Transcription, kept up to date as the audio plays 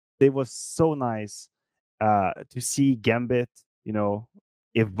it was so nice to see Gambit, you know,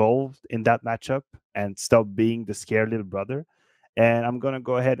 evolved in that matchup and stop being the scared little brother. And I'm gonna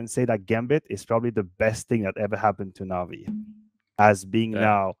go ahead and say that Gambit is probably the best thing that ever happened to Navi, as being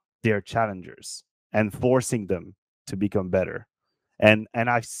now their challengers and forcing them to become better. And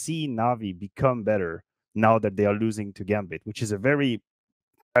I've seen Navi become better now that they are losing to Gambit, which is a very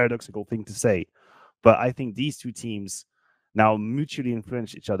paradoxical thing to say. But I think these two teams now mutually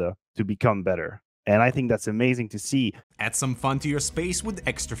influence each other to become better. And I think that's amazing to see. Add some fun to your space with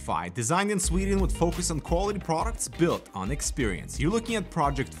Xtrfy, designed in Sweden with focus on quality products built on experience. You're looking at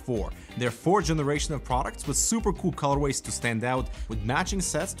Project 4, their 4th generation of products with super cool colorways to stand out, with matching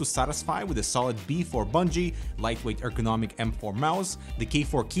sets to satisfy with a solid B4 bungee, lightweight ergonomic M4 mouse, the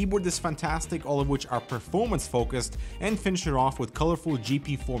K4 keyboard is fantastic, all of which are performance focused, and finish it off with colorful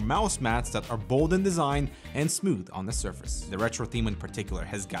GP4 mouse mats that are bold in design and smooth on the surface. The retro theme in particular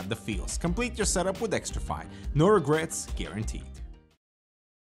has got the feels. Complete your setup with Xtrfy. No regrets guaranteed.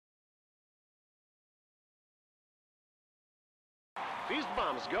 Fist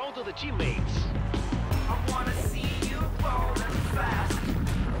bumps go to the teammates. I wanna see you falling fast.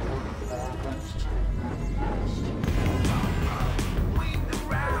 Win the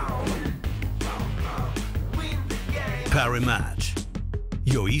round. Win the game. Parimatch,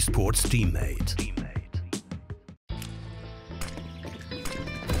 your esports teammate.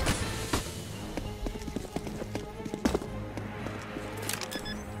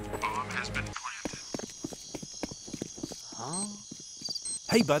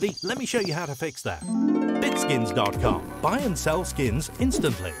 Hey buddy, let me show you how to fix that. Bitskins.com. Buy and sell skins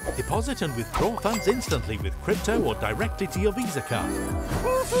instantly. Deposit and withdraw funds instantly with crypto or directly to your Visa card.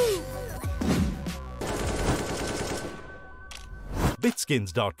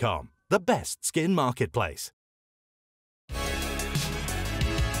 Bitskins.com. The best skin marketplace.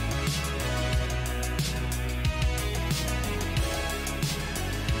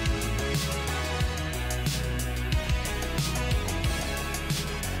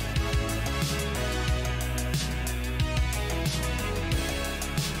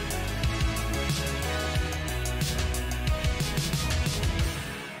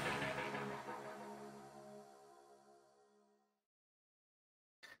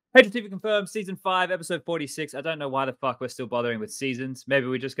 HLTV Confirmed, Season 5, Episode 46. I don't know why the fuck we're still bothering with seasons. Maybe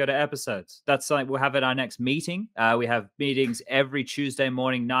we just go to episodes. That's something we'll have at our next meeting. We have meetings every Tuesday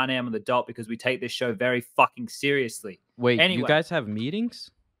morning, 9 a.m. on the dot, because we take this show very fucking seriously. Wait, anyway, you guys have meetings?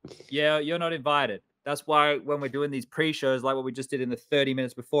 Yeah, you're not invited. That's why when we're doing these pre-shows, like what we just did in the 30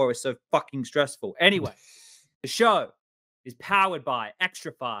 minutes before, it was so fucking stressful. Anyway, the show is powered by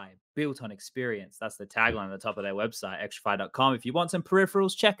Xtrfy, built on experience. That's the tagline at the top of their website, xtrfy.com. If you want some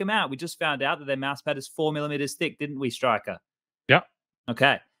peripherals, check them out. We just found out that their mousepad is 4mm thick, didn't we, Striker? Yeah.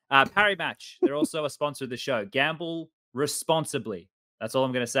 Okay. Parimatch, they're also a sponsor of the show. Gamble responsibly. That's all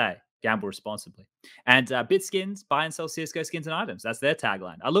I'm going to say. Gamble responsibly. And Bitskins, buy and sell CSGO skins and items. That's their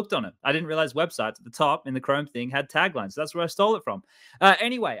tagline. I looked on it. I didn't realize websites at the top in the Chrome thing had taglines. So that's where I stole it from.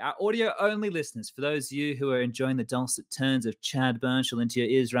 Anyway, our audio-only listeners, for those of you who are enjoying the dulcet tones of Chad Burnshall into your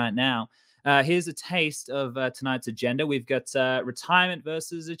ears right now, here's a taste of tonight's agenda. We've got retirement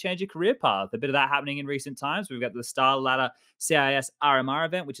versus a change of career path. A bit of that happening in recent times. We've got the Star Ladder CIS RMR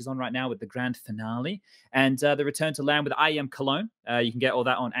event, which is on right now with the grand finale, and the return to land with IEM Cologne. You can get all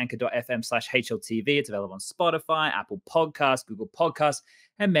that on anchor.fm/HLTV. It's available on Spotify, Apple Podcasts, Google Podcasts,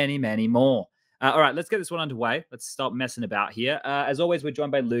 and many, many more. All right, let's get this one underway. Let's stop messing about here. As always, we're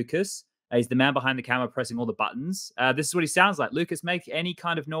joined by Lucas. He's the man behind the camera pressing all the buttons. This is what he sounds like. Lucas, make any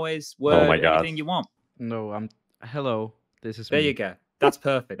kind of noise, word, anything you want. No, hello. This is There me. you go. That's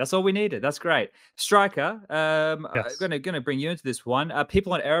perfect. That's all we needed. That's great. Striker, Yes. I'm gonna bring you into this one.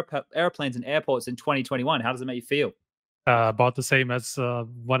 People on airplanes and airports in 2021, how does it make you feel? About the same as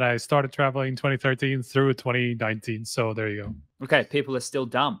when I started traveling 2013 through 2019. So there you go. Okay, people are still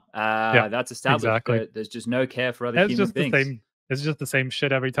dumb. Yeah, That's established. exactly. But there's just no care for other It's human just beings. the same. It's just the same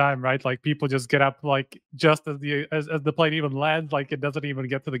shit every time, right? Like people just get up, like just as the plane even lands, like it doesn't even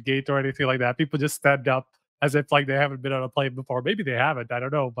get to the gate or anything like that. People just stand up as if like they haven't been on a plane before. Maybe they haven't. I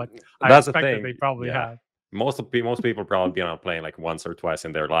don't know, but I That's the expect that thing. they probably Yeah. have. Most people probably been on a plane like once or twice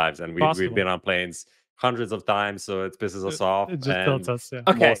in their lives, and we've Possible. been on planes hundreds of times, so it pisses us off. It just and tilts us. Yeah.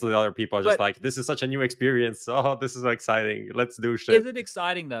 Okay, most of the other people are just but- like, "This is such a new experience. Oh, this is so exciting. Let's do shit." Is it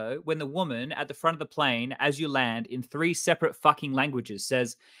exciting though when the woman at the front of the plane, as you land, in 3 separate fucking languages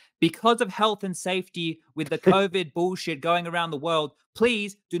says, "Because of health and safety with the COVID bullshit going around the world,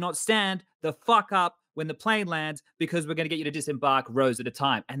 please do not stand the fuck up when the plane lands because we're going to get you to disembark rows at a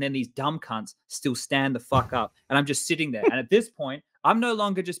time. And then these dumb cunts still stand the fuck up. And I'm just sitting there. And at this point, I'm no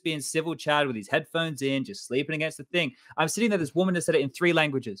longer just being civil chat with these headphones in, just sleeping against the thing. I'm sitting there. This woman has said it in 3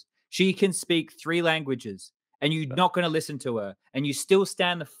 languages. She can speak 3 languages. And you're not going to listen to her. And you still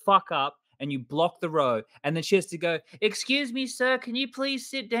stand the fuck up and you block the row. And then she has to go, excuse me, sir, can you please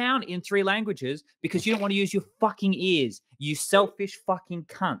sit down in 3 languages because you don't want to use your fucking ears, you selfish fucking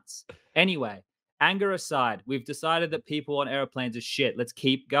cunts. Anyway, anger aside, we've decided that people on airplanes are shit. Let's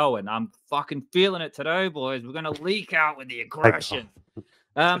keep going. I'm fucking feeling it today, boys. We're going to leak out with the aggression.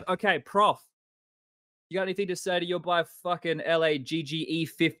 Okay, Prof, you got anything to say to your boy fucking LAGGE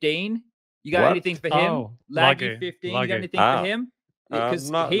 15? You got anything for him? Oh, Laggy 15, you got anything for him?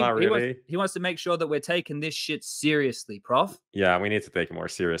 Because not really. he wants to make sure that we're taking this shit seriously, Prof. Yeah, we need to take it more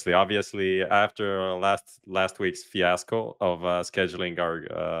seriously. Obviously, after last week's fiasco of scheduling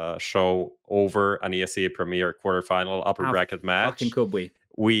our show over an ESE Premier quarterfinal upper bracket match, fucking could we?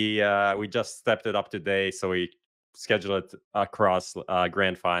 We just stepped it up today, so we scheduled it across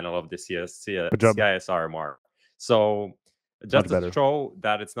grand final of the CIS RMR. So just to show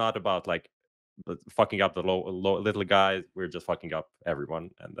that it's not about like fucking up the little guys, we're just fucking up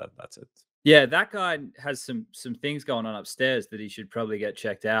everyone, and that's it. Yeah, that guy has some things going on upstairs that he should probably get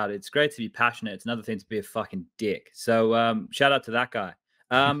checked out. It's great to be passionate. It's another thing to be a fucking dick. So shout out to that guy.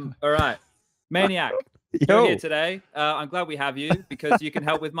 All right, Maniac, you're here today. I'm glad we have you because you can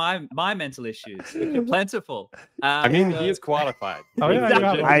help with my mental issues, which are plentiful. I mean, he is qualified. Oh yeah,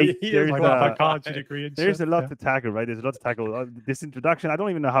 there's a psychology degree. And there's shit. a lot to tackle, right? There's a lot to tackle. This introduction, I don't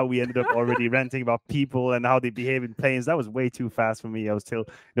even know how we ended up already ranting about people and how they behave in planes. That was way too fast for me. I was still,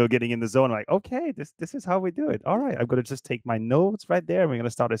 getting in the zone. Like, okay, this is how we do it. All right, I'm gonna just take my notes right there. We're gonna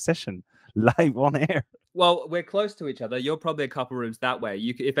start a session live on air. Well, we're close to each other. You're probably a couple rooms that way.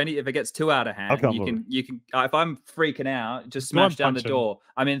 You can, if it gets too out of hand, you can. If I'm freaking out, just smash down the door.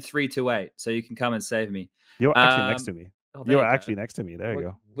 I'm in 328, so you can come and save me. You're actually next to me. Oh, You're actually next to me. There you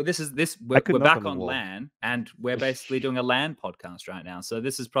go. Well, we're back on LAN, and we're basically doing a LAN podcast right now. So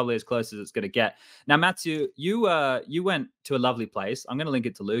this is probably as close as it's going to get. Now, Matthew, you went to a lovely place. I'm going to link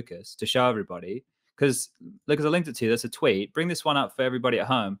it to Lucas to show everybody because Lucas, I linked it to you. That's a tweet. Bring this one up for everybody at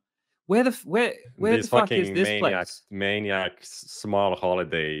home. Where the fuck is this place? Maniac's small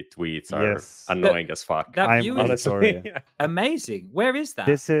holiday tweets are annoying as fuck. That view is amazing. Where is that?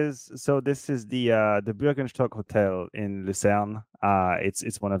 This is the Birkenstock Hotel in Lucerne.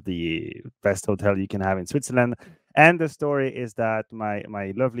 It's one of the best hotels you can have in Switzerland. And the story is that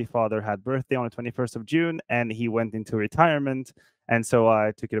my lovely father had birthday on the 21st of June, and he went into retirement. And so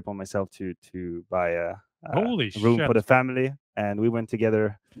I took it upon myself to buy a room for the family, and we went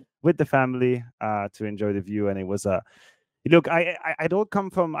together with the family to enjoy the view. And it was look, I come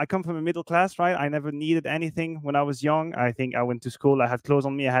from a middle class, right? I never needed anything when I was young. I think I went to school, I had clothes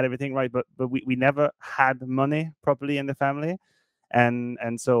on me, I had everything, right? But we never had money properly in the family.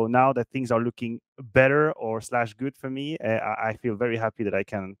 And so now that things are looking better or / good for me, I feel very happy that I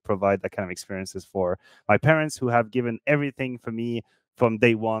can provide that kind of experiences for my parents, who have given everything for me from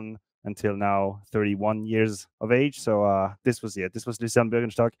day one until now, 31 years of age. So this was it. This was Lucerne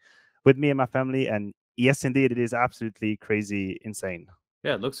Birkenstock with me and my family. And yes, indeed, it is absolutely crazy, insane.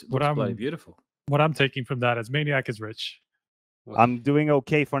 Yeah, it looks bloody beautiful. What I'm taking from that is Maniac is rich. I'm doing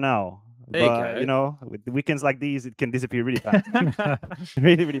okay for now. There you go. With the weekends like these, it can disappear really fast.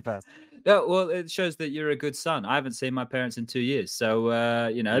 really, really fast. No, well, it shows that you're a good son. I haven't seen my parents in 2 years. So,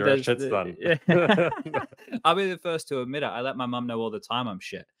 you're a shit son. I'll be the first to admit it. I let my mum know all the time I'm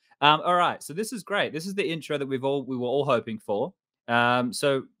shit. All right. So this is great. This is the intro that we were all hoping for.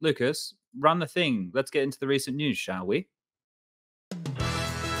 So, Lucas, run the thing. Let's get into the recent news, shall we?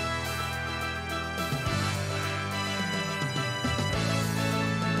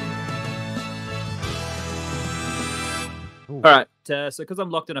 All right. So because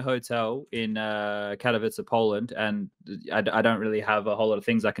I'm locked in a hotel in Katowice, Poland, and I don't really have a whole lot of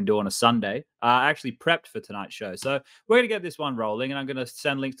things I can do on a Sunday, I actually prepped for tonight's show. So we're going to get this one rolling, and I'm going to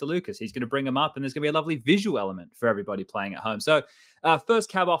send links to Lucas. He's going to bring them up, and there's going to be a lovely visual element for everybody playing at home. So first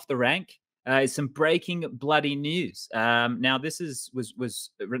cab off the rank is some breaking bloody news. Now, this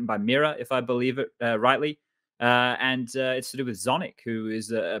was written by Mira, if I believe it rightly. And it's to do with Zonic, who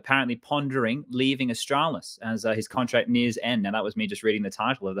is apparently pondering leaving Astralis as his contract nears end. Now, that was me just reading the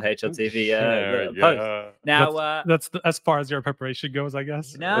title of the HLTV post. Now, that's as far as your preparation goes, I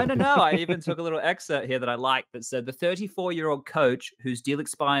guess. No. I even took a little excerpt here that I liked that said the 34-year-old coach, whose deal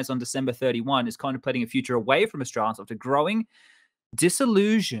expires on December 31, is contemplating a future away from Astralis after growing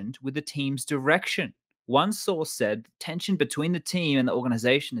disillusioned with the team's direction. one source said tension between the team and the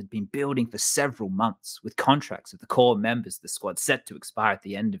organization had been building for several months, with contracts of the core members of the squad set to expire at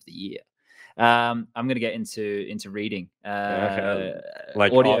the end of the year. I'm going to get into reading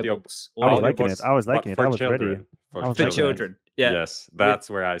like audiobooks. I was liking it. I was liking it. I was children, ready. For children. Yeah. Yes, that's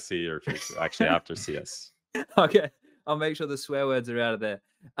where I see your face actually after CS. Okay, I'll make sure the swear words are out of there.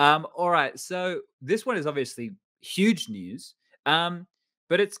 All right, so this one is obviously huge news,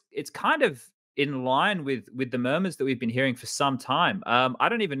 but it's kind of in line with the murmurs that we've been hearing for some time. I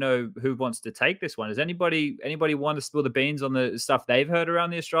don't even know who wants to take this one. Does anybody want to spill the beans on the stuff they've heard around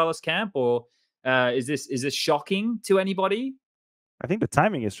the Astralis camp, or is this shocking to anybody? I think the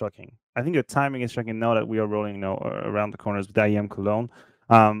timing is shocking. I think the timing is shocking now that we are rolling around the corners with IEM Cologne.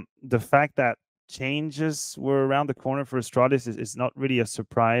 The fact that changes were around the corner for Astralis is not really a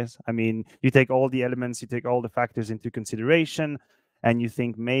surprise. I mean, you take all the elements, you take all the factors into consideration, and you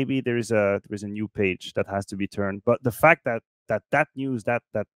think maybe there is a new page that has to be turned. But the fact that news, that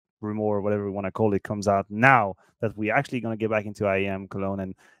rumor, whatever we want to call it, comes out now, that we're actually going to get back into IEM Cologne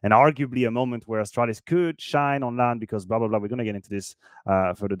and arguably a moment where Astralis could shine on LAN because blah blah blah. We're going to get into this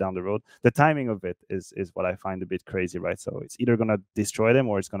further down the road. The timing of it is what I find a bit crazy, right? So it's either going to destroy them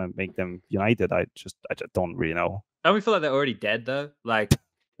or it's going to make them united. I just don't really know. Don't we feel like they're already dead though? Like,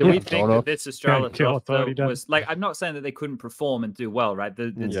 do we think that this Astralis was like? I'm not saying that they couldn't perform and do well, right?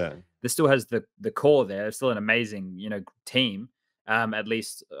 There still has the core there. It's still an amazing team. At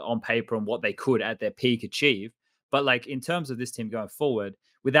least on paper, and what they could at their peak achieve. But like in terms of this team going forward,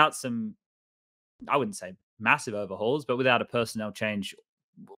 without some, I wouldn't say massive overhauls, but without a personnel change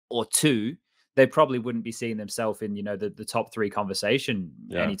or two, they probably wouldn't be seeing themselves in the top 3 conversation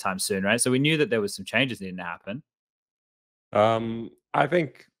anytime soon, right? So we knew that there was some changes that didn't happen. I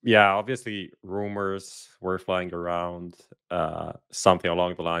think, obviously rumors were flying around, something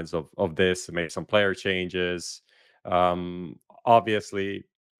along the lines of this, make some player changes. Obviously,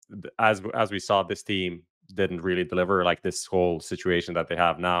 as we saw, this team didn't really deliver. Like this whole situation that they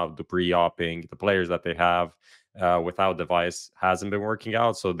have now, the pre-opping, the players that they have without device hasn't been working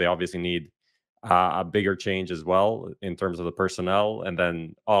out. So they obviously need a bigger change as well in terms of the personnel. And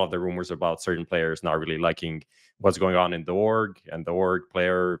then all of the rumors about certain players not really liking what's going on in the org, and the org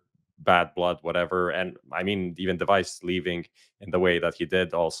player, bad blood, whatever. And I mean, even device leaving in the way that he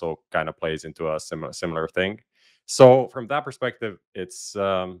did also kind of plays into a similar thing. So from that perspective, it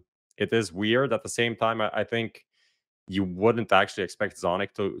is weird. At the same time, I think you wouldn't actually expect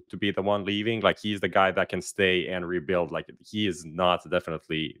zonic to be the one leaving. Like, he's the guy that can stay and rebuild. Like, he is not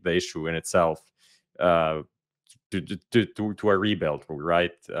definitely the issue in itself to a rebuild,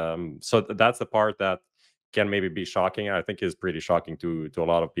 right? So that's the part that can maybe be shocking. I think is pretty shocking to a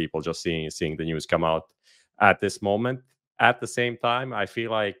lot of people, just seeing the news come out at this moment. At the same time, I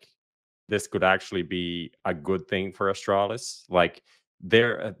feel like this could actually be a good thing for Astralis. Like,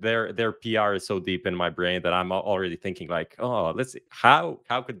 their PR is so deep in my brain that I'm already thinking like, oh, let's see, how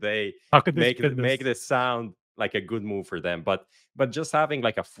could they make this sound like a good move for them? But just having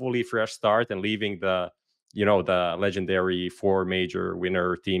like a fully fresh start and leaving the legendary 4 major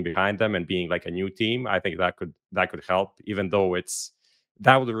winner team behind them and being like a new team, I think that could help, even though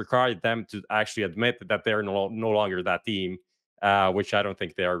that would require them to actually admit that they're no longer that team. Which I don't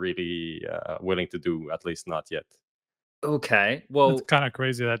think they are really willing to do, at least not yet. Okay, well, it's kind of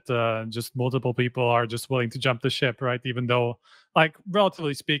crazy that just multiple people are just willing to jump the ship, right? Even though, like,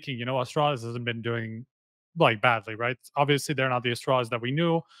 relatively speaking, Astralis hasn't been doing like badly, right? Obviously, they're not the Astralis that we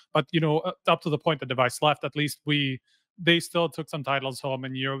knew, but up to the point that device left, at least they still took some titles home,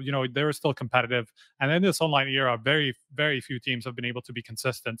 and they were still competitive. And in this online era, very, very few teams have been able to be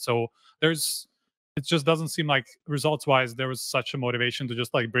consistent. So it just doesn't seem like results-wise there was such a motivation to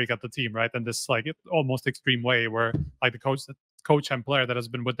just like break up the team, right? And this like almost extreme way where like the coach and player that has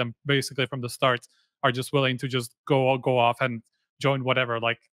been with them basically from the start are just willing to just go off and join whatever.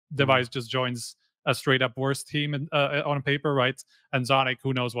 Like, device just joins a straight up worst team on paper, right? And zonic,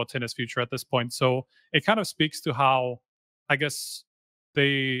 who knows what's in his future at this point. So it kind of speaks to how, I guess,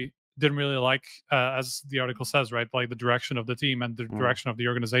 they didn't really like, as the article says, right, like the direction of the team and the direction of the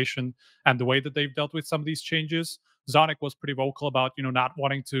organization and the way that they've dealt with some of these changes. zonic was pretty vocal about not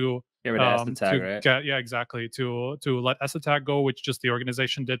wanting to get rid of S-Tag, right? To let S-Tag go, which just the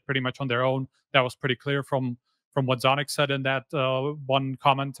organization did pretty much on their own. That was pretty clear from what zonic said in that one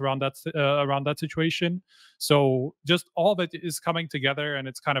comment around that situation. So just all of it is coming together, and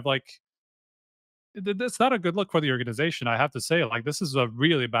it's kind of like, it's not a good look for the organization, I have to say. Like, this is a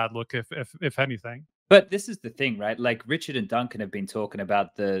really bad look, if anything. But this is the thing, right? Like Richard and Duncan have been talking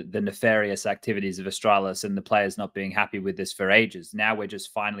about the nefarious activities of Astralis and the players not being happy with this for ages. Now we're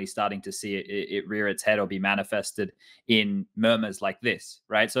just finally starting to see it rear its head or be manifested in murmurs like this,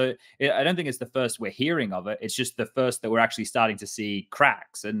 right? So I don't think it's the first we're hearing of it. It's just the first that we're actually starting to see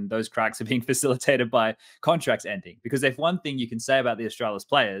cracks, and those cracks are being facilitated by contracts ending. Because if one thing you can say about the Astralis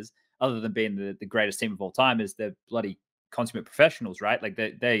players, other than being the greatest team of all time, is they're bloody consummate professionals, right? Like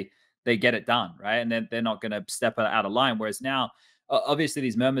they get it done, right? And they're not going to step out of line. Whereas now, obviously,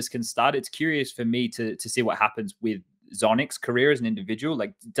 these murmurs can start. It's curious for me to see what happens with Zonic's career as an individual.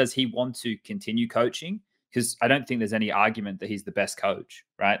 Like, does he want to continue coaching? Because I don't think there's any argument that he's the best coach,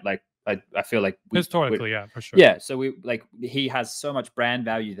 right? Like, I feel like historically, yeah, for sure. Yeah, so he has so much brand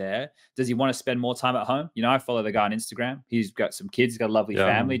value there. Does he want to spend more time at home? You know, I follow the guy on Instagram. He's got some kids. He's got a lovely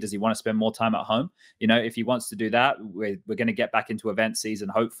family. Does he want to spend more time at home? You know, if he wants to do that, we're going to get back into event season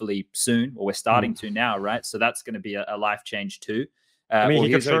hopefully soon, or we're starting to now, right? So that's going to be a life change too. I mean,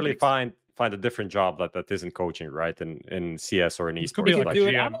 he could surely find a different job that isn't coaching, right? In CS or in esports. Could be like a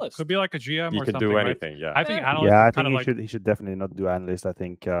GM. Could be like a GM. You or could something, do right? anything. Yeah. I think analyst. Yeah, I kind think of he should definitely not do analyst. I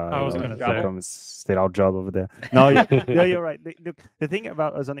think I was going to say stay out job over there. No, yeah, you're right. The thing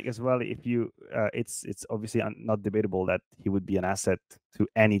about Zonic as well, if you, it's obviously not debatable that he would be an asset to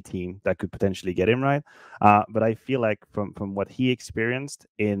any team that could potentially get him, right? But I feel like from what he experienced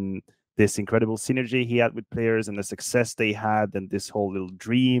in this incredible synergy he had with players and the success they had and this whole little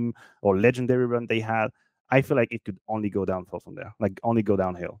dream or legendary run they had, I feel like it could only go downhill from there, like only go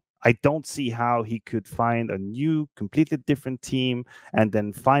downhill. I don't see how he could find a new, completely different team and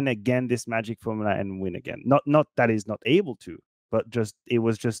then find again this magic formula and win again. Not that he's not able to, but just it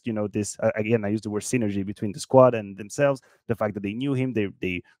was just, you know, this again, I use the word synergy between the squad and themselves. The fact that they knew him,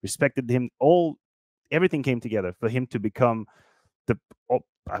 they respected him, everything came together for him to become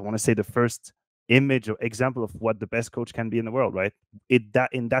I want to say the first image or example of what the best coach can be in the world, right? In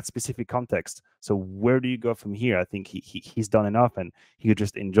that specific context. So where do you go from here? I think he's done enough, and he could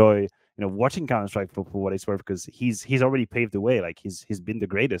just enjoy, you know, watching Counter-Strike for what it's worth, because he's already paved the way. Like he's been the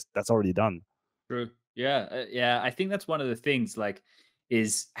greatest. That's already done. True. Yeah. Yeah. I think that's one of the things. Like,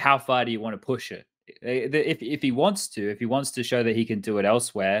 is how far do you want to push it? If he wants to show that he can do it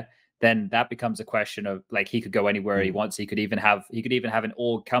elsewhere, then that becomes a question of, like, he could go anywhere he wants. He could even have an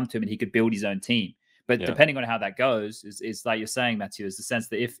org come to him and he could build his own team. But depending on how that goes, is like you're saying, Matthew, is the sense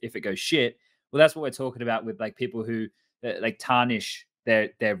that if it goes shit, well, that's what we're talking about with like people who like tarnish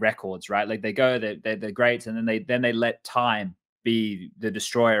their records, right? Like they go, they're great, and then they let time be the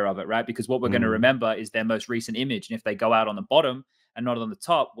destroyer of it, right? Because what we're going to remember is their most recent image. And if they go out on the bottom and not on the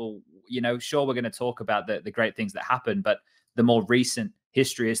top, well, you know, sure, we're going to talk about the great things that happen, but the more recent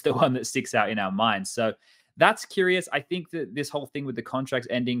history is the one that sticks out in our minds. So that's curious. I think that this whole thing with the contracts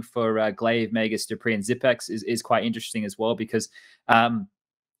ending for Glaive, Magus, Dupree, and Zipex is quite interesting as well, because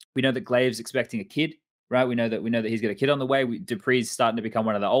we know that Glaive's expecting a kid, right? We know that he's got a kid on the way. Dupree's starting to become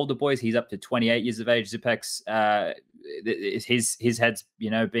one of the older boys. He's up to 28 years of age. Zipex, his head's, you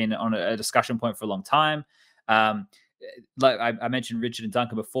know, been on a discussion point for a long time. Like I mentioned Richard and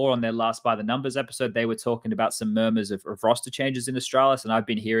Duncan before on their last By the Numbers episode, they were talking about some murmurs of roster changes in Astralis, and I've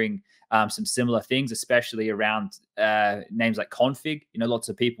been hearing some similar things, especially around names like Config. You know, lots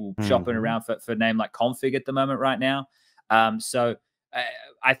of people shopping around for a name like Config at the moment right now. So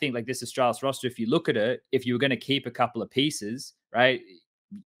I think like this Astralis roster, if you look at it, if you were going to keep a couple of pieces, right,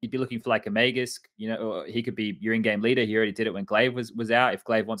 you'd be looking for like a Magus. You know, or he could be your in-game leader. He already did it when Glaive was out. If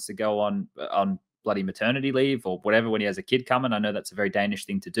Glaive wants to go on bloody maternity leave or whatever when he has a kid coming, I know that's a very Danish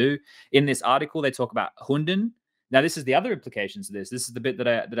thing to do. In this article, they talk about Hunden. Now, this is the other implications of this. This is the bit that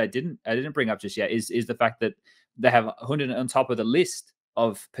I didn't bring up just yet. Is the fact that they have Hunden on top of the list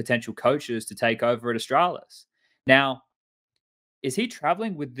of potential coaches to take over at Astralis. Now, is he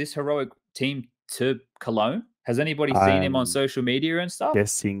traveling with this heroic team to Cologne? Has anybody seen him on social media and stuff?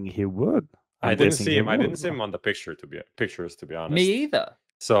 Guessing he would. I didn't see him. I didn't see him on the pictures, to be honest. Me either.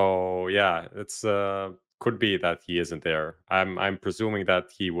 So yeah, it's could be that he isn't there. I'm presuming that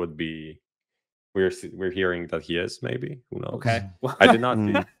he would be. We're hearing that he is, maybe. Who knows? Okay. I did not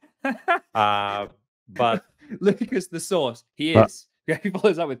see. But Lucas, the source, he is. He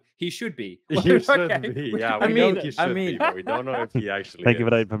follows up with, he should be. He should be. Yeah, we know he should be, but we don't know if he actually Thank you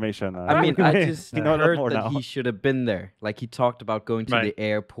for that information. I mean, I just heard that he should have been there. Like, he talked about going to the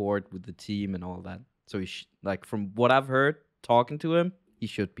airport with the team and all that. So, like, from what I've heard, talking to him, he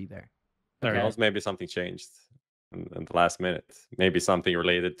should be there. Who knows? Maybe something changed in the last minute. Maybe something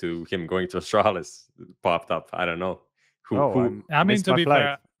related to him going to Astralis popped up. I don't know. I mean, to be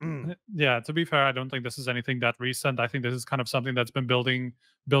fair, Yeah, to be fair, I don't think this is anything that recent. I think this is kind of something that's been building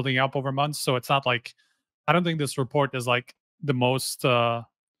up over months. So it's not like, I don't think this report is like the most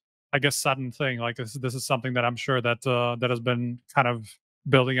I guess sudden thing. Like this is something that I'm sure that that has been kind of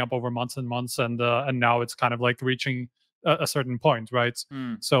building up over months and months, and now it's kind of like reaching a certain point, right?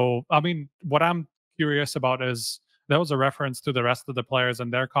 So I mean, what I'm curious about is there was a reference to the rest of the players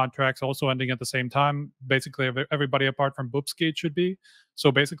and their contracts also ending at the same time. Basically, everybody apart from Bubsky it should be.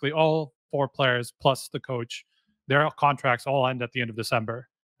 So basically, all 4 players plus the coach, their contracts all end at the end of December.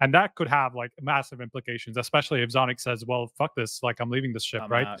 And that could have like massive implications, especially if Zonic says, well, fuck this, like I'm leaving this ship,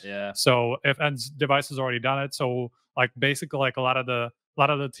 right? Yeah. So if and Device has already done it. So like basically like a lot of the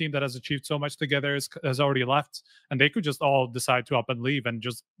team that has achieved so much together has already left, and they could just all decide to up and leave and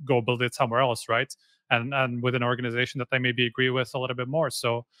just go build it somewhere else, right? And with an organization that they maybe agree with a little bit more.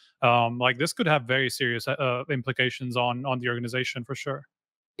 So like this could have very serious implications on the organization for sure.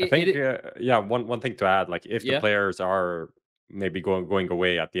 I think yeah, one thing to add, like if the players are maybe going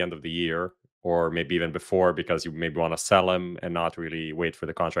away at the end of the year, or maybe even before, because you maybe want to sell him and not really wait for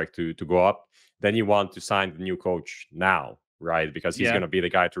the contract to go up, then you want to sign the new coach now, right? Because he's going to be the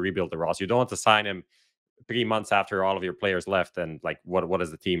guy to rebuild the roster. You don't want to sign him 3 months after all of your players left, and like what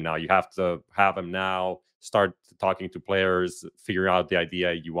is the team now? You have to have him now, start talking to players, figuring out the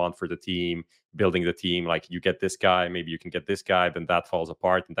idea you want for the team, building the team. Like you get this guy, maybe you can get this guy, then that falls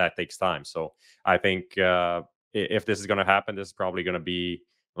apart, and that takes time. So I think if this is going to happen, this is probably going to be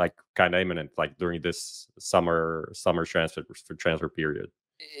like kind of imminent, like during this summer transfer period.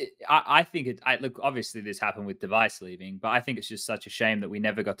 I think look, obviously this happened with Device leaving, but I think it's just such a shame that we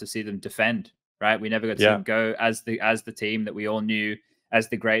never got to see them defend, right? We never got to see them go as the team that we all knew as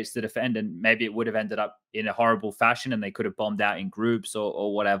the greats to defend, and maybe it would have ended up in a horrible fashion and they could have bombed out in groups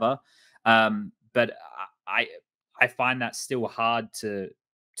or whatever. But I find that still hard to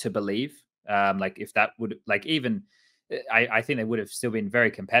believe. Like if that would, like, even I think they would have still been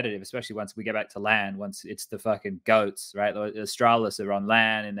very competitive, especially once we get back to LAN, once it's the fucking goats, right? The Astralis are on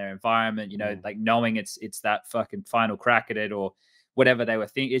LAN in their environment, you know, like knowing it's that fucking final crack at it or whatever they were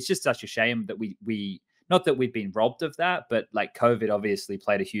thinking. It's just such a shame that we not that we've been robbed of that, but like COVID obviously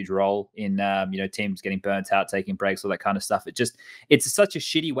played a huge role in, you know, teams getting burnt out, taking breaks, all that kind of stuff. It's such a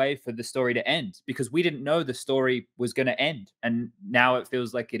shitty way for the story to end, because we didn't know the story was going to end. And now it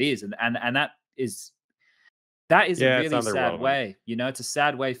feels like it is. And that is a really sad way, you know. It's a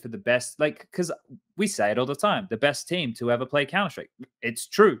sad way for the best, like, because we say it all the time, the best team to ever play Counter-Strike. It's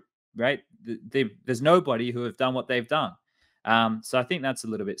true, right? There's nobody who have done what they've done. So I think that's a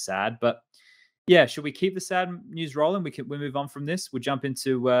little bit sad, but yeah, should we keep the sad news rolling? We move on from this. We'll jump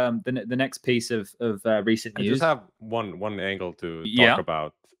into the next piece of recent news. I just have one angle to talk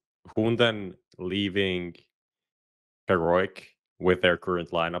about. Hunden leaving Heroic with their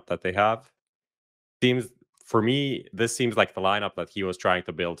current lineup that they have. For me, this seems like the lineup that he was trying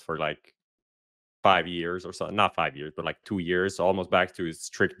to build for like 5 years or so. Not 5 years, but like 2 years, almost back to his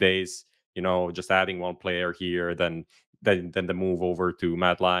strict days. You know, just adding one player here, then the move over to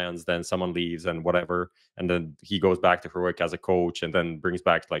Mad Lions, then someone leaves and whatever, and then he goes back to Heroic as a coach, and then brings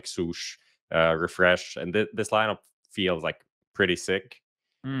back like Sush, Refresh, and this lineup feels like pretty sick.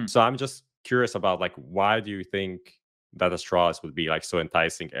 So I'm just curious about, like, why do you think that Astralis would be like so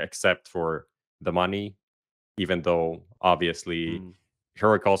enticing, except for the money? Even though obviously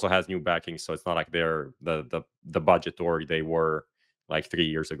Heroic also has new backing, so it's not like they're the budget org they were like 3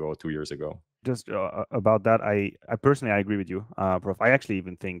 years ago, 2 years ago. Just about that, I personally, I agree with you, Prof. I actually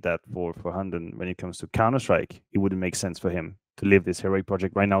even think that for Hunden, when it comes to Counter-Strike, it wouldn't make sense for him to leave this Heroic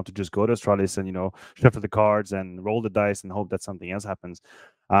project right now, to just go to Astralis and, you know, shuffle the cards and roll the dice and hope that something else happens.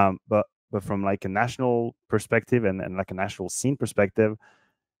 But from like a national perspective and like a national scene perspective,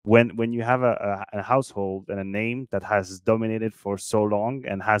 when you have a household and a name that has dominated for so long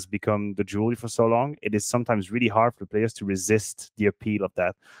and has become the jewelry for so long, it is sometimes really hard for players to resist the appeal of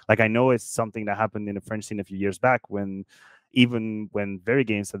that. Like, I know it's something that happened in the French scene a few years back, when even when Very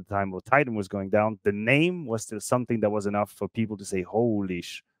Games at the time, or Titan, was going down, the name was still something that was enough for people to say, holy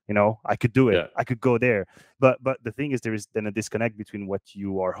you know, I could do it. Yeah. I could go there. But the thing is, there is then a disconnect between what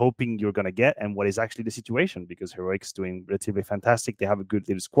you are hoping you're going to get and what is actually the situation, because Heroic's doing relatively fantastic. They have a good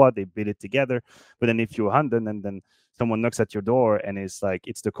little squad. They build it together. But then if you're Hunden and then someone knocks at your door and is like,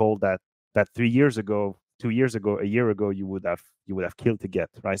 it's the call that 3 years ago, 2 years ago, a year ago, you would have killed to get,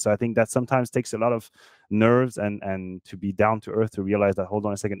 right? So I think that sometimes takes a lot of nerves and to be down to earth, to realize that, hold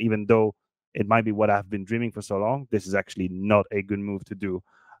on a second, even though it might be what I've been dreaming for so long, this is actually not a good move to do.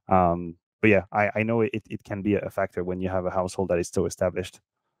 But yeah, I know it can be a factor when you have a household that is so established.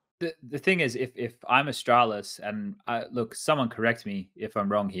 The thing is, if I'm Astralis, and look, someone correct me if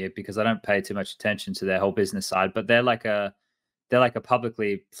I'm wrong here, because I don't pay too much attention to their whole business side, but they're like a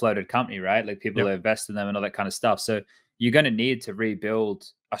publicly floated company, right? Like people invest in them and all that kind of stuff. So you're going to need to rebuild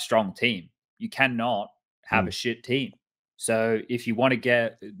a strong team. You cannot have a shit team. So if you want to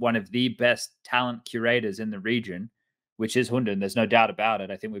get one of the best talent curators in the region, which is Hunden, there's no doubt about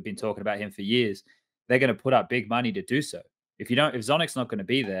it. I think we've been talking about him for years. They're going to put up big money to do so. If Zonic's not going to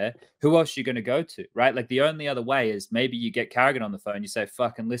be there, who else are you going to go to, right? Like the only other way is maybe you get Karrigan on the phone. You say,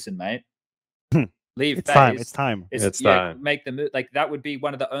 "Fucking listen, mate, leave. It's time. It's time. It's time. Make the move." Like that would be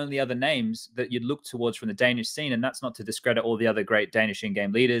one of the only other names that you'd look towards from the Danish scene, and that's not to discredit all the other great Danish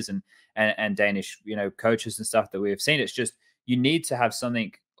in-game leaders and Danish, coaches and stuff that we have seen. It's just you need to have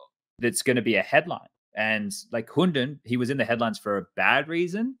something that's going to be a headline. And like Hunden, he was in the headlines for a bad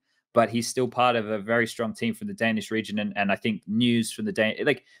reason, but he's still part of a very strong team from the Danish region. And I think news from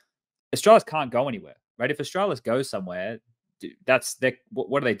like Astralis can't go anywhere, right? If Astralis goes somewhere, that's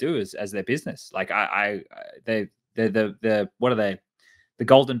what do they do as their business? Like they're what are they? The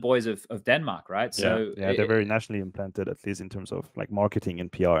golden boys of Denmark, right? So yeah, they're very nationally implanted, at least in terms of like marketing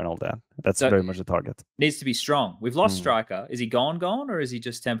and PR and all that. That's very much a target. Needs to be strong. We've lost Striker. Is he gone, or is he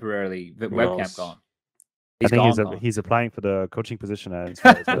just temporarily webcam gone? I think he's applying for the coaching position,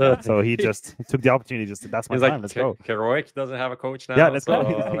 so he just took the opportunity. That's my time. Let's go. Heroic doesn't have a coach now. Yeah, let's go.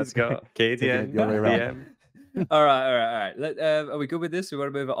 Let's go. KDN. All right. Are we good with this? We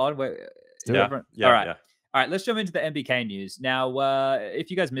want to move on. All right, let's jump into the NBK news. Now, if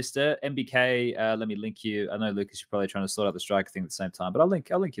you guys missed it, NBK, let me link you. I know, Lucas, you're probably trying to sort out the striker thing at the same time, but I'll link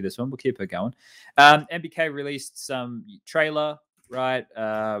you this one. We'll keep it going. NBK released some trailer, right?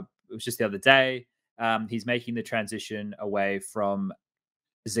 It was just the other day. He's making the transition away from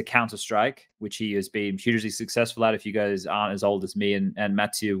the Counter-Strike, which he has been hugely successful at. If you guys aren't as old as me and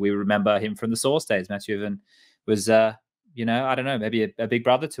Matthew, we remember him from the Source days. Matthew even was, I don't know, maybe a big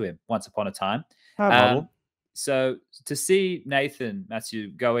brother to him once upon a time. So to see Nathan,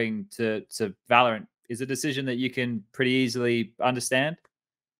 Matthew, going to Valorant is a decision that you can pretty easily understand?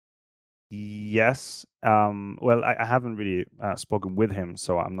 Yes. Well, I haven't really spoken with him,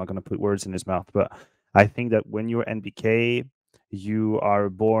 so I'm not going to put words in his mouth. But I think that when you're NBK, you are a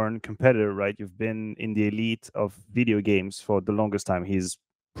born competitor, right? You've been in the elite of video games for the longest time. He's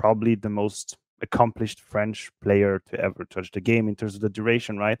probably the most accomplished French player to ever touch the game in terms of the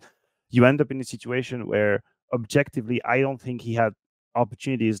duration, right? You end up in a situation where objectively, I don't think he had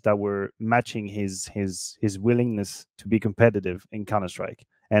opportunities that were matching his willingness to be competitive in Counter-Strike.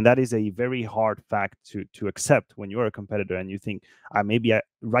 And that is a very hard fact to accept when you're a competitor and you think,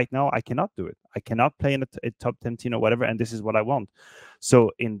 right now I cannot do it. I cannot play in a top 10 team or whatever, and this is what I want.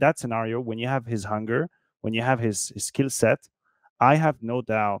 So in that scenario, when you have his hunger, when you have his skill set, I have no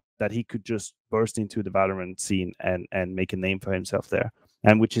doubt that he could just burst into the Valorant scene and make a name for himself there.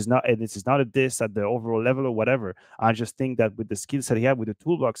 And this is not a diss at the overall level or whatever. I just think that with the skill set he has, with the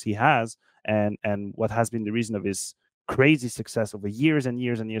toolbox he has, and what has been the reason of his crazy success over years and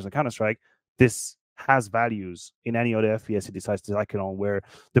years and years of Counter-Strike, this has values in any other FPS he decides to cycle on, where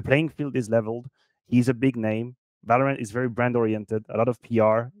the playing field is leveled. He's a big name. Valorant is very brand oriented, a lot of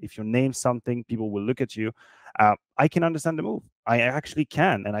PR. If you name something, people will look at you. I can understand the move. I actually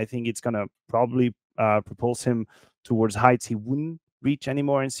can. And I think it's going to probably propulse him towards heights he wouldn't reach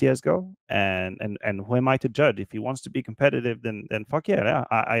anymore in CSGO. And who am I to judge? If he wants to be competitive, then fuck yeah.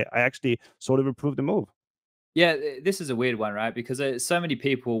 I actually sort of approve the move. Yeah, this is a weird one, right? Because so many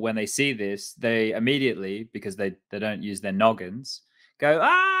people, when they see this, they immediately, because they don't use their noggins, go,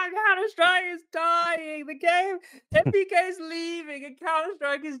 Counter-Strike is dying. The game, NBK is leaving, and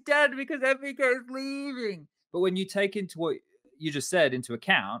Counter-Strike is dead because NBK is leaving. But when you take into what you just said into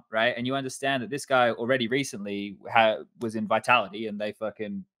account, right, and you understand that this guy already recently was in Vitality and they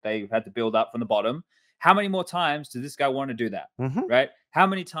had to build up from the bottom. How many more times does this guy want to do that, right? How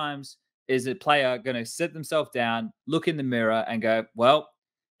many times is a player going to sit themselves down, look in the mirror and go, well,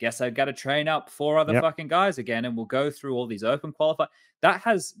 guess I've got to train up 4 other fucking guys again, and we'll go through all these open qualifiers.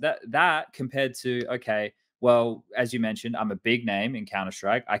 That compared to, okay, well, as you mentioned, I'm a big name in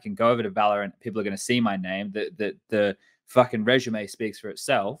Counter-Strike. I can go over to Valorant. People are going to see my name. The fucking resume speaks for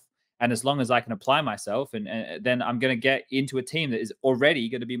itself. And as long as I can apply myself, and then I'm going to get into a team that is already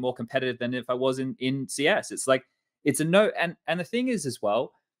going to be more competitive than if I was in CS. It's like, it's a no. And the thing is as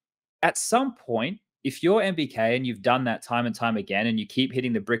well, at some point, if you're NBK and you've done that time and time again, and you keep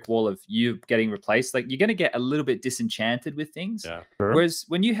hitting the brick wall of you getting replaced, like you're going to get a little bit disenchanted with things. Yeah, sure. Whereas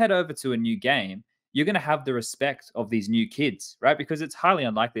when you head over to a new game you're going to have the respect of these new kids, right? Because it's highly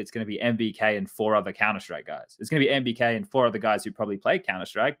unlikely it's going to be NBK and 4 other Counter-Strike guys. It's going to be NBK and 4 other guys who probably played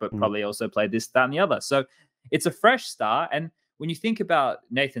Counter-Strike, but probably also played this, that, and the other. So it's a fresh start. And when you think about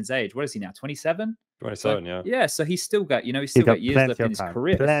Nathan's age, what is he now? 27? 27, yeah. Yeah, so he's still got, he's still got years left in his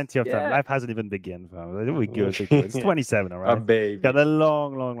career. Plenty of time. Life hasn't even begun. We good. It's 27, all right? A baby. Got a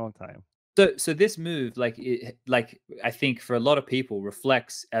long time. So this move, like I think for a lot of people,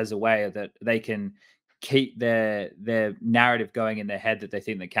 reflects as a way that they can keep their narrative going in their head that they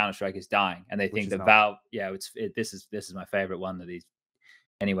think that Counter-Strike is dying, and they think that Valve, this is my favorite one that these.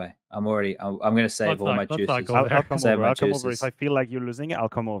 Anyway, I'm going to save all my juices. I'll come over. If I feel like you're losing it, I'll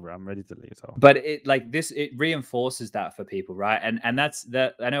come over. I'm ready to leave. So, but it reinforces that for people, right? And that's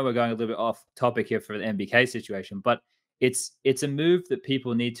that. I know we're going a little bit off topic here for the NBK situation, but it's a move that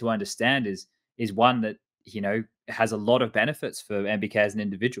people need to understand is one that has a lot of benefits for NBK as an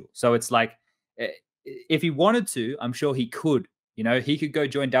individual. So it's like, if he wanted to, I'm sure he could. He could go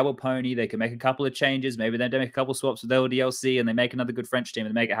join Double Pony. They could make a couple of changes. Maybe they make a couple swaps with LDLC and they make another good French team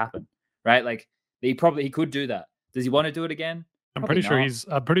and make it happen, right? Like he could do that. Does he want to do it again? I'm pretty sure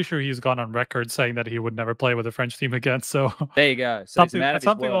he's gone on record saying that he would never play with a French team again. So there you go. So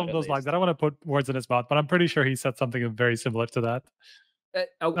something along those lines. I don't want to put words in his mouth, but I'm pretty sure he said something very similar to that.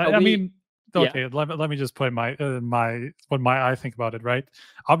 I mean, okay. Let me just put what I think about it. Right.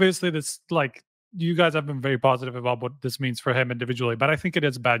 Obviously, this you guys have been very positive about what this means for him individually, but I think it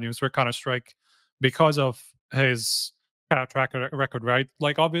is bad news for Counter-Strike because of his kind of track record, right?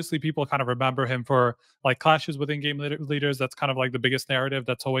 Like, obviously, people kind of remember him for clashes with in-game leaders. That's kind of the biggest narrative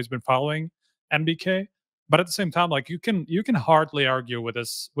that's always been following NBK. But at the same time, you can hardly argue with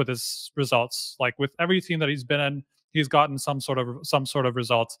his results. Like, with every team that he's been in, he's gotten some sort of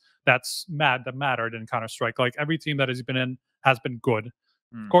results that mattered in Counter-Strike. Like, every team that he's been in has been good.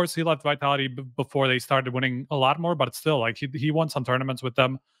 Of course, he left Vitality before they started winning a lot more, but it's still he won some tournaments with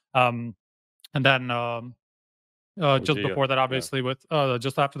them. And then just before that, obviously, with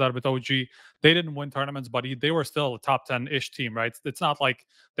just after that with OG, they didn't win tournaments, but they were still a top 10-ish team, right? It's not like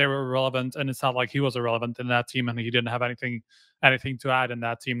they were irrelevant, and it's not like he was irrelevant in that team and he didn't have anything to add in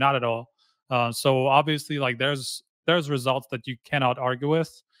that team, not at all. So obviously, there's results that you cannot argue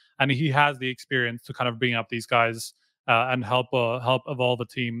with, and he has the experience to kind of bring up these guys. And help evolve the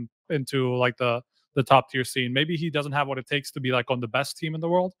team into the top tier scene. Maybe he doesn't have what it takes to be on the best team in the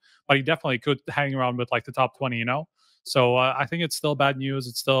world, but he definitely could hang around with the top 20. So I think it's still bad news.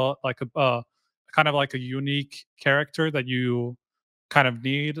 It's still a kind of a unique character that you kind of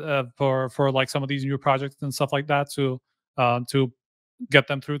need for some of these new projects and stuff like that to get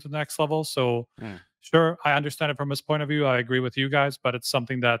them through to the next level. So. Sure, I understand it from his point of view. I agree with you guys, but it's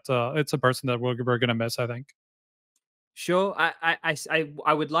something that it's a person that we're going to miss, I think. Sure.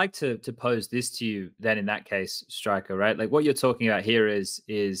 I would like to pose this to you then in that case, Striker, right? Like what you're talking about here is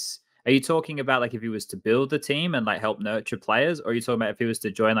are you talking about if he was to build the team and help nurture players, or are you talking about if he was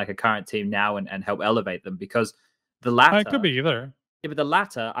to join a current team now and help elevate them? Because the latter it could be either. Yeah, but the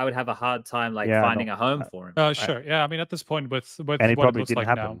latter, I would have a hard time finding a home for him. Sure. Yeah, I mean at this point with and what it probably it looks didn't like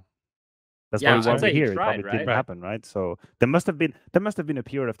happen. now. That's why we want to hear. It probably didn't happen, right? So there must have been a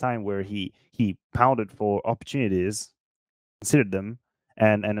period of time where he pounded for opportunities, considered them,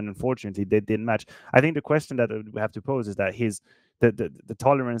 and unfortunately they didn't match. I think the question that we have to pose is that the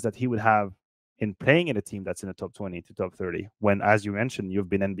tolerance that he would have in playing in a team that's in the top 20 to top 30, when, as you mentioned, you've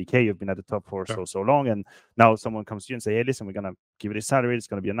been NBK, you've been at the top 4 so long, and now someone comes to you and say, hey, listen, we're gonna give you this salary, it's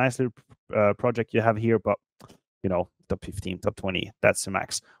gonna be a nice little project you have here, but top 15, top 20, that's the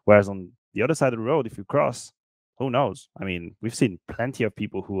max. Whereas on the other side of the road, if you cross, who knows? I mean, we've seen plenty of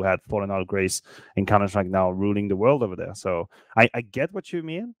people who had fallen out of grace in Counter-Strike now ruling the world over there. So I get what you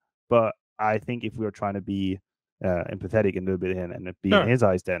mean, but I think if we were trying to be empathetic a little bit and be in his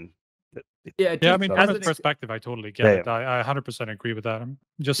eyes, then I mean, as a perspective, I totally get it. I 100% agree with that. I'm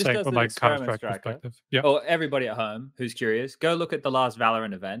just saying from Counter-Strike perspective. Yeah. Or everybody at home who's curious, go look at the last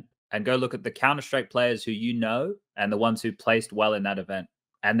Valorant event and go look at the Counter-Strike players who and the ones who placed well in that event,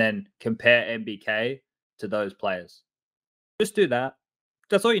 and then compare NBK to those players. Just do that.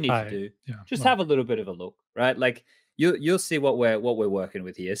 That's all you need to do. Yeah, just have a little bit of a look, right? You'll see what we're working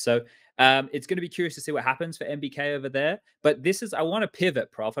with here. So it's going to be curious to see what happens for NBK over there. But I want to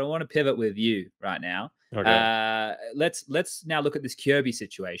pivot, Prof. I want to pivot with you right now. Okay. Let's now look at this Kjaerbye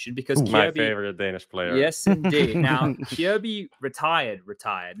situation, because Kjaerbye, my favorite Danish player. Yes, indeed. Now Kjaerbye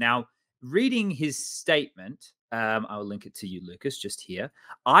retired. Now, reading his statement, I will link it to you, Lucas, just here.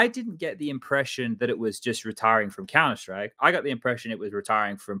 I didn't get the impression that it was just retiring from Counter-Strike. I got the impression it was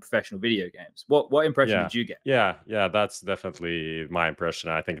retiring from professional video games. What impression did you get? Yeah, that's definitely my impression.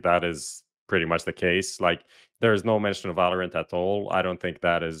 I think that is pretty much the case. Like, there's no mention of Valorant at all. I don't think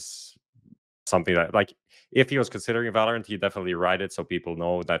that is something that, like, if he was considering Valorant, he'd definitely write it so people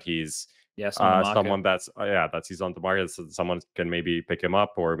know that he's someone that's he's on the market, so someone can maybe pick him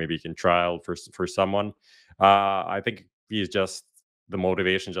up, or maybe he can trial for someone. I think he's just, the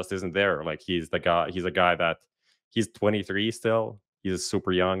motivation just isn't there. Like, he's a guy that, he's 23 still. He's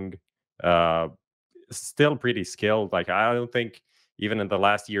super young, still pretty skilled. Like, I don't think even in the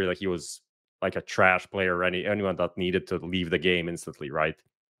last year that he was like a trash player or anyone that needed to leave the game instantly, right?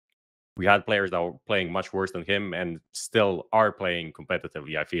 We had players that were playing much worse than him and still are playing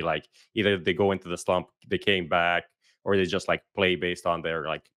competitively. I feel like either they go into the slump, they came back, or they just like play based on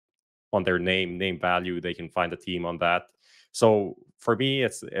their name value. They can find a team on that. So for me,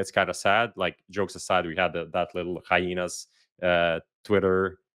 it's kind of sad. Like, jokes aside, we had that little HYENAS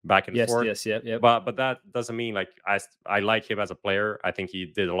Twitter back and forth. Yeah. But that doesn't mean, like, I like him as a player. I think he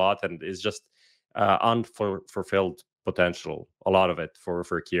did a lot, and is just unfulfilled potential, a lot of it for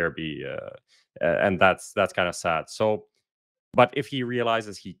Kjaerbye, and that's kind of sad. So, but if he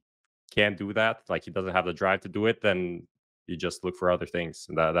realizes he can't do that, like, he doesn't have the drive to do it, then you just look for other things,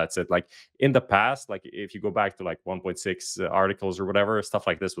 and that's it. Like, in the past, like, if you go back to like 1.6 articles or whatever, stuff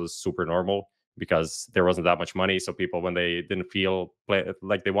like this was super normal, because there wasn't that much money. So people, when they didn't feel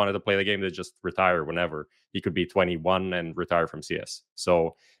like they wanted to play the game, they just retire whenever. He could be 21 and retire from CS.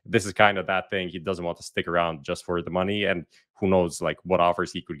 So this is kind of that thing. He doesn't want to stick around just for the money, and who knows like what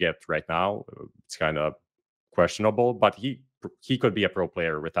offers he could get right now. It's kind of questionable, but he could be a pro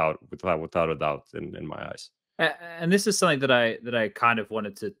player without a doubt in my eyes. And this is something that I kind of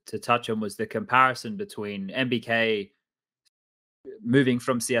wanted to touch on, was the comparison between NBK moving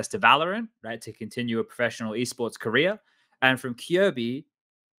from CS to Valorant, right, to continue a professional esports career, and from Kjaerbye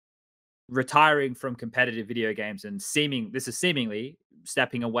retiring from competitive video games and seemingly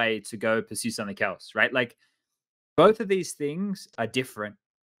stepping away to go pursue something else, right? Like, both of these things are different.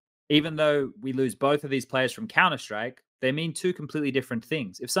 Even though we lose both of these players from Counter-Strike, they mean two completely different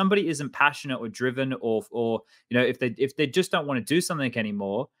things. If somebody isn't passionate or driven, or you know, if they just don't want to do something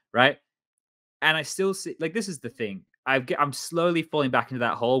anymore, right? And I still see, like, this is the thing. I'm slowly falling back into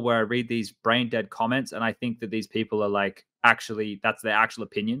that hole where I read these brain dead comments, and I think that these people are like, actually, that's their actual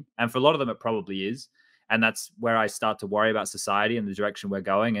opinion. And for a lot of them, it probably is. And that's where I start to worry about society and the direction we're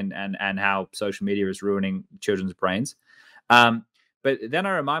going, and how social media is ruining children's brains. But then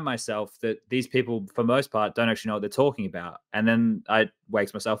I remind myself that these people, for most part, don't actually know what they're talking about. And then I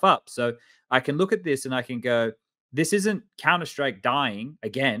wakes myself up. So I can look at this and I can go, this isn't Counter-Strike dying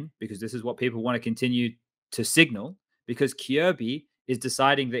again, because this is what people want to continue to signal, because Kjaerbye is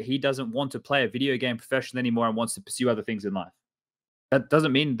deciding that he doesn't want to play a video game professionally anymore and wants to pursue other things in life. That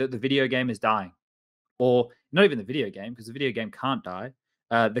doesn't mean that the video game is dying, or not even the video game, because the video game can't die.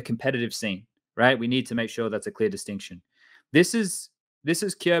 The competitive scene, right? We need to make sure that's a clear distinction. This is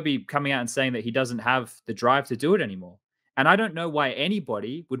Kjaerbye coming out and saying that he doesn't have the drive to do it anymore. And I don't know why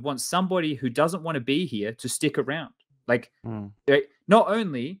anybody would want somebody who doesn't want to be here to stick around. Like, not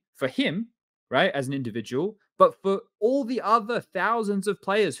only for him, right, as an individual, but for all the other thousands of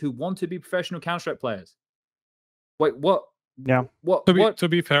players who want to be professional Counter-Strike players. Wait, what? Yeah. To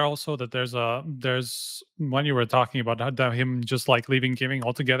be fair, also, that there's when you were talking about him just like leaving gaming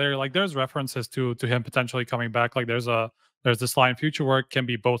altogether, like, there's references to him potentially coming back. Like, there's this line, future work can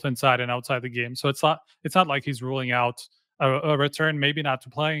be both inside and outside the game. So it's not like he's ruling out a return, maybe not to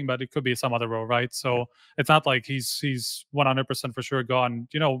playing, but it could be some other role, right? So it's not like he's 100% for sure gone.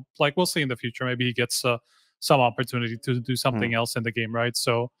 You know, like, we'll see in the future. Maybe he gets some opportunity to do something else in the game, right?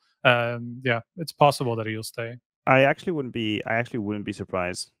 So yeah, it's possible that he'll stay. I actually wouldn't be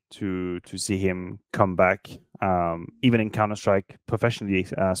surprised to see him come back, even in Counter-Strike, professionally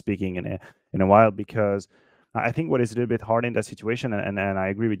speaking, in a while, because I think what is a little bit hard in that situation, and I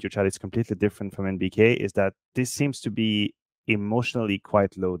agree with you, Chad, it's completely different from NBK, is that this seems to be emotionally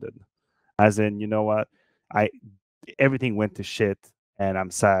quite loaded. As in, you know what, everything went to shit, and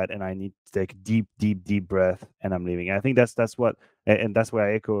I'm sad, and I need to take a deep breath, and I'm leaving. And I think that's what, and that's where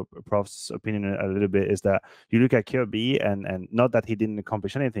I echo Prof's opinion a little bit, is that you look at Kjaerbye, and not that he didn't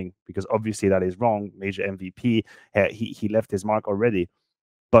accomplish anything, because obviously that is wrong, major MVP, he left his mark already,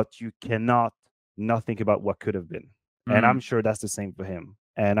 but you cannot not think about what could have been. And I'm sure that's the same for him.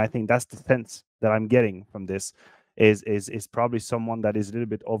 And I think that's the sense that I'm getting from this, is probably someone that is a little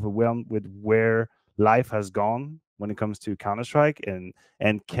bit overwhelmed with where life has gone when it comes to Counter-Strike,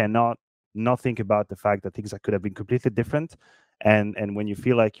 and cannot not think about the fact that things that could have been completely different. And when you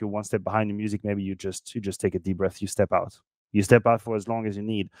feel like you're one step behind the music, maybe you just take a deep breath, you step out for as long as you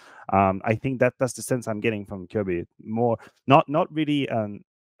need. I think that's the sense I'm getting from Kjaerbye. More not really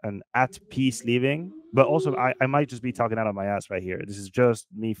an at peace leaving, but also I might just be talking out of my ass right here. This is just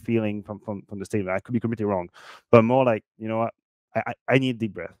me feeling from the statement. I could be completely wrong, but more like, you know what, I need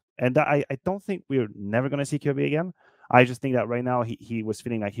deep breath, and I don't think we're never gonna see Kjaerbye again. I just think that right now he was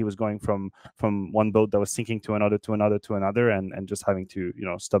feeling like he was going from one boat that was sinking to another, and just having to, you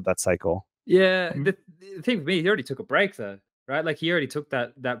know, stop that cycle. Yeah, the thing for me, he already took a break though, right? Like he already took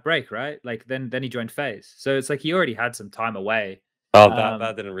that break, right? Like then he joined FaZe, so it's like he already had some time away. Well,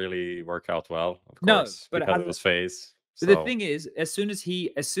 that didn't really work out well, of course, but because it was FaZe. So. The thing is, as soon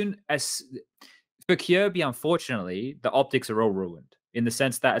as for Kjaerbye, unfortunately, the optics are all ruined in the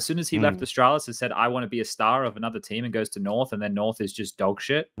sense that as soon as he left Astralis and said, I want to be a star of another team, and goes to North, and then North is just dog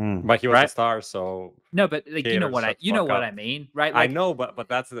shit. But he was a star, so no, but like you know what I mean, right? I Like, know, but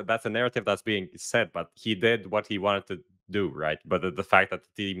that's a narrative that's being said. But he did what he wanted to do, right? But the fact that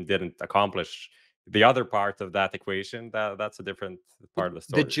the team didn't accomplish the other part of that equation, that's a different part of the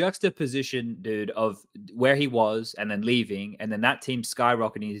story. The juxtaposition, dude, of where he was and then leaving, and then that team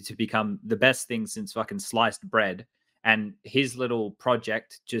skyrocketing to become the best thing since fucking sliced bread, and his little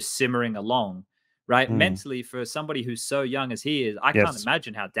project just simmering along, right? Mentally, for somebody who's so young as he is, I can't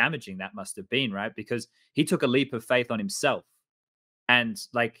imagine how damaging that must have been, right? Because he took a leap of faith on himself, and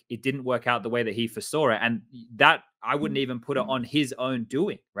like it didn't work out the way that he foresaw it, and that I wouldn't even put it on his own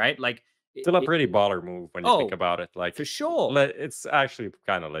doing, right? Like, still a pretty baller move when you think about it. Like, for sure, it's actually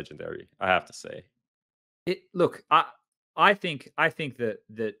kind of legendary, I have to say. Look, I think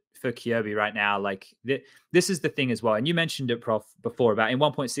that for Kjaerbye right now, like this is the thing as well. And you mentioned it, Prof, before about in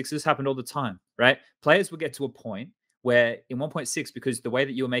 1.6, this happened all the time, right? Players would get to a point where in 1.6, because the way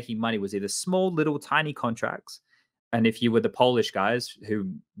that you were making money was either small, little, tiny contracts. And if you were the Polish guys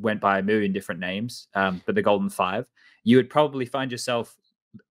who went by a million different names, but the Golden Five, you would probably find yourself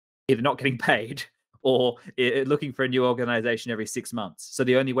either not getting paid or looking for a new organization every 6 months. So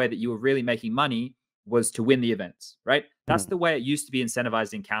the only way that you were really making money was to win the events, right? That's the way it used to be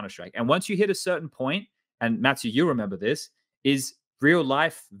incentivized in Counter-Strike. And once you hit a certain point, and Matthew, you remember this, is real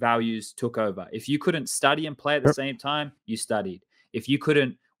life values took over. If you couldn't study and play at the same time, you studied. If you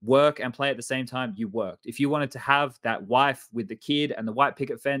couldn't work and play at the same time, you worked. If you wanted to have that wife with the kid and the white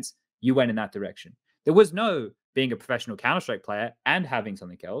picket fence, you went in that direction. There was no being a professional Counter-Strike player and having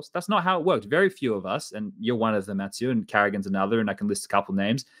something else. That's not how it worked. Very few of us, and you're one of them, Matthew, and Carrigan's another, and I can list a couple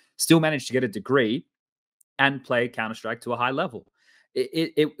names, still managed to get a degree and play Counter-Strike to a high level.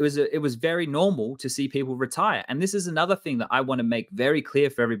 It was very normal to see people retire. And this is another thing that I want to make very clear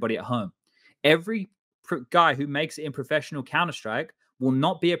for everybody at home. Every guy who makes it in professional Counter-Strike will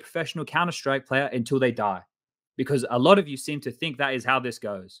not be a professional Counter-Strike player until they die. Because a lot of you seem to think that is how this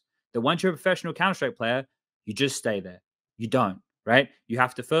goes. That once you're a professional Counter-Strike player, you just stay there. You don't, right? You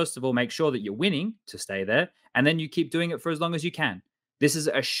have to, first of all, make sure that you're winning to stay there. And then you keep doing it for as long as you can. This is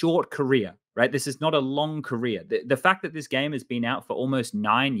a short career, right? This is not a long career. The fact that this game has been out for almost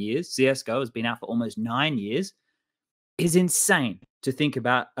 9 years, CSGO has been out for almost 9 years, is insane to think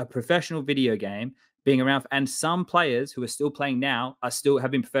about a professional video game being around. And some players who are still playing now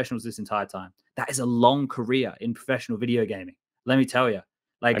have been professionals this entire time. That is a long career in professional video gaming. Let me tell you.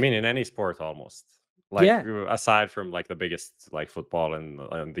 Like, I mean, in any sport almost. Like, aside from like the biggest, like football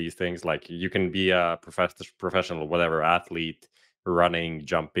and these things, like you can be a professional, whatever, athlete, running,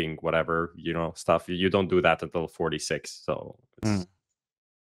 jumping, whatever, you know, stuff. You don't do that until 46. So it's...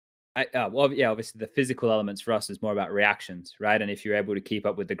 well, yeah, obviously the physical elements for us is more about reactions, right? And if you're able to keep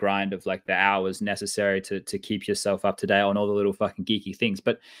up with the grind of like the hours necessary to keep yourself up to date on all the little fucking geeky things.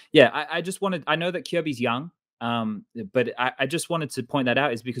 But yeah, I know that Kjaerbye's young. But I just wanted to point that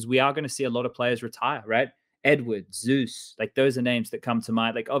out is because we are going to see a lot of players retire, right? Edward, Zeus, like those are names that come to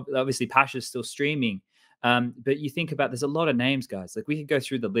mind. Like obviously Pasha's still streaming. But you think about, there's a lot of names, guys. Like we could go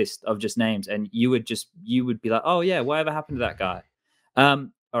through the list of just names and you would be like, oh yeah, whatever happened to that guy?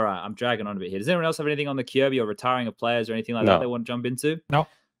 All right, I'm dragging on a bit here. Does anyone else have anything on the Kjaerbye or retiring of players or anything like that they want to jump into? No.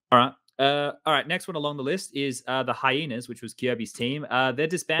 All right. Next one along the list is the Hyenas, which was Kjaerbye's team. They're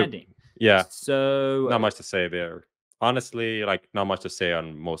disbanding. Yeah. So not much to say there. Honestly, like not much to say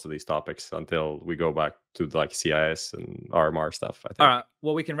on most of these topics until we go back to like CIS and RMR stuff, I think. All right.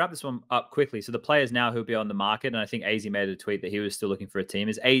 Well, we can wrap this one up quickly. So the players now who'll be on the market, and I think AZ made a tweet that he was still looking for a team,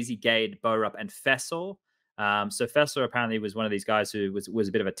 is AZ, Gade, Borup, and Fessor. So Fessor apparently was one of these guys who was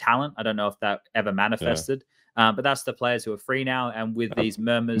a bit of a talent. I don't know if that ever manifested. But that's the players who are free now. And with these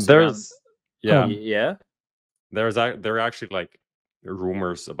murmurs there's there are actually like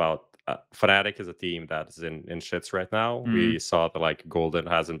rumors about Fnatic is a team that is in shits right now. We saw that like Golden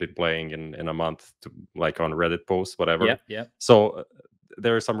hasn't been playing in a month, like on Reddit posts, whatever. So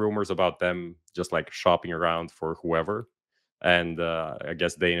there are some rumors about them just like shopping around for whoever. and I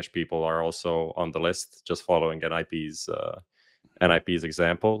guess Danish people are also on the list, just following NIP's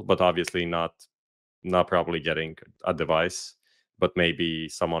example, but obviously not probably getting a device, but maybe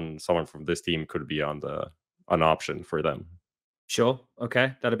someone from this team could be an option for them. Sure.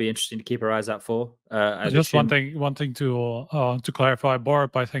 Okay, that'll be interesting to keep our eyes out for. Just one thing to clarify: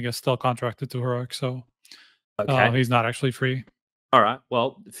 Borup, I think, is still contracted to Heroic, so he's not actually free. All right.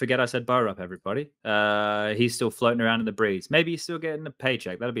 Well, forget I said Borup, everybody. He's still floating around in the breeze. Maybe he's still getting a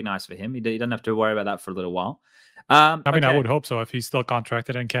paycheck. That'll be nice for him. He doesn't have to worry about that for a little while. I mean, I would hope so if he's still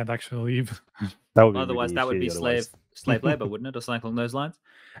contracted and can't actually leave. That would be otherwise, really that would be slave labor, wouldn't it, or something along those lines?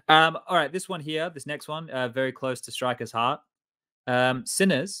 All right, this one here, this next one, very close to Striker's heart.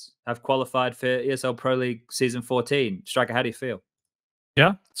 Sinners have qualified for ESL Pro League Season 14. Striker, how do you feel?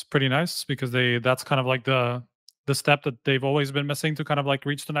 Yeah, it's pretty nice because that's kind of like the step that they've always been missing to kind of like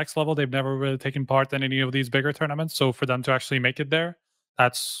reach the next level. They've never really taken part in any of these bigger tournaments, so for them to actually make it there,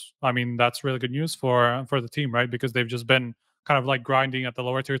 that's really good news for the team, right? Because they've just been kind of like grinding at the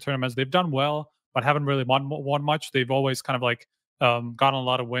lower tier tournaments. They've done well, but haven't really won much. They've always kind of like gotten a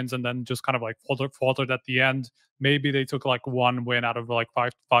lot of wins and then just kind of like faltered at the end. Maybe they took like one win out of like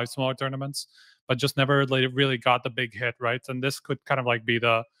five smaller tournaments, but just never really got the big hit, right? And this could kind of like be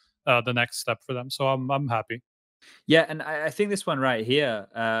the next step for them. So I'm happy. Yeah, and I think this one right here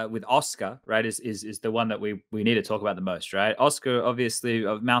with Oscar, right, is the one that we need to talk about the most, right? Oscar, obviously,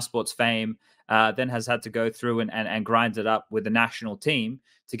 of Mouse Sports fame, then has had to go through and grind it up with the national team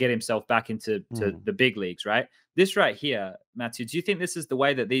to get himself back into the big leagues, right? This right here, Matthew, do you think this is the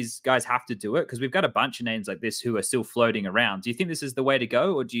way that these guys have to do it? Because we've got a bunch of names like this who are still floating around. Do you think this is the way to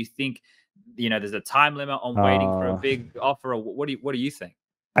go, or do you think there's a time limit on waiting for a big offer, or what do you think?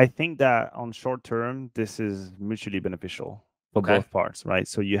 I think that on short term, this is mutually beneficial for both parts, right?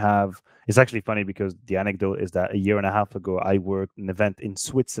 So it's actually funny because the anecdote is that a year and a half ago, I worked an event in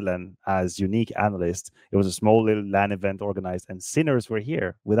Switzerland as unique analyst. It was a small little LAN event organized, and Sinners were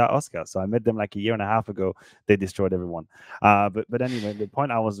here without Oscar. So I met them like a year and a half ago. They destroyed everyone. But anyway, the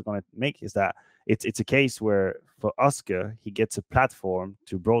point I was going to make is that it's a case where for Oscar, he gets a platform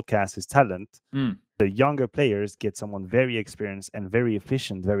to broadcast his talent. The younger players get someone very experienced and very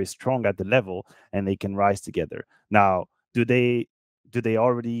efficient, very strong at the level, and they can rise together. Now, do they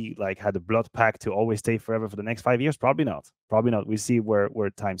already like had a blood pact to always stay forever for the next 5 years? Probably not. We see where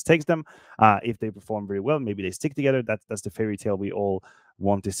times takes them. If they perform very well, maybe they stick together. That's the fairy tale we all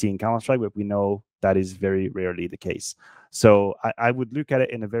want to see in Counter-Strike, but we know that is very rarely the case. So I would look at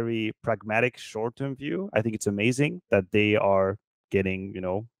it in a very pragmatic short-term view. I think it's amazing that they are getting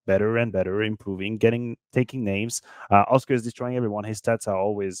better and better, improving, taking names. Oscar is destroying everyone. His stats are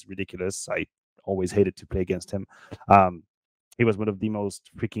always ridiculous. I always hated to play against him. He was one of the most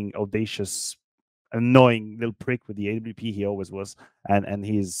freaking audacious, annoying little prick with the AWP. He always was, and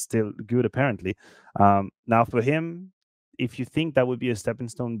he's still good apparently. Now for him, if you think that would be a stepping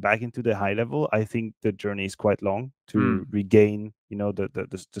stone back into the high level, I think the journey is quite long to regain,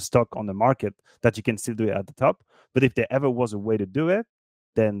 the stock on the market that you can still do it at the top. But if there ever was a way to do it,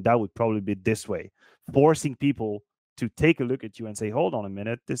 then that would probably be this way, forcing people to take a look at you and say, hold on a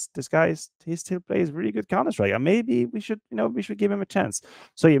minute, this guy he still plays really good Counter-Strike, and maybe we should give him a chance.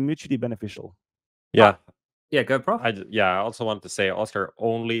 So you're mutually beneficial. Yeah. Yeah, go Prof. I also wanted to say Oscar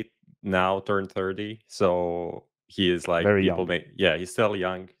only now turned 30, so he is like very young. He's still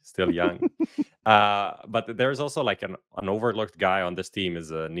young. But there's also like an overlooked guy on this team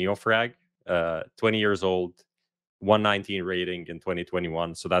is a Neofrag, 20 years old, 119 rating in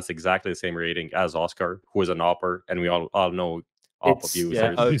 2021. So that's exactly the same rating as Oscar, who is an AWPer, and we all know AWP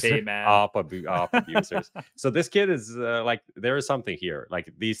abusers. OP, man. AWP abusers. So this kid is like, there is something here.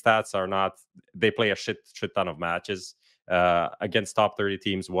 Like these stats are not, they play a shit ton of matches against top 30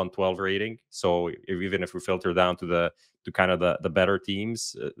 teams, 112 rating. So even if we filter down to kind of the better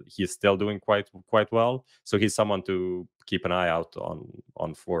teams, he's still doing quite well. So he's someone to keep an eye out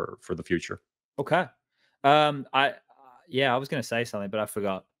on for the future. Okay. I was going to say something, but I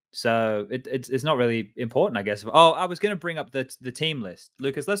forgot. So it's not really important, I guess. Oh, I was going to bring up the team list.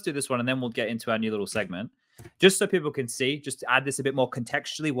 Lucas, let's do this one, and then we'll get into our new little segment. Just so people can see, just to add this a bit more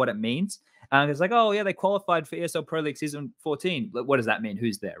contextually, what it means. It's like, oh, yeah, they qualified for ESL Pro League Season 14. What does that mean?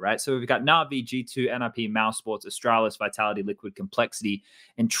 Who's there, right? So we've got NAVI, G2, NIP, Mouse Sports, Astralis, Vitality, Liquid, Complexity,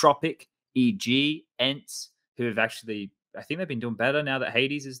 Entropic, EG, ENTS, who have actually, I think they've been doing better now that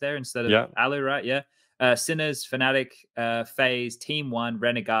Hades is there instead of Alu, right? Yeah. Sinners, Fnatic, FaZe, Team One,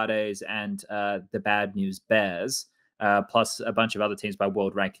 Renegades, and the Bad News Bears, plus a bunch of other teams by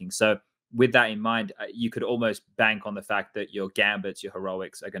world ranking. So with that in mind, you could almost bank on the fact that your Gambits, your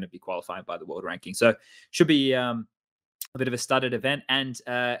Heroics are going to be qualifying by the world ranking. So should be a bit of a studded event. And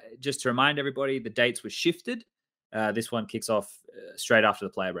just to remind everybody, the dates were shifted. This one kicks off straight after the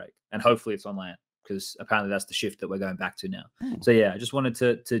player break, and hopefully it's on LAN, because apparently that's the shift that we're going back to now. So yeah, I just wanted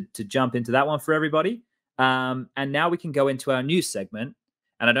to jump into that one for everybody. And now we can go into our news segment.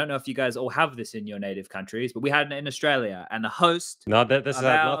 And I don't know if you guys all have this in your native countries, but we had it in Australia, and the host. No, this has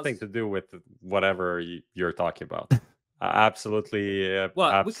nothing to do with whatever you're talking about. Absolutely.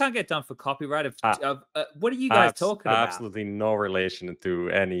 Well, we can't get done for copyright. What are you guys talking about? Absolutely no relation to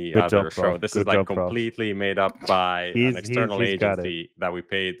any other show. This is like completely made up by an external agency that we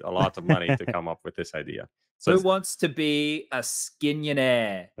paid a lot of money to come up with this idea. So who wants to be a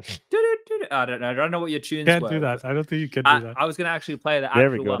SKINIONAIRE? I don't know what your tunes were. Can't do that. I don't think you can do that. I was going to actually play the actual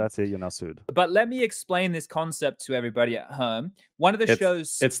There we go. one. That's it. You're not sued. But let me explain this concept to everybody at home. One of the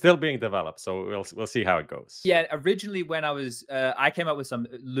shows... It's still being developed, so we'll see how it goes. Yeah, originally when I came up with some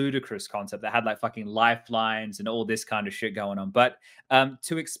ludicrous concept that had like fucking lifelines and all this kind of shit going on. But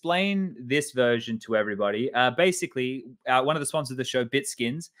to explain this version to everybody, basically, one of the sponsors of the show,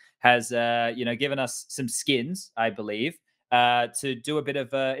 Bitskins, has given us some skins, I believe, to do a bit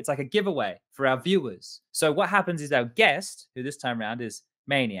of it's like a giveaway for our viewers. So what happens is our guest, who this time around is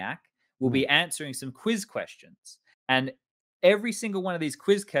Maniac, will be answering some quiz questions, and every single one of these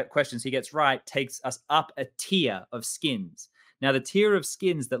quiz questions he gets right takes us up a tier of skins. Now, the tier of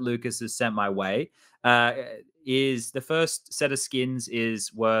skins that Lucas has sent my way is the first set of skins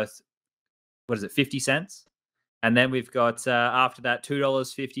is worth, what is it, 50 cents? And then we've got, after that,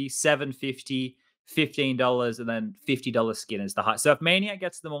 $2.50, $7.50, $15, and then $50 skin is the high. So if Maniac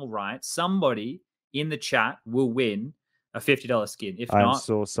gets them all right, somebody in the chat will win a $50 skin. If not, I'm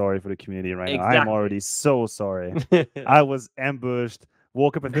so sorry for the community right now. I'm already so sorry. I was ambushed,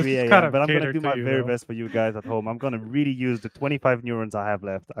 woke up at 3 a.m., but I'm going to do my very best for you guys at home. I'm going to really use the 25 neurons I have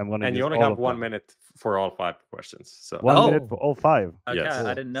left. I'm going to. And you only have 1 minute for all 5 questions. So 1 minute for all 5. Okay, yes.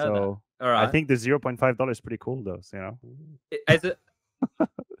 I didn't know that. All right. I think the $0.5 is pretty cool, though. So, you know. Is it?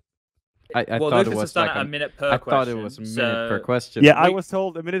 I well, thought Lucas it was like a minute per question. I thought it was a minute per question. Yeah, I was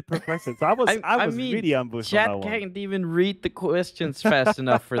told a minute per question. So I was really ambushed chat on that one. can't even read the questions fast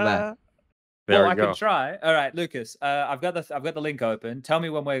enough for that. There I can try. All right, Lucas. I've got the link open. Tell me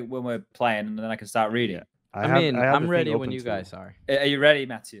when we're playing, and then I can start reading. Yeah. I'm ready when you guys are. Are you ready,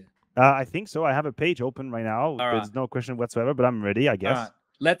 Matthew? I think so. I have a page open right now. There's no question whatsoever, but I'm ready, I guess. All right.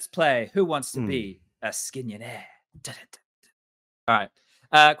 Let's play Who Wants to Be a SKINIONAIRE? All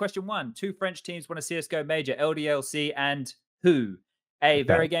right. Question 1. 2 French teams won a CSGO major, LDLC and who? A,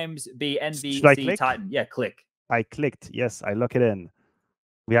 Very Games, B, NBC Titan. Yeah, click. I clicked. Yes, I lock it in.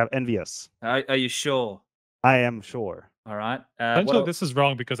 We have Envious. Are you sure? I am sure. All right. Essentially, this is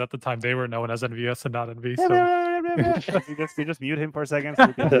wrong because at the time they were known as NVS and not NV. So you just mute him for a second.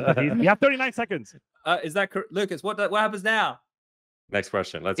 We have 39 seconds. Is that correct? Lucas, what happens now? Next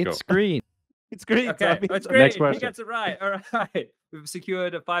question. Let's go. It's green. It's green. Okay, it's green. Next question. He gets it right. All right. We've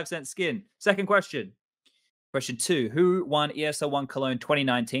secured a 5-cent skin. Second question. Question 2. Who won ESL1 Cologne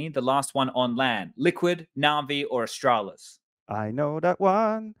 2019? The last one on LAN. Liquid, NAVI, or Astralis? I know that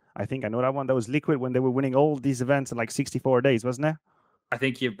one. I think I know that one. That was Liquid when they were winning all these events in like 64 days, wasn't it? I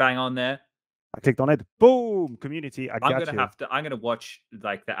think you're bang on there. I clicked on it. Boom! Community. I'm gonna watch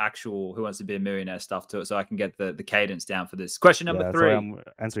like the actual Who Wants to Be a Millionaire stuff to it, so I can get the cadence down for this. Question number 3. Sorry, I'm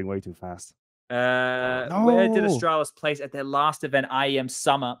answering way too fast. No. Where did Astralis place at their last event, IEM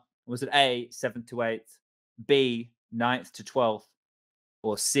Summer? Was it A, 7th to 8th, B, 9th to 12th,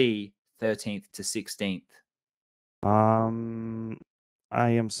 or C, 13th to 16th?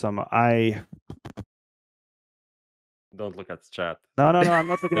 IEM Summer. Don't look at the chat. No, I'm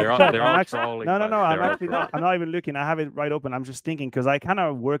not looking at the chat. They're all trolling. No, I'm actually not. I'm not even looking. I have it right open. I'm just thinking because I kind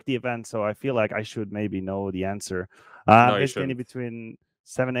of work the event, so I feel like I should maybe know the answer. It's any between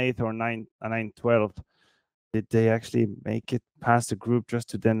 7/8 or 9/12. Did they actually make it past the group just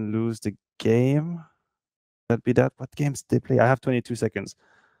to then lose the game? That'd be that. What games did they play? I have 22 seconds.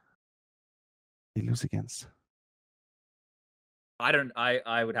 They lose against.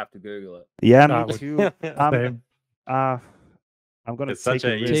 I would have to Google it. Yeah, me too. I'm gonna it's such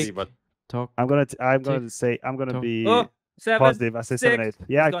a easy, but I'm gonna be positive. I say 7/8.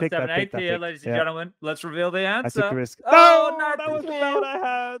 Yeah, I picked that. Here, ladies and gentlemen, let's reveal the answer. I took a risk. Oh, that was the doubt I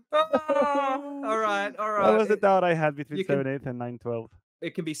had. All right. That was the doubt I had between 7/8 and 9/12.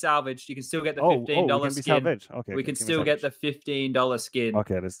 It can be salvaged. You can still get the $15 skin. Okay, we can still get the $15 skin.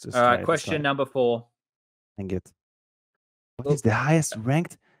 Okay, let's just. All right, question number 4. And what is the highest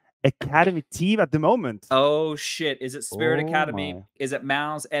ranked academy team at the moment? Oh shit! Is it Spirit Academy? Is it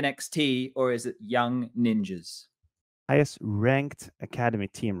Mouse NXT or is it Young Ninjas? Highest ranked academy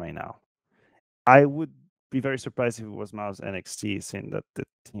team right now. I would be very surprised if it was Mouse NXT, seeing that the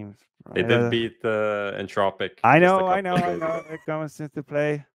team. They did beat Entropic. I know. It comes into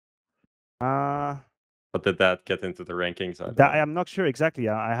play. But did that get into the rankings? I'm not sure exactly.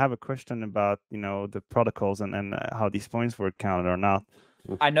 I have a question about the protocols and how these points were counted or not.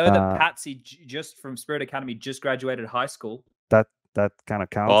 I know that Patsy just from Spirit Academy just graduated high school. That kind of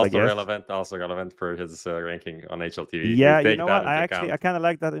counts. Also I guess. relevant for his ranking on HLTV. Yeah, you know what? I kind of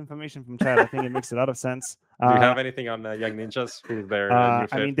like that information from Chad. I think it makes a lot of sense. Do you have anything on Young Ninjas? Who's their I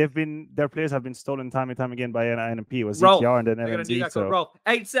mean, their players have been stolen time and time again by NMP. It was Rolf. ZTR and then NMZ. So Rolf.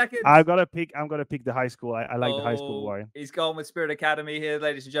 8 seconds. I'm gonna pick the high school. I like the high school boy. He's gone with Spirit Academy here,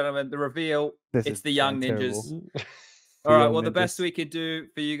 ladies and gentlemen. The reveal. It's the Young Ninjas. All right. Well, the best we could do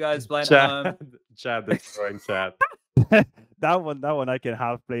for you guys playing at home. Chad destroying Chad. That one I can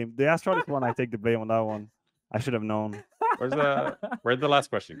half blame. The Astralis one, I take the blame on that one. I should have known. Where'd the last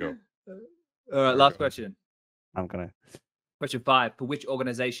question go? All right, last question. Question 5. For which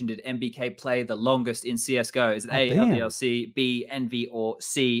organization did NBK play the longest in CSGO? Is it A, LDLC, B, Envy, or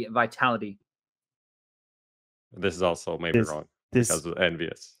C, Vitality? This is also maybe wrong because of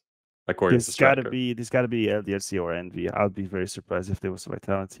Envious. According to Striker. This gotta be LDLC or Envy. I'll be very surprised if there was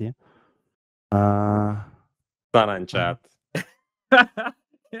Vitality. Stunna in chat.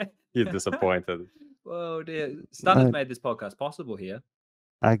 He's disappointed. Whoa, dear. Stunna's made this podcast possible here.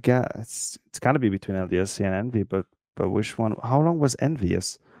 I guess it's gotta be between LDLC and Envy, but which one? How long was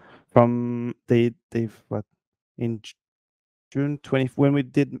Envious? From they've what in June 20 when we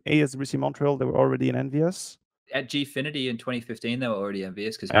did ASBC Montreal, they were already in Envious. At Gfinity in 2015, they were already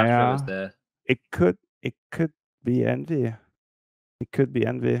Envious because Astro was there. It could be Envy. It could be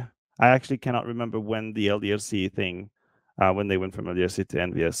Envy. I actually cannot remember when the LDLC thing, when they went from LDLC to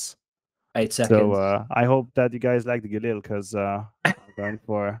Envious. 8 seconds. So I hope that you guys like the Galil because I'm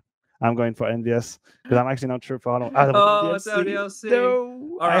going for Envious because I'm actually not sure for how long. It's LDLC.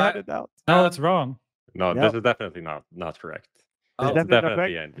 No, all right. I had it out. No, it's wrong. No, this is definitely not correct. It's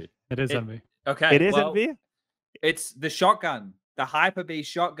definitely Envy. It is Envy. Okay, it is Envy. It's the shotgun. The Hyper B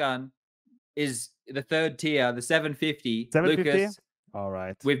shotgun is the third tier, the 750. 750. Lucas, all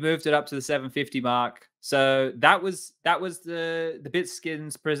right. We've moved it up to the 750 mark. So that was the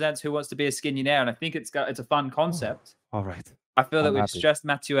Bitskins presents Who Wants to Be a Skinionaire, and I think it's a fun concept. All right. I feel that we've stressed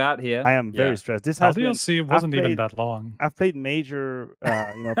Matthew out here. I am very stressed. This has LDLC wasn't even that long. I've played major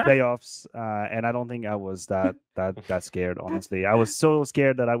playoffs, and I don't think I was that scared, honestly. I was so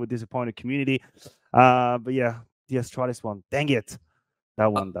scared that I would disappoint the community. But yeah, the Astralis one. Dang it.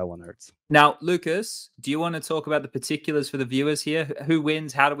 That one hurts. Now, Lucas, do you want to talk about the particulars for the viewers here? Who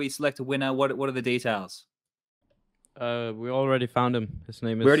wins? How do we select a winner? What are the details? We already found him. His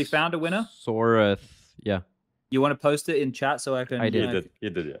name is. We already found a winner? Sorath. Yeah. You want to post it in chat so I can? I did. You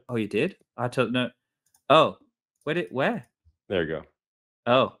did, yeah. Oh, you did? I don't know. Oh, where? There you go.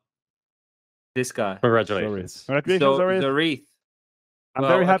 Oh, this guy. Congratulations. Zareth. I'm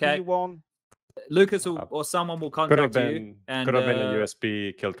very happy you won. Lucas or someone will contact you. And could have been a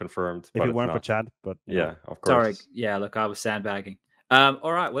USB kill confirmed. If it weren't for Chad, but yeah, of course. Sorry. Yeah, look, I was sandbagging.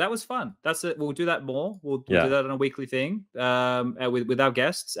 All right. Well, that was fun. That's it. We'll do that more. We'll do that on a weekly thing with our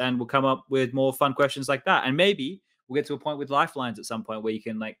guests, and we'll come up with more fun questions like that. And maybe we'll get to a point with lifelines at some point where you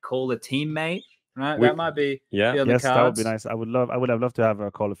can like call a teammate. Right? That might be yes, that would be nice. I would have loved to have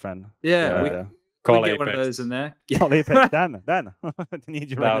a call a friend. Yeah. Call get one of those in there. Call Apex. Dan. Need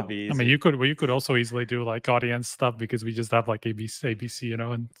you right now. I mean, you could also easily do like audience stuff because we just have like ABC,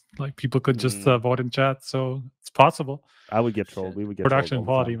 and like people could just vote in chat. So it's possible. I would get trolled. We would get production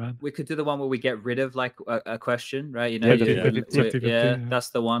quality, man. We could do the one where we get rid of like a question, right? That's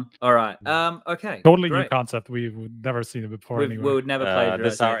the one. All right. Okay. Totally new concept. We would never seen it before. We would never play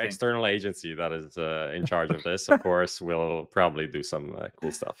this. Is our external agency that is in charge of this. Of course, we'll probably do some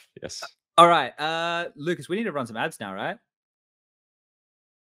cool stuff. Yes. All right, Lucas, we need to run some ads now, right?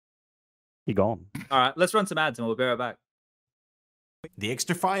 He gone. All right, let's run some ads and we'll be right back. The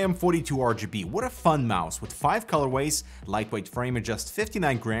Xtrfy M42 RGB, what a fun mouse with 5 colorways, lightweight frame at just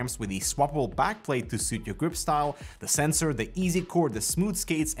 59 grams with the swappable backplate to suit your grip style, the sensor, the easy core, the smooth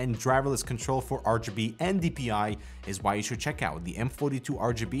skates, and driverless control for RGB and DPI is why you should check out the M42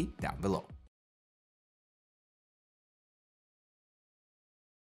 RGB down below.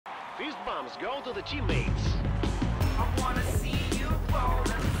 Fist bumps go to the teammates. I wanna see you rolling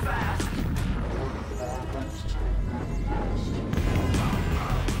fast.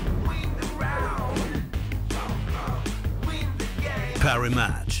 Win the round. Win the game.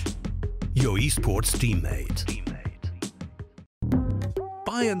 Parimatch, your esports teammate.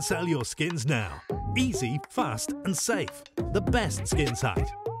 Buy and sell your skins now. Easy, fast, and safe. The best skin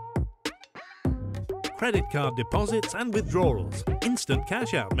site. credit card deposits and withdrawals, instant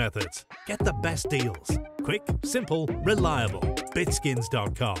cash out methods. Get the best deals. Quick, simple, reliable.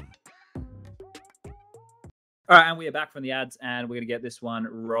 Bitskins.com. All right, and we are back from the ads, and we're going to get this one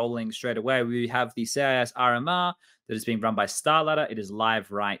rolling straight away. We have the CIS RMR that is being run by StarLadder. It is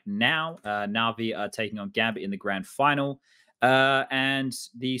live right now. Navi are taking on Gambit in the grand final. And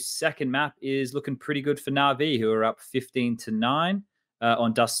the second map is looking pretty good for Navi, who are up 15-9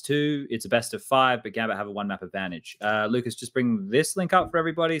 on Dust 2. It's a best of 5, but Gambit have a 1-map advantage. Lucas, just bring this link up for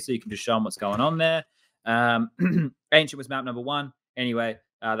everybody so you can just show them what's going on there. Ancient was map number 1. Anyway,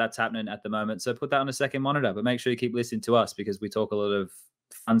 that's happening at the moment. So put that on a second monitor, but make sure you keep listening to us because we talk a lot of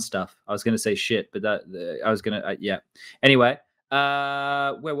fun stuff. I was going to say shit, but I was going to, yeah. Anyway,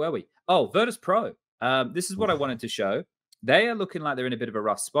 where were we? Oh, Virtus Pro. This is what I wanted to show. They are looking like they're in a bit of a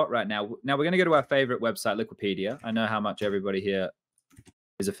rough spot right now. Now we're going to go to our favorite website, Liquipedia. I know how much everybody here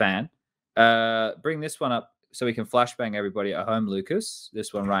is a fan. Bring this one up so we can flashbang everybody at home, Lucas.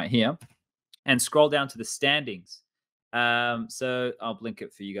 This one right here. And scroll down to the standings. So I'll blink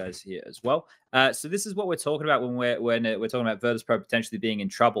it for you guys here as well. So this is what we're talking about when we're talking about Virtus Pro potentially being in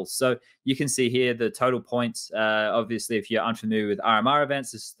trouble. So you can see here the total points. Obviously, if you're unfamiliar with RMR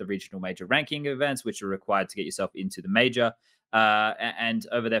events, this is the regional major ranking events, which are required to get yourself into the major. And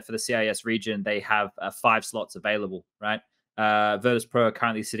over there for the CIS region, they have 5 slots available, right? Virtus Pro are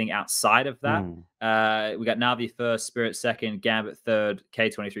currently sitting outside of that. We got Navi first, Spirit second, Gambit third,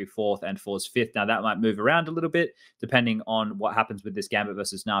 K23 fourth, and Force fifth. Now that might move around a little bit depending on what happens with this Gambit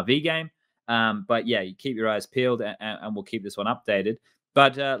versus Navi game. But yeah, you keep your eyes peeled, and we'll keep this one updated.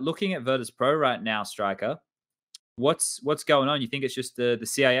 But looking at Virtus Pro right now, Striker, what's going on? You think it's just the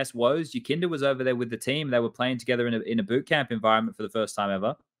CIS woes? YEKINDAR was over there with the team. They were playing together in a boot camp environment for the first time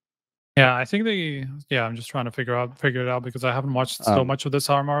ever. Yeah, I think I'm just trying to figure it out because I haven't watched so much of this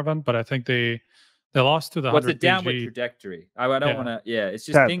RMR event, but I think they lost to the 100 What's a downward trajectory? I don't want to. Yeah, it's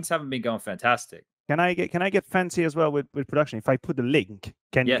just things haven't been going fantastic. Can I get fancy as well with production? If I put the link,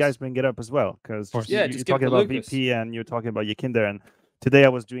 can you guys bring it up as well? Because you're talking about Lucas. VP and you're talking about YEKINDAR, and today I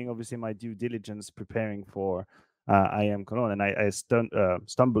was doing obviously my due diligence preparing for IEM Cologne, and I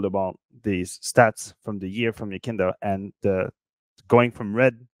stumbled about these stats from the year from YEKINDAR, and going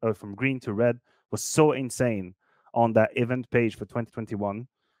from green to red was so insane on that event page for 2021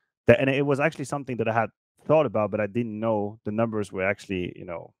 and it was actually something that I had thought about, but I didn't know the numbers were actually,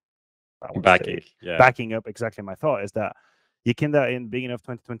 backing up exactly my thought. Is that YEKINDAR in beginning of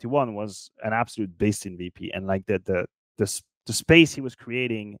 2021 was an absolute beast in VP, and like the space he was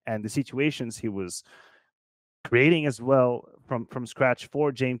creating and the situations he was creating as well from scratch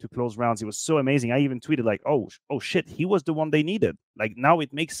for James to close rounds. It was so amazing. I even tweeted like, oh shit, he was the one they needed. Like now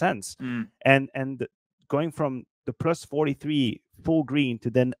it makes sense. And going from the plus 43 full green to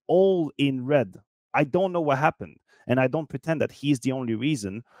then all in red, I don't know what happened. And I don't pretend that he's the only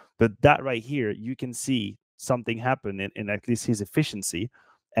reason, but that right here, you can see something happen in at least his efficiency.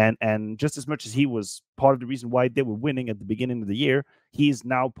 And just as much as he was part of the reason why they were winning at the beginning of the year, he is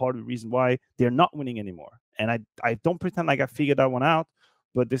now part of the reason why they're not winning anymore. And I don't pretend like I figured that one out,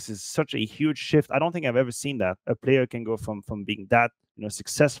 but this is such a huge shift. I don't think I've ever seen that a player can go from being that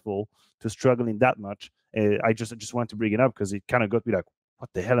successful to struggling that much. I just wanted to bring it up because it kind of got me like, what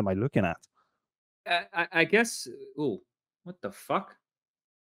the hell am I looking at? I guess. Oh, what the fuck?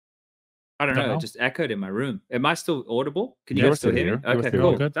 I don't know. It just echoed in my room. Am I still audible? Can you guys still hear me? Okay,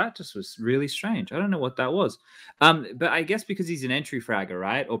 cool. That just was really strange. I don't know what that was. But I guess because he's an entry fragger,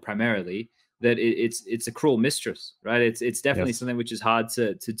 right? Or primarily, that it's a cruel mistress, right? It's definitely something which is hard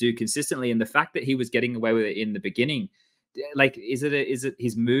to do consistently. And the fact that he was getting away with it in the beginning, like, is it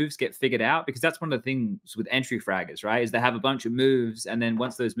his moves get figured out? Because that's one of the things with entry fraggers, right? Is they have a bunch of moves, and then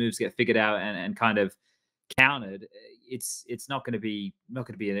once those moves get figured out and kind of countered, it's not going to be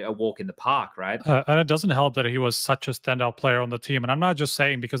a walk in the park, right? And it doesn't help that he was such a standout player on the team. And I'm not just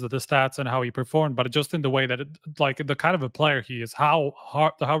saying because of the stats and how he performed, but just in the way that like the kind of a player he is, how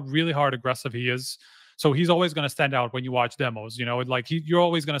really hard aggressive he is. So he's always going to stand out when you watch demos. Like you're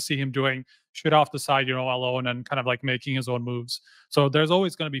always going to see him doing shit off the side, alone, and kind of like making his own moves. So there's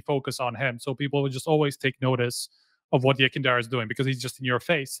always going to be focus on him. So people would just always take notice of what YEKINDAR is doing because he's just in your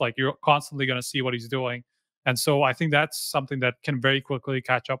face. Like you're constantly going to see what he's doing. And so I think that's something that can very quickly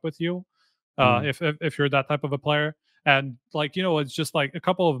catch up with you if you're that type of a player. And like, it's just like a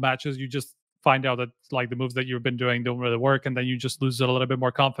couple of matches, you just find out that like the moves that you've been doing don't really work, and then you just lose a little bit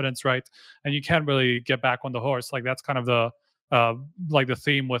more confidence, right? And you can't really get back on the horse. Like that's kind of the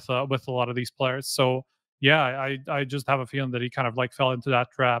theme with a lot of these players. So yeah, I just have a feeling that he kind of like fell into that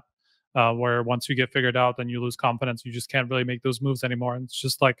trap. where once you get figured out and you lose confidence, you just can't really make those moves anymore. And it's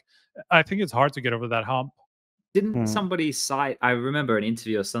just like, I think it's hard to get over that hump. Didn't somebody cite, I remember an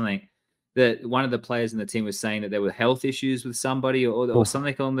interview or something, that one of the players in the team was saying that there were health issues with somebody or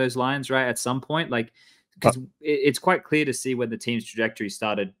something along those lines, right? At some point, like, because it's quite clear to see when the team's trajectory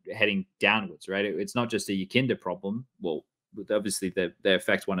started heading downwards, right? It's not just a YEKINDAR problem. Well, obviously they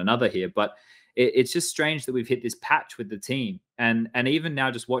affect one another here, but it's just strange that we've hit this patch with the team. And even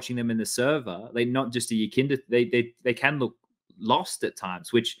now, just watching them in the server, they're not just a YEKINDAR, they can look lost at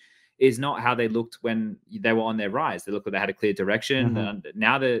times, which is not how they looked when they were on their rise. They looked like they had a clear direction. And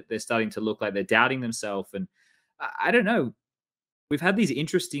now they're starting to look like they're doubting themselves. And I don't know. We've had these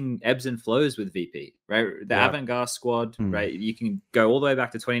interesting ebbs and flows with VP, right? The Avant-Garde squad, right? You can go all the way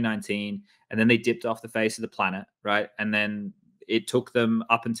back to 2019, and then they dipped off the face of the planet, right? And then it took them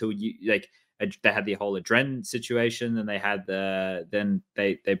up until they had the whole Adren situation, and they had then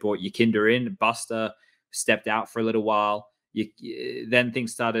they brought YEKINDAR in. Buster stepped out for a little while. Then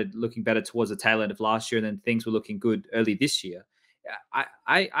things started looking better towards the tail end of last year, and then things were looking good early this year.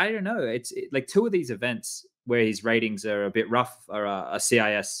 I don't know. It's like two of these events where his ratings are a bit rough are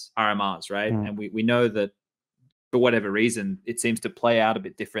CIS RMRs, right? And we know that for whatever reason, it seems to play out a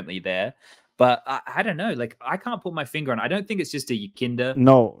bit differently there. But I don't know. Like, I can't put my finger on it. I don't think it's just a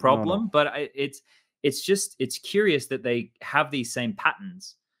YEKINDAR problem, but it's curious that they have these same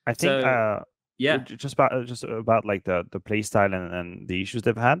patterns. I think just about like the play style and the issues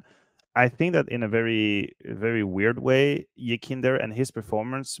they've had. I think that in a very, very weird way, YEKINDAR and his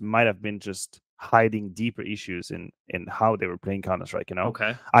performance might have been just hiding deeper issues in how they were playing Counter-Strike. You know,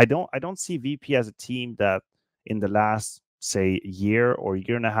 okay. I don't see VP as a team that in the last, say, year or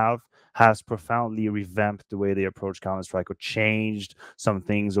year and a half has profoundly revamped the way they approach Counter-Strike or changed some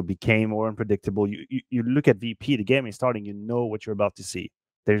things or became more unpredictable. You look at VP, the game is starting, you know what you're about to see.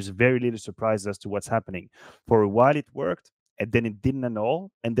 There's very little surprise as to what's happening. For a while it worked, and then it didn't at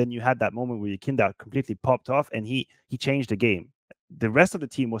all. And then you had that moment where YEKINDAR completely popped off and he changed the game. The rest of the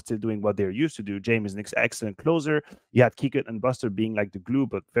team was still doing what they're used to do. James is an excellent closer. You had Kikut and Buster being like the glue,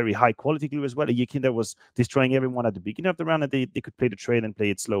 but very high quality glue as well. And YEKINDAR was destroying everyone at the beginning of the round, and they could play the trade and play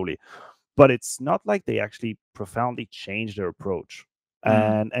it slowly. But it's not like they actually profoundly changed their approach.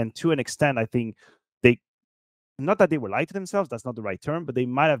 And to an extent, I think not that they were lying to themselves, that's not the right term, but they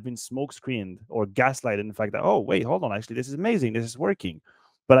might have been smoke screened or gaslighted in the fact that, oh, wait, hold on, actually, this is amazing, this is working.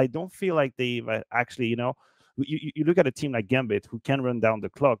 But I don't feel like they've actually, you look at a team like Gambit who can run down the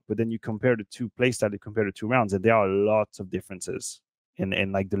clock, but then you compare the two playstyles, you compare the two rounds, and there are lots of differences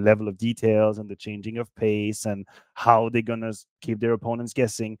in like the level of details and the changing of pace and how they're gonna keep their opponents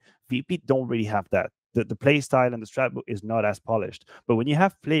guessing. VP don't really have that. The play style and the strat book is not as polished. But when you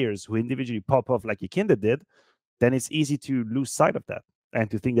have players who individually pop off like YEKINDAR did, then it's easy to lose sight of that and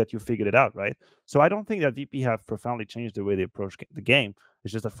to think that you figured it out, right? So I don't think that VP have profoundly changed the way they approach the game.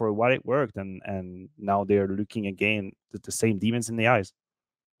 It's just that for a while it worked, and now they're looking again at the same demons in the eyes.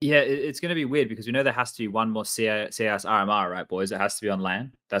 Yeah, it's going to be weird because we know there has to be one more CIS RMR, right, boys? It has to be on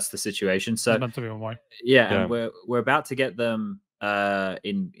LAN. That's the situation. So and we're about to get them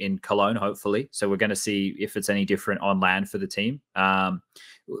in Cologne, hopefully. So we're going to see if it's any different on LAN for the team.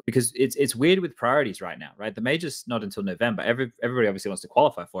 Because it's weird with priorities right now, right? The major's not until November. Everybody obviously wants to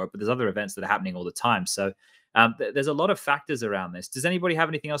qualify for it, but there's other events that are happening all the time. So there's a lot of factors around this. Does anybody have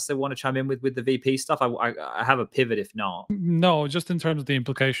anything else they want to chime in with the VP stuff? I have a pivot if not. No, just in terms of the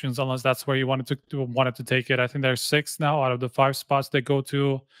implications, unless that's where you wanted to take it. I think there's 6 now out of the 5 spots that go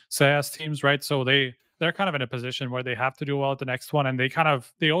to CIS teams, right? So they're kind of in a position where they have to do well at the next one, and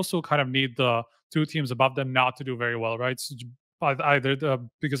they also kind of need the 2 teams above them not to do very well, right? So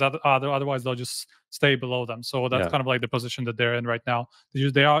because otherwise they'll just stay below them. So that's kind of like the position that they're in right now.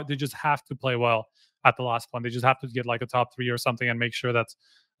 They just have to play well at the last one. They just have to get like a top 3 or something and make sure that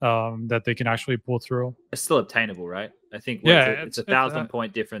that they can actually pull through. It's still obtainable, right? I think it's 1,000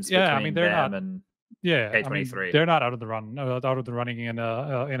 point difference between them and K23. They're not out of the running in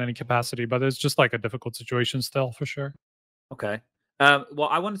any capacity, but it's just like a difficult situation still for sure. Okay. Well,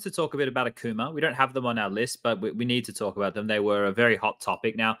 I wanted to talk a bit about Akuma. We don't have them on our list, but we need to talk about them. They were a very hot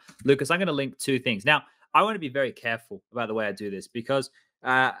topic. Now, Lucas, I'm going to link 2 things. Now, I want to be very careful about the way I do this because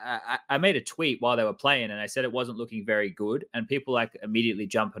I made a tweet while they were playing, and I said it wasn't looking very good, and people like immediately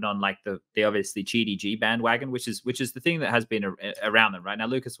jumping on like the obviously GDG bandwagon, which is the thing that has been around them right now.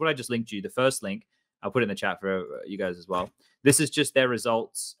 Lucas, what I just linked you, the first link, I'll put it in the chat for you guys as well. This is just their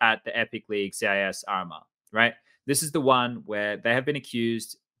results at the Epic League CIS RMR, right? This is the one where they have been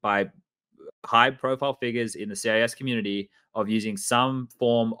accused by high-profile figures in the CIS community of using some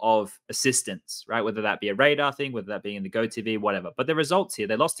form of assistance, right? Whether that be a radar thing, whether that be in the GoTV, whatever. But the results here,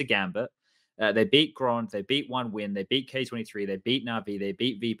 they lost to Gambit. They beat Grand, they beat 1win, they beat K23, they beat Navi, they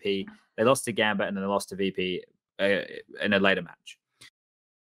beat VP, they lost to Gambit, and then they lost to VP in a later match.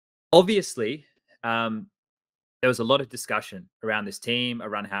 Obviously, there was a lot of discussion around this team,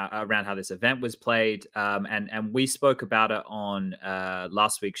 around how this event was played, and we spoke about it on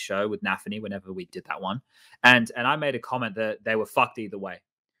last week's show with Nafany whenever we did that one, and I made a comment that they were fucked either way,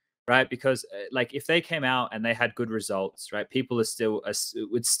 right? Because like if they came out and they had good results, right, people would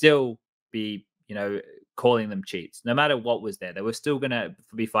still be, you know, calling them cheats no matter what was there. They were still gonna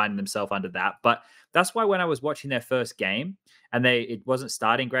be finding themselves under that. But that's why when I was watching their first game and it wasn't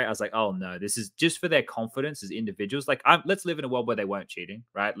starting great, I was like, oh no, this is just for their confidence as individuals. Like, let's live in a world where they weren't cheating,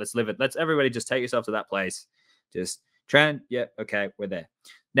 right? Let's live it. Let's everybody just take yourself to that place. Just trend, yeah, okay, we're there.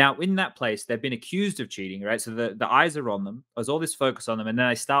 Now in that place, they've been accused of cheating, right? So the eyes are on them. There's all this focus on them, and then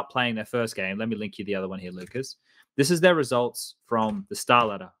they start playing their first game. Let me link you the other one here, Lucas. This is their results from the Star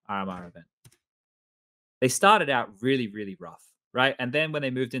Ladder RMR event. They started out really, really rough, right? And then when they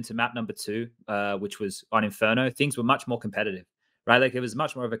moved into map number 2, which was on Inferno, things were much more competitive, right? Like it was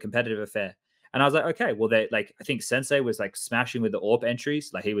much more of a competitive affair. And I was like, okay, well, I think Sensei was like smashing with the AWP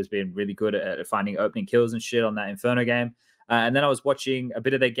entries. Like he was being really good at finding opening kills and shit on that Inferno game. And then I was watching a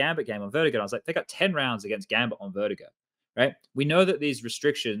bit of their Gambit game on Vertigo. And I was like, they got 10 rounds against Gambit on Vertigo, right? We know that these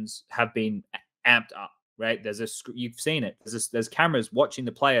restrictions have been amped up, right? You've seen it. There's cameras watching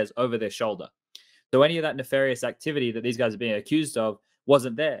the players over their shoulder. So any of that nefarious activity that these guys are being accused of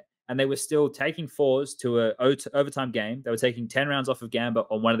wasn't there. And they were still taking 4s to an overtime game. They were taking 10 rounds off of Gambit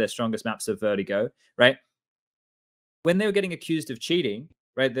on one of their strongest maps of Vertigo, right? When they were getting accused of cheating,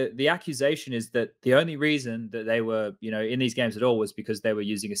 right, the accusation is that the only reason that they were, you know, in these games at all was because they were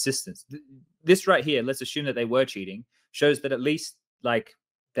using assistance. This right here, let's assume that they were cheating, shows that at least like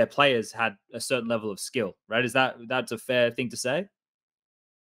their players had a certain level of skill, right? That's a fair thing to say?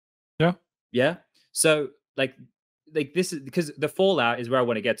 Yeah. Yeah. So like this is because the fallout is where I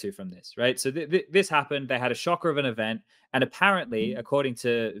want to get to from this, right? So this happened. They had a shocker of an event, and apparently, according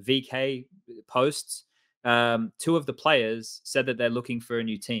to VK posts, 2 of the players said that they're looking for a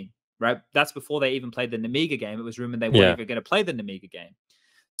new team, right? That's before they even played the Namiga game. It was rumored they weren't even going to play the Namiga game.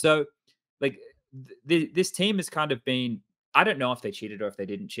 So like this team has kind of been, I don't know if they cheated or if they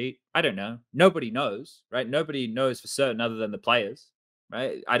didn't cheat. I don't know. Nobody knows, right? Nobody knows for certain other than the players.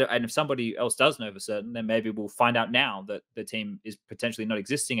 Right. And if somebody else does know for certain, then maybe we'll find out now that the team is potentially not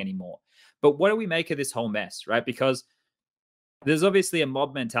existing anymore. But what do we make of this whole mess? Right. Because there's obviously a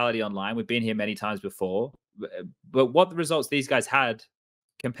mob mentality online. We've been here many times before. But what the results these guys had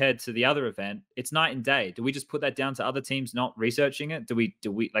compared to the other event, it's night and day. Do we just put that down to other teams not researching it? Do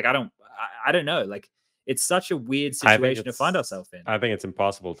we like I don't know. Like it's such a weird situation to find ourselves in. I think it's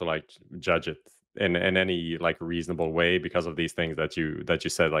impossible to like judge it in any like reasonable way because of these things that you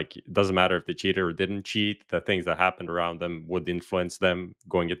said. Like it doesn't matter if they cheated or didn't cheat, the things that happened around them would influence them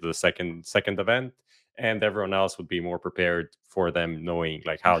going into the second event, and everyone else would be more prepared for them knowing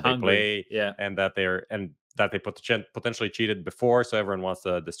like how they play, and that they potentially cheated before, so everyone wants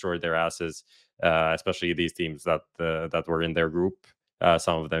to destroy their asses, especially these teams that were in their group.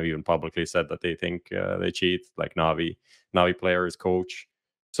 Some of them even publicly said that they think they cheat, like Navi players, coach.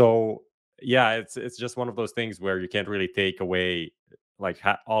 So yeah, it's just one of those things where you can't really take away like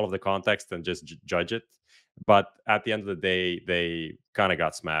all of the context and just judge it. But at the end of the day, they kind of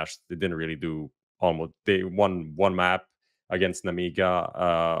got smashed. They didn't really do almost. They won one map against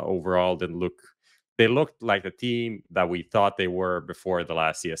Namiga. Overall, they looked like the team that we thought they were before the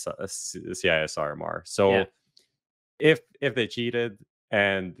last CIS RMR. So if they cheated,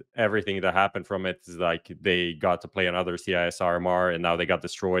 and everything that happened from it is like they got to play another CIS RMR and now they got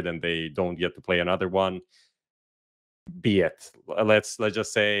destroyed and they don't get to play another one, be it. Let's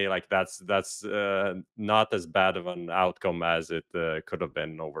just say like that's not as bad of an outcome as it could have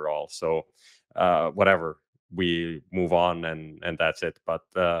been overall. So whatever, we move on and that's it. But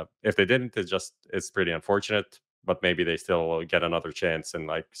if they didn't, it's pretty unfortunate. But maybe they still get another chance in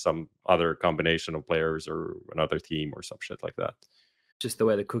like some other combination of players or another team or some shit like that. Just the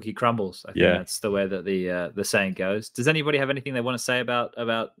way the cookie crumbles. I think that's the way that the saying goes. Does anybody have anything they want to say about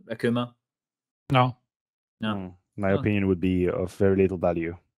Akuma? No. My opinion would be of very little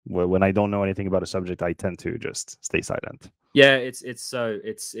value. When I don't know anything about a subject, I tend to just stay silent. Yeah, it's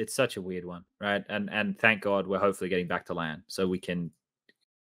such a weird one, right? And thank God we're hopefully getting back to LAN so we can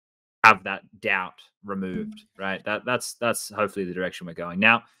have that doubt removed, right? That's hopefully the direction we're going.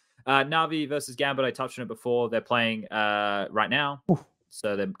 Now, Navi versus Gambit, I touched on it before. They're playing right now.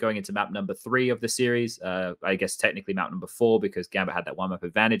 So they're going into map number 3 of the series. I guess technically map number 4 because Gambit had that 1 map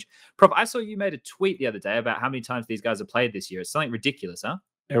advantage. Prof, I saw you made a tweet the other day about how many times these guys have played this year. It's something ridiculous, huh?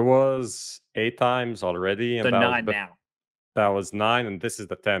 It was 8 times already. And so 9 now. That was 9, and this is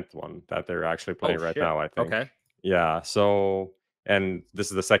the 10th one that they're actually playing right now, I think. Okay. Yeah, so, and this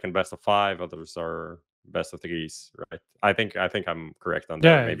is the second best of 5. Others are best of 3s, right? I think I'm correct on that.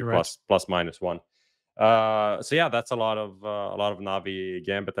 Yeah, maybe right. plus minus 1. So yeah, that's a lot of Navi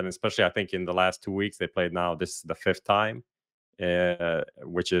Gambit, and especially I think in the last 2 weeks they played. Now this is the 5th time,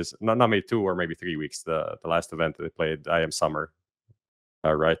 which is not maybe 2 or maybe 3 weeks. The last event they played IEM Summer,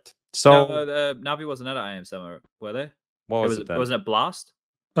 right? So no, Navi wasn't at IEM Summer, were they? What was it then? Wasn't it Blast?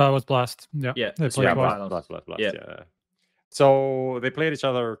 It was Blast. Yeah. Yeah. They played Blast. Yeah. So they played each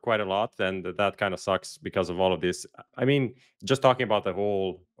other quite a lot, and that kind of sucks because of all of this. I mean, just talking about the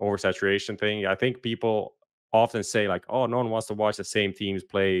whole oversaturation thing, I think people often say like, "Oh, no one wants to watch the same teams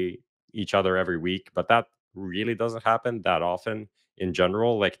play each other every week," but that really doesn't happen that often in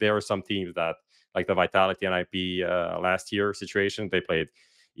general. Like there are some teams that, like the Vitality and IP last year situation, they played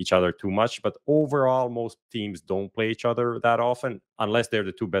each other too much, but overall most teams don't play each other that often unless they're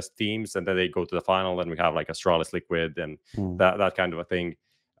the 2 best teams, and then they go to the final. Then we have like Astralis, Liquid, and that kind of a thing.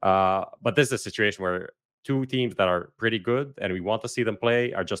 But this is a situation where 2 teams that are pretty good and we want to see them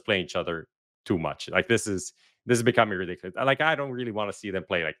play are just playing each other too much. Like this is becoming ridiculous. Like I don't really want to see them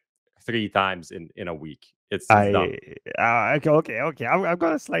play like 3 times in a week. It's dumb. Okay. I'm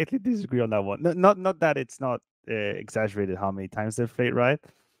gonna slightly disagree on that one. Not that it's not exaggerated how many times they've played, right?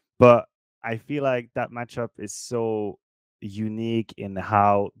 But I feel like that matchup is so unique in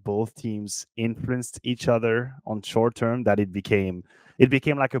how both teams influenced each other on short term that it became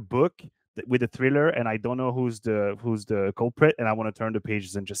like a book with a thriller, and I don't know who's the culprit, and I want to turn the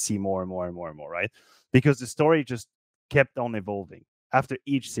pages and just see more and more and more and more, right? Because the story just kept on evolving after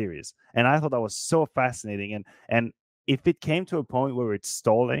each series, and I thought that was so fascinating. And if it came to a point where it's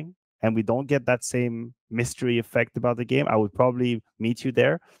stalling and we don't get that same mystery effect about the game, I would probably meet you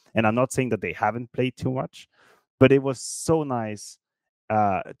there. And I'm not saying that they haven't played too much, but it was so nice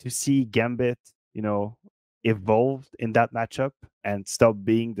to see Gambit, evolved in that matchup and stop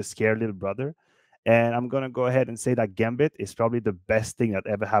being the scared little brother. And I'm going to go ahead and say that Gambit is probably the best thing that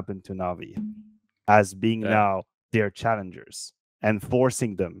ever happened to Navi, as being now their challengers and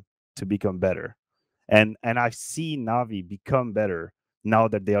forcing them to become better. And I've seen Navi become better now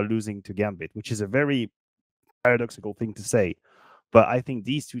that they are losing to Gambit, which is a very paradoxical thing to say. But I think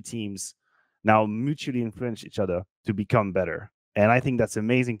these 2 teams now mutually influence each other to become better. And I think that's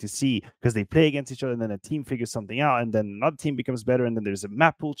amazing to see, because they play against each other and then a team figures something out and then another team becomes better and then there's a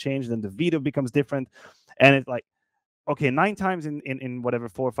map pool change and then the veto becomes different. And it's like, okay, 9 times in whatever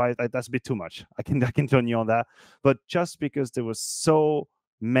 4 or 5, that's a bit too much. I can join you on that. But just because there was so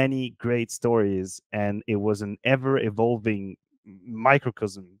many great stories and it was an ever evolving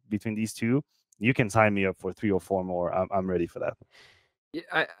microcosm between these 2, you can sign me up for 3 or 4 more. I'm ready for that.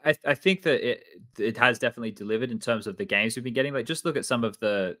 Yeah, I think that it has definitely delivered in terms of the games we've been getting. Like, just look at some of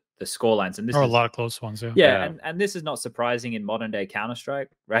the score lines, and this are is a lot of close ones. Yeah. And this is not surprising in modern day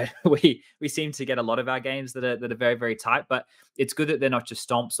Counter-Strike, right? We seem to get a lot of our games that are very, very tight, but it's good that they're not just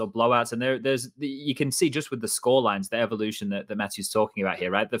stomps or blowouts. And you can see just with the score lines the evolution that Matthew's talking about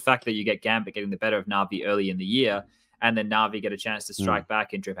here, right? The fact that you get Gambit getting the better of Navi early in the year, and then Navi get a chance to strike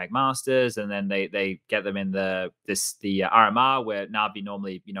back in DreamHack Masters, and then they get them in the RMR, where Navi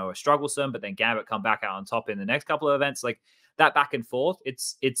normally are strugglesome, but then Gambit come back out on top in the next couple of events. Like that back and forth,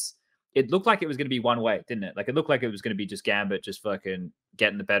 it looked like it was going to be one way, didn't it? Like it looked like it was going to be just Gambit just fucking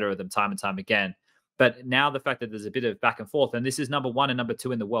getting the better of them time and time again. But now the fact that there's a bit of back and forth, and this is number 1 and number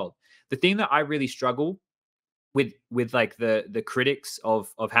 2 in the world. The thing that I really struggle with like the critics of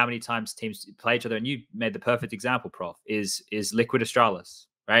how many times teams play each other, and you made the perfect example, Prof, is Liquid Astralis,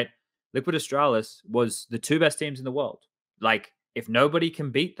 right? Liquid Astralis was the 2 best teams in the world. Like, if nobody can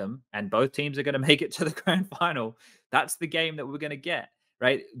beat them and both teams are going to make it to the grand final, that's the game that we're going to get,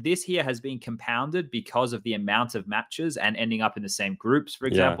 right? This here has been compounded because of the amount of matches and ending up in the same groups, for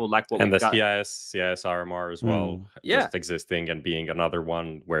example, like what and we've the got. CIS RMR as well, just existing and being another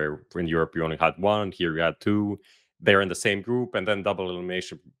one where in Europe you only had 1, here you had 2. They're in the same group, and then double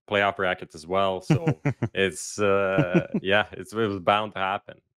elimination playoff brackets as well. So it's it was bound to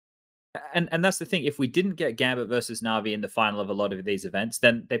happen. And that's the thing. If we didn't get Gambit versus Navi in the final of a lot of these events,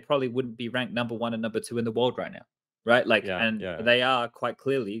 then they probably wouldn't be ranked number 1 and number 2 in the world right now. Right? Like, they are quite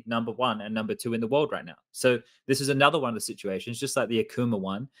clearly number 1 and number 2 in the world right now. So this is another one of the situations, just like the Akuma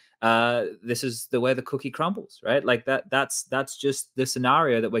one. This is the way the cookie crumbles, right? Like that's just the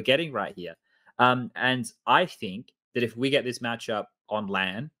scenario that we're getting right here. And I think that if we get this matchup on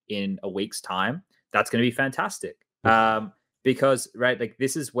LAN in a week's time, that's going to be fantastic. Because right, like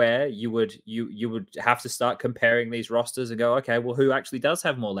this is where you would have to start comparing these rosters and go, okay, well, who actually does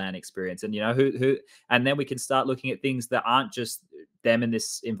have more LAN experience, and you know who, and then we can start looking at things that aren't just them in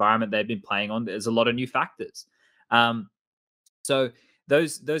this environment they've been playing on. There's a lot of new factors. So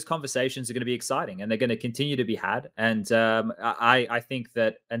those conversations are going to be exciting, and they're going to continue to be had. And I think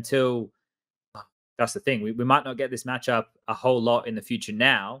that until that's the thing, we might not get this matchup a whole lot in the future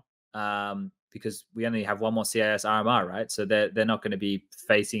now. Because we only have one more CIS RMR, right? So they're not going to be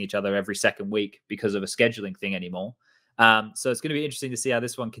facing each other every second week because of a scheduling thing anymore. So it's going to be interesting to see how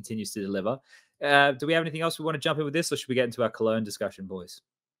this one continues to deliver. Do we have anything else we want to jump in with this, or should we get into our Cologne discussion, boys?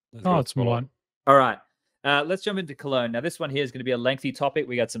 Let's move on. All right. Let's jump into Cologne. Now, this one here is going to be a lengthy topic.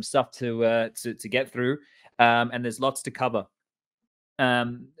 We got some stuff to get through, and there's lots to cover.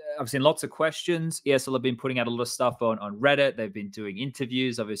 I've seen lots of questions. ESL have been putting out a lot of stuff on Reddit. They've been doing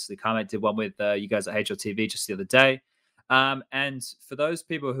interviews. Obviously, Comment did one with you guys at HLTV just the other day. And for those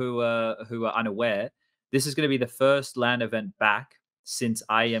people who are unaware, this is going to be the first LAN event back since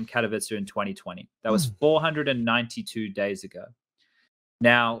IEM Katowice in 2020. That was 492 days ago.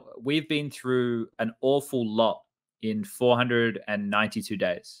 Now, we've been through an awful lot in 492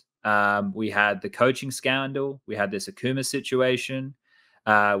 days. We had the coaching scandal. We had this Akuma situation.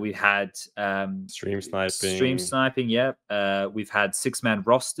 We've had stream sniping. Yep. We've had 6-man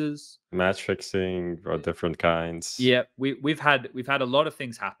rosters, match fixing of different kinds. Yep. We've had a lot of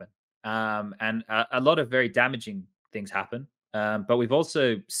things happen, and a lot of very damaging things happen. But we've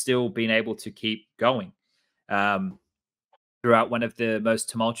also still been able to keep going throughout one of the most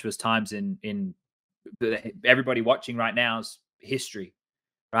tumultuous times in everybody watching right now's history.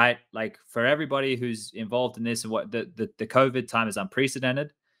 Right, like for everybody who's involved in this, and what the COVID time is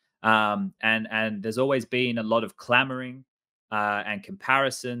unprecedented, and there's always been a lot of clamoring and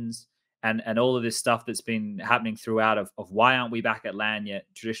comparisons and all of this stuff that's been happening throughout of why aren't we back at LAN yet?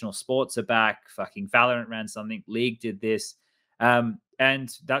 Traditional sports are back. Fucking Valorant ran something. League did this, and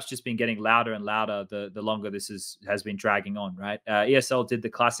that's just been getting louder and louder the longer this has been dragging on. Right, ESL did the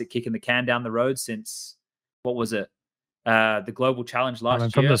classic kicking the can down the road since what was it? The global challenge last year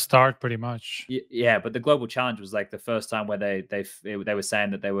from the start, pretty much. Yeah, but the global challenge was like the first time where they were saying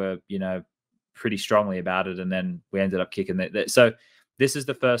that they were, you know, pretty strongly about it, and then we ended up kicking it. So this is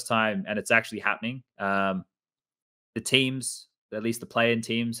the first time, and it's actually happening. The teams, at least the play-in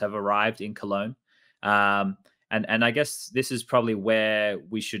teams, have arrived in Cologne, and I guess this is probably where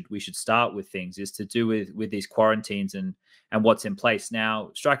we should start with things, is to do with these quarantines and what's in place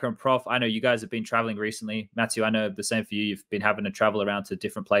now. Striker and Prof, I know you guys have been traveling recently. Matthew, I know the same for you. You've been having to travel around to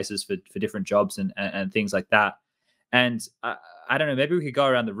different places for different jobs and things like that. And I don't know, maybe we could go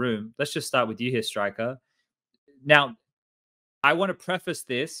around the room. Let's just start with you here, Striker. Now, I want to preface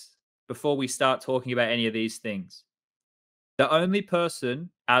this before we start talking about any of these things. The only person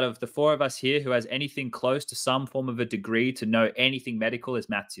out of the four of us here who has anything close to some form of a degree to know anything medical is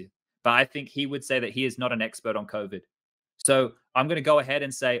Matthew. But I think he would say that he is not an expert on COVID. So I'm going to go ahead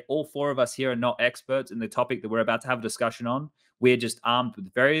and say all four of us here are not experts in the topic that we're about to have a discussion on. We're just armed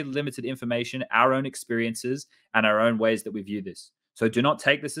with very limited information, our own experiences, and our own ways that we view this. So do not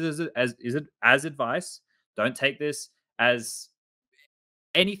take this as advice. Don't take this as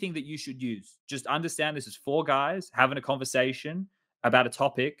anything that you should use. Just understand this is four guys having a conversation about a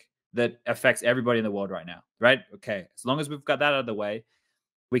topic that affects everybody in the world right now, right? Okay, as long as we've got that out of the way,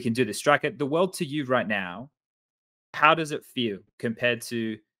 we can do this. Striker, the world to you right now, how does it feel compared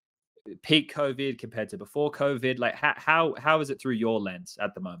to peak COVID, compared to before COVID? Like how is it through your lens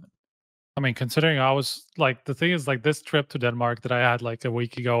at the moment? I mean, considering I was like, the thing is, like, this trip to Denmark that I had like a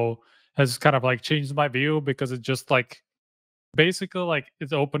week ago has kind of like changed my view, because it just like basically like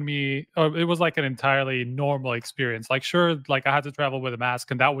it opened me, it was like an entirely normal experience. Like, sure, like I had to travel with a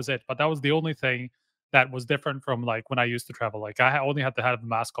mask and that was it, but that was the only thing that was different from like when I used to travel. Like I only had to have a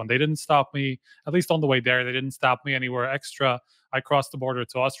mask on. They didn't stop me, at least on the way there. They didn't stop me anywhere extra. I crossed the border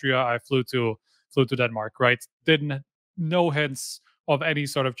to Austria. I flew to Denmark, right? No hints of any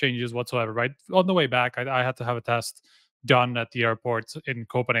sort of changes whatsoever, right? On the way back, I had to have a test done at the airport in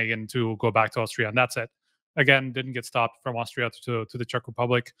Copenhagen to go back to Austria, and that's it. Again, didn't get stopped from Austria to the Czech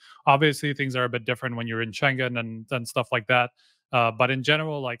Republic. Obviously, things are a bit different when you're in Schengen and stuff like that. But in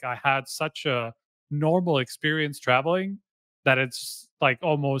general, like I had such a normal experience traveling that it's like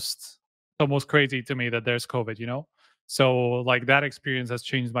almost crazy to me that there's COVID, you know? So like that experience has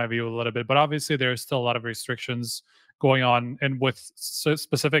changed my view a little bit. But obviously, there's still a lot of restrictions going on, and with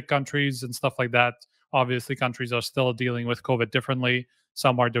specific countries and stuff like that. Obviously, countries are still dealing with COVID differently.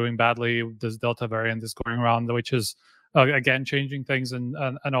 Some are doing badly. This Delta variant is going around, which is again changing things and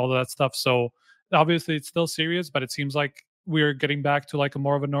all of that stuff. So obviously it's still serious, but it seems like we're getting back to like a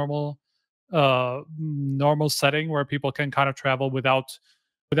more of a normal setting where people can kind of travel without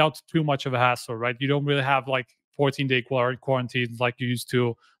too much of a hassle, right? You don't really have like 14-day quarantines like you used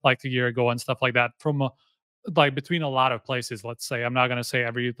to like a year ago and stuff like that from like between a lot of places. Let's say, I'm not going to say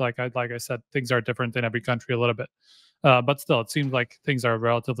every, like I said, things are different in every country a little bit, but still it seems like things are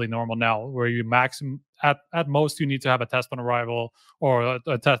relatively normal now, where you at most you need to have a test on arrival, or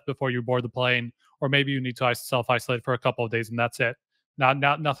a test before you board the plane, or maybe you need to self-isolate for a couple of days, and that's it.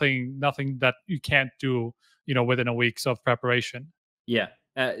 Nothing that you can't do, within a week of preparation. Yeah.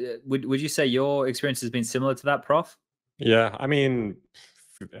 Would you say your experience has been similar to that, Prof? Yeah, I mean,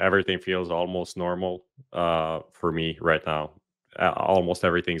 everything feels almost normal for me right now. Almost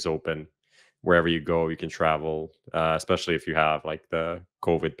everything's open. Wherever you go, you can travel, especially if you have like the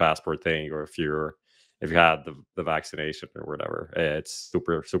COVID passport thing, or if you had the vaccination or whatever. It's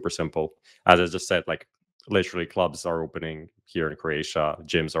super simple. As I just said, like literally clubs are opening here in Croatia.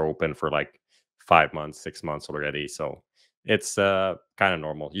 Gyms are open for like 5 months, 6 months already. So it's kind of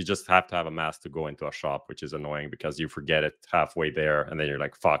normal. You just have to have a mask to go into a shop, which is annoying because you forget it halfway there, and then you're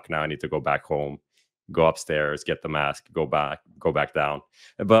like, fuck, now I need to go back home, go upstairs, get the mask, go back down.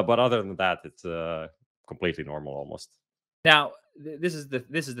 But other than that, it's completely normal almost. Now, this is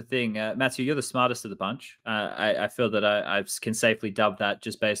the thing, Matthew. You're the smartest of the bunch. I feel that I can safely dub that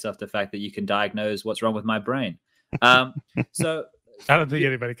just based off the fact that you can diagnose what's wrong with my brain. So I don't think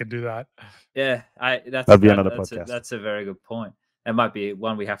anybody can do that. Yeah, that'll be another podcast. That's a very good point. It might be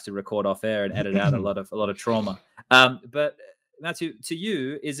one we have to record off air and edit out a lot of trauma. But Matthew, to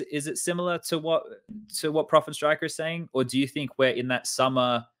you, is it similar to what Prof and Striker is saying, or do you think we're in that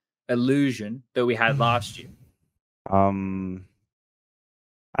summer illusion that we had last year?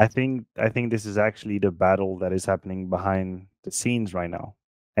 I think this is actually the battle that is happening behind the scenes right now,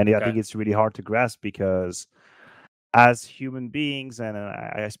 and I think it's really hard to grasp, because as human beings, and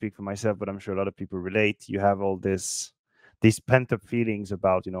I speak for myself, but I'm sure a lot of people relate, you have all these pent-up feelings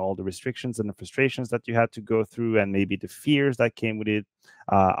about, all the restrictions and the frustrations that you had to go through, and maybe the fears that came with it.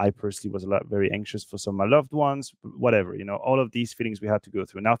 I personally was very anxious for some of my loved ones, whatever, all of these feelings we had to go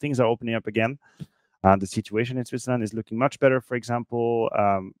through. Now things are opening up again. The situation in Switzerland is looking much better. For example,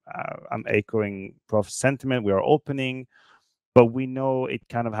 I'm echoing Prof's sentiment. We are opening, but we know it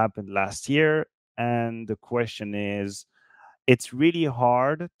kind of happened last year. And the question is, it's really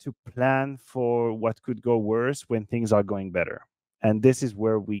hard to plan for what could go worse when things are going better. And this is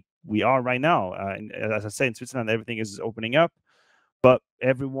where we are right now. As I said, in Switzerland, everything is opening up, but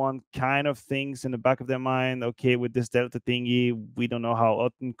everyone kind of thinks in the back of their mind, okay, with this Delta thingy, we don't know how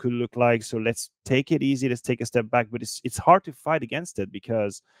autumn could look like, so let's take it easy, let's take a step back. But it's hard to fight against it,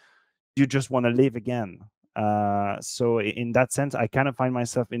 because you just want to live again. So in that sense, I kind of find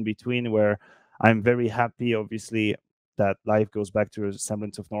myself in between, where I'm very happy, obviously, that life goes back to a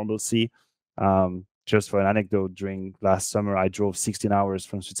semblance of normalcy. Just for an anecdote, during last summer, I drove 16 hours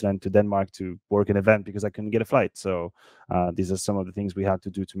from Switzerland to Denmark to work an event because I couldn't get a flight. So these are some of the things we had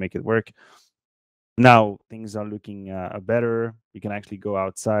to do to make it work. Now things are looking better. You can actually go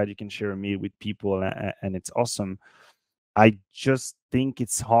outside, you can share a meal with people, and it's awesome. I just think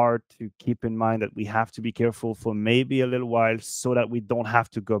it's hard to keep in mind that we have to be careful for maybe a little while, so that we don't have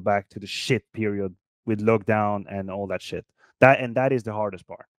to go back to the shit period with lockdown and all that shit. That is the hardest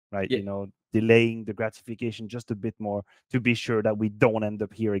part, right? Yeah. Delaying the gratification just a bit more to be sure that we don't end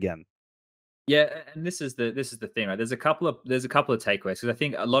up here again. Yeah, and this is the thing, right? There's a couple of takeaways, because I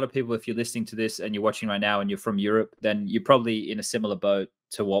think a lot of people, if you're listening to this and you're watching right now and you're from Europe, then you're probably in a similar boat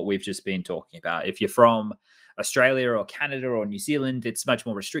to what we've just been talking about. If you're from Australia or Canada or New Zealand, it's much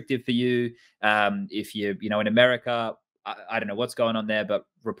more restrictive for you. If you're, in America, I don't know what's going on there, but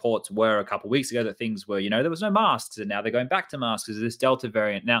reports were a couple of weeks ago that things were, there was no masks, and now they're going back to masks because of this Delta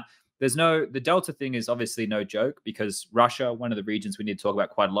variant. Now, the Delta thing is obviously no joke, because Russia, one of the regions we need to talk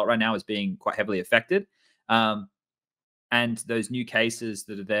about quite a lot right now, is being quite heavily affected. And those new cases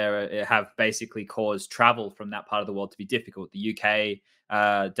that are there have basically caused travel from that part of the world to be difficult. The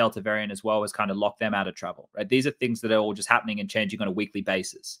UK Delta variant as well has kind of locked them out of travel, right? These are things that are all just happening and changing on a weekly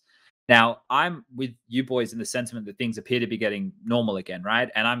basis. Now, I'm with you boys in the sentiment that things appear to be getting normal again, right?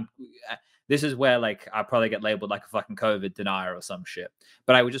 And this is where, like, I probably get labeled like a fucking COVID denier or some shit.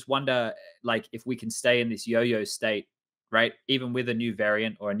 But I would just wonder, like, if we can stay in this yo-yo state, right? Even with a new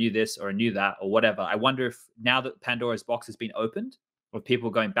variant or a new this or a new that or whatever. I wonder if now that Pandora's box has been opened, with people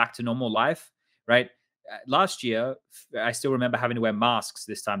going back to normal life, right? Last year, I still remember having to wear masks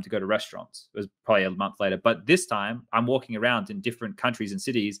this time to go to restaurants. It was probably a month later. But this time, I'm walking around in different countries and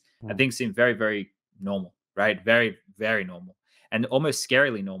cities, and things seem very, very normal. right? Very, very normal. And almost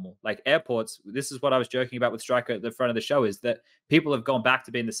scarily normal. Like airports, this is what I was joking about with Striker at the front of the show, is that people have gone back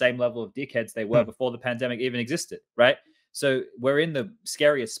to being the same level of dickheads they were before the pandemic even existed, right? So we're in the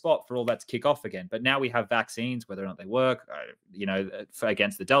scariest spot for all that to kick off again. But now we have vaccines, whether or not they work, you know,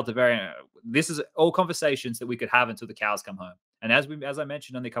 against the Delta variant. This is all conversations that we could have until the cows come home. And as I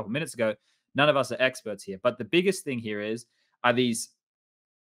mentioned only a couple of minutes ago, none of us are experts here. But the biggest thing here are these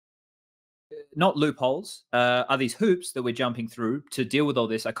not loopholes, are these hoops that we're jumping through to deal with all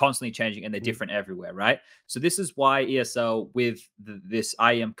this are constantly changing, and they're different everywhere, right? So this is why ESL with this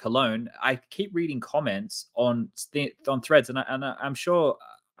IEM Cologne, I keep reading comments on threads, and I'm sure,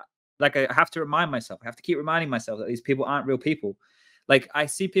 like, I have to remind myself, I have to keep reminding myself that these people aren't real people. Like, I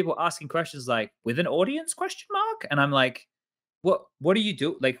see people asking questions like, with an audience, question mark? And I'm like, what do you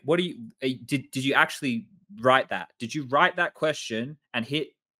do? Like, what do you, did you actually write that? Did you write that question and hit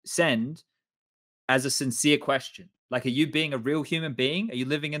send as a sincere question? Like, are you being a real human being? Are you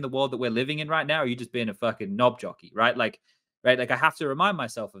living in the world that we're living in right now? Or are you just being a fucking knob jockey, right? Like, right? Like, I have to remind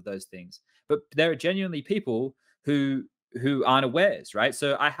myself of those things. But there are genuinely people who aren't awares, right?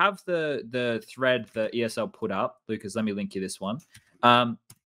 So I have the thread that ESL put up. Lucas, let me link you this one.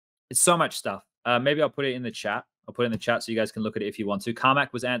 It's so much stuff. Maybe I'll put it in the chat. I'll put it in the chat so you guys can look at it if you want to.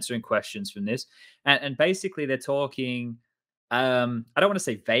 Carmack was answering questions from this. And basically they're talking, I don't want to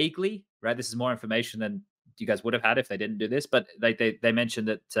say vaguely, right? This is more information than you guys would have had if they didn't do this, but they mentioned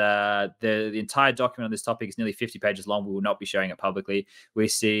that the entire document on this topic is nearly 50 pages long. We will not be sharing it publicly. We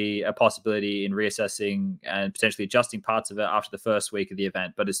see a possibility in reassessing and potentially adjusting parts of it after the first week of the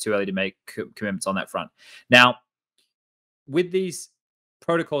event, but it's too early to make commitments on that front. Now, with these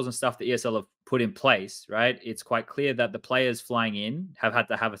protocols and stuff that ESL have put in place, right, it's quite clear that the players flying in have had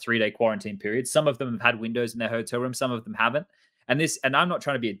to have a 3-day quarantine period. Some of them have had windows in their hotel room, some of them haven't. And I'm not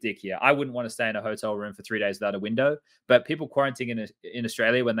trying to be a dick here. I wouldn't want to stay in a hotel room for 3 days without a window. But people quarantining in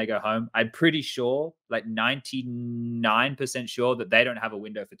Australia when they go home, I'm pretty sure, like 99% sure, that they don't have a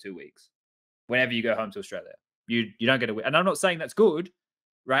window for 2 weeks. Whenever you go home to Australia, you don't get a window. And I'm not saying that's good,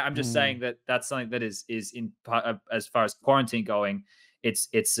 right? I'm just saying that that's something that is in as far as quarantine going, it's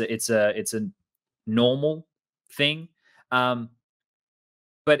a normal thing.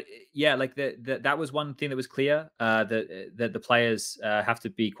 But yeah, like that was one thing that was clear, that the players have to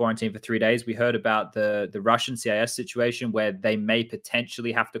be quarantined for 3 days. We heard about the Russian CIS situation where they may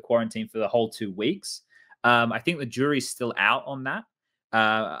potentially have to quarantine for the whole 2 weeks. I think the jury's still out on that.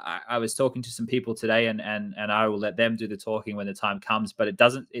 I was talking to some people today, and I will let them do the talking when the time comes. But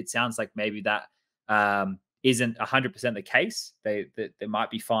it sounds like maybe that isn't 100% the case. They might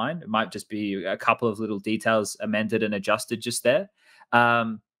be fine. It might just be a couple of little details amended and adjusted just there.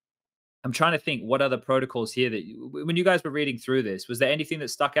 I'm trying to think what other protocols here that when you guys were reading through this, was there anything that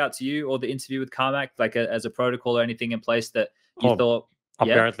stuck out to you, or the interview with Carmack, like as a protocol or anything in place that you thought?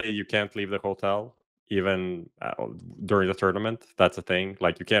 Apparently, you can't leave the hotel even during the tournament. That's a thing.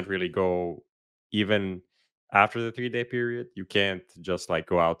 Like, you can't really go even after the 3-day period. You can't just like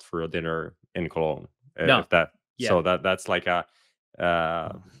go out for a dinner in Cologne. No. So that's like a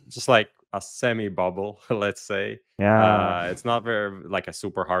just like a semi bubble, let's say. Yeah. It's not very like a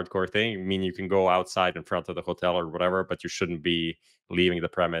super hardcore thing. I mean, you can go outside in front of the hotel or whatever, but you shouldn't be leaving the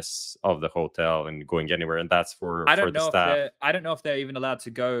premise of the hotel and going anywhere. And that's for the staff. I don't know if they're even allowed to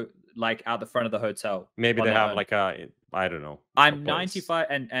go like out the front of the hotel. Maybe they have like I don't know. I'm 95,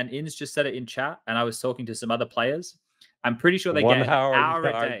 and Ins just said it in chat, and I was talking to some other players. I'm pretty sure they get an hour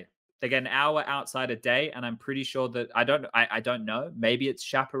a day. They get an hour outside a day, and I'm pretty sure that I don't know. Maybe it's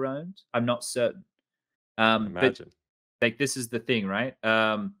chaperoned. I'm not certain. Imagine. But like, this is the thing, right?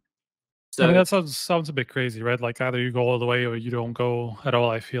 So I mean, that sounds a bit crazy, right? Like, either you go all the way or you don't go at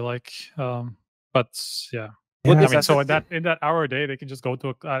all, I feel like. But yeah. Well, I mean, so in that hour a day, they can just go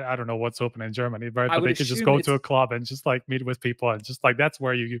to I don't know what's open in Germany, right? But they can just go to a club and just like meet with people, and just like that's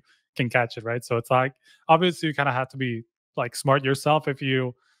where you can catch it, right? So it's like, obviously you kind of have to be like smart yourself. If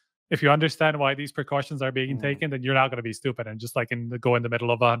you understand why these precautions are being taken, then you're not going to be stupid and just like go in the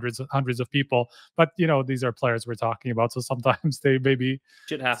middle of hundreds of people. But you know, these are players we're talking about, so sometimes they maybe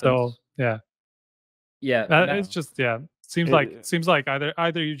shit happens. So yeah. It's just seems like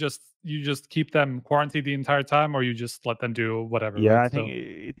either you just keep them quarantined the entire time, or you just let them do whatever. Yeah, right? I think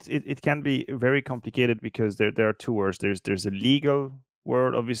it can be very complicated, because there are two words. There's a legal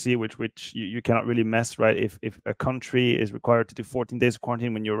world, obviously, which you cannot really mess, right? If a country is required to do 14 days of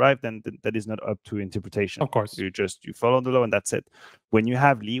quarantine when you arrive, then that is not up to interpretation. Of course, you follow the law and that's it. When you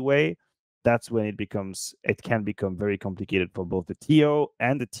have leeway, that's when it can become very complicated for both the TO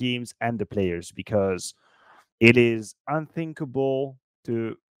and the teams and the players, because it is unthinkable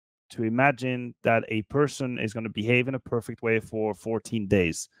to to imagine that a person is going to behave in a perfect way for 14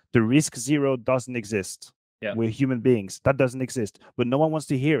 days. The risk zero doesn't exist. Yeah. We're human beings. That doesn't exist. But no one wants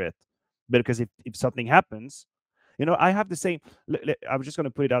to hear it. Because if something happens, you know, I have the same. I'm just going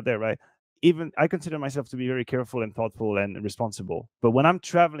to put it out there, right? Even I consider myself to be very careful and thoughtful and responsible. But when I'm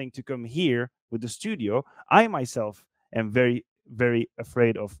traveling to come here with the studio, I myself am very, very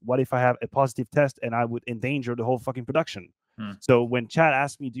afraid of what if I have a positive test and I would endanger the whole fucking production. So when Chad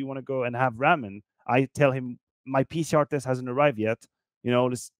asks me, do you want to go and have ramen? I tell him my PCR test hasn't arrived yet. You know,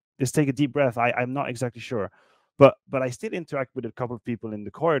 let's take a deep breath. I'm not exactly sure. But I still interact with a couple of people in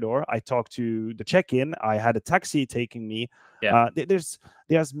the corridor. I talked to the check-in. I had a taxi taking me. Yeah. There's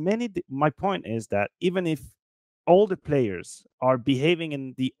many. My point is that even if all the players are behaving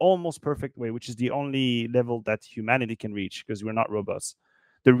in the almost perfect way, which is the only level that humanity can reach because we're not robots,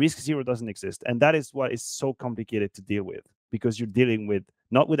 the risk zero doesn't exist. And that is what is so complicated to deal with, because you're dealing with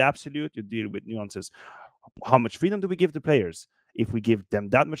not with absolute, you're dealing with nuances. How much freedom do we give the players? If we give them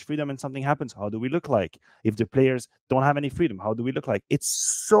that much freedom and something happens, how do we look like? If the players don't have any freedom, how do we look like?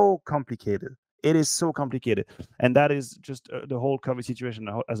 It's so complicated. It is so complicated. And that is just the whole COVID situation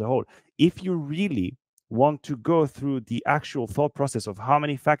as a whole. If you really want to go through the actual thought process of how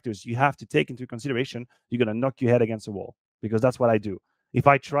many factors you have to take into consideration, you're going to knock your head against the wall, because that's what I do. If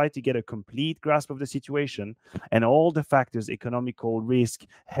I try to get a complete grasp of the situation and all the factors, economical, risk,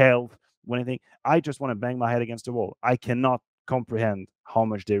 health, anything, I just want to bang my head against the wall. I cannot comprehend how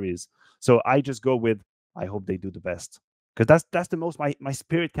much there is. So I just go with, I hope they do the best. Because that's the most my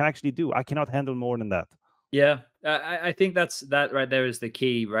spirit can actually do. I cannot handle more than that. Yeah, I think that right there is the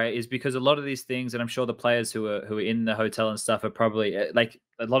key, right? Is because a lot of these things, and I'm sure the players who are in the hotel and stuff are probably like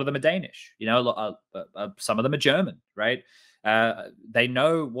a lot of them are Danish, you know, some of them are German, right? They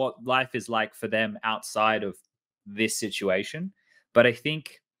know what life is like for them outside of this situation. But I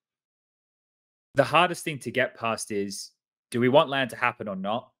think the hardest thing to get past is, do we want LAN to happen or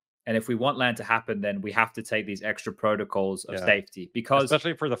not? And if we want LAN to happen, then we have to take these extra protocols of safety, because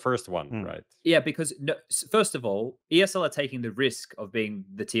especially for the first one, right? Yeah, because no, first of all, ESL are taking the risk of being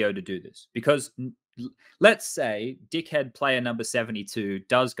the TO to do this, because let's say dickhead player number 72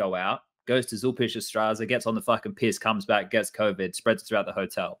 does go out, goes to Zulpish Astralis, gets on the fucking piss, comes back, gets COVID, spreads it throughout the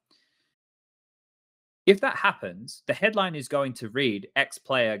hotel. If that happens, the headline is going to read X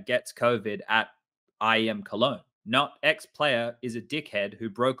player gets COVID at IEM Cologne. Not X player is a dickhead who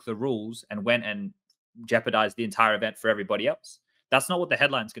broke the rules and went and jeopardized the entire event for everybody else. That's not what the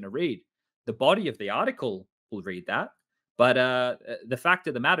headline's going to read. The body of the article will read that. But the fact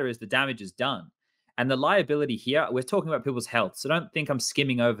of the matter is the damage is done. And the liability here, we're talking about people's health. So don't think I'm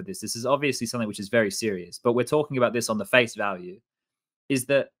skimming over this. This is obviously something which is very serious. But we're talking about this on the face value. Is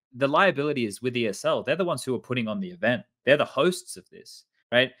that the liability is with ESL. They're the ones who are putting on the event. They're the hosts of this.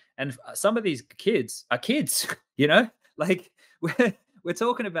 Right. And some of these kids are kids, you know, like we're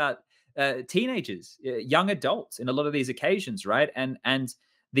talking about teenagers, young adults in a lot of these occasions. Right. And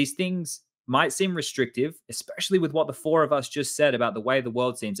these things might seem restrictive, especially with what the four of us just said about the way the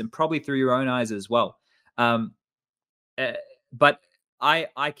world seems, and probably through your own eyes as well. But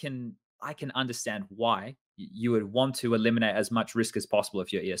I can understand why you would want to eliminate as much risk as possible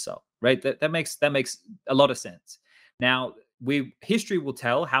if you're ESL. Right. That makes a lot of sense. Now, history will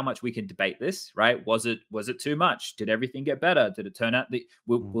tell how much we can debate this, right? Was it too much? Did everything get better? Did it turn out?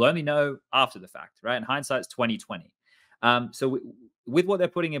 We'll only know after the fact, right? And hindsight's 2020. So with what they're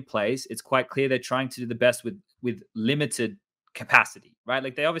putting in place, it's quite clear they're trying to do the best with limited capacity, right?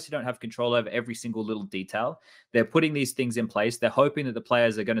 Like they obviously don't have control over every single little detail. They're putting these things in place. They're hoping that the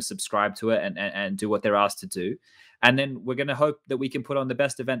players are going to subscribe to it and do what they're asked to do. And then we're going to hope that we can put on the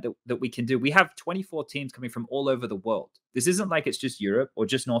best event that we can do. We have 24 teams coming from all over the world. This isn't like it's just Europe or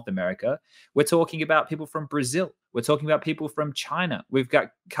just North America. We're talking about people from Brazil. We're talking about people from China. We've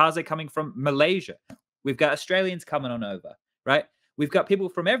got Kaze coming from Malaysia. We've got Australians coming on over, right? We've got people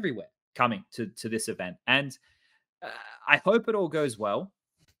from everywhere coming to this event. And I hope it all goes well.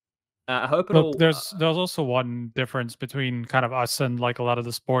 I hope it all. There's also one difference between kind of us and like a lot of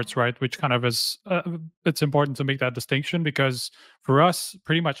the sports, right? Which kind of is it's important to make that distinction, because for us,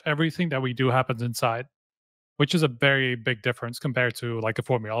 pretty much everything that we do happens inside, which is a very big difference compared to like a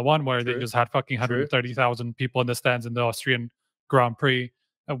Formula One, where they just had fucking 130,000 people in the stands in the Austrian Grand Prix,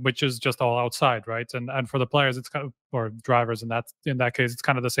 which is just all outside, right? And for the players, it's kind of, or drivers in that case, it's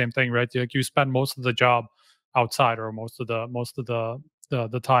kind of the same thing, right? You spend most of the job outside, or most of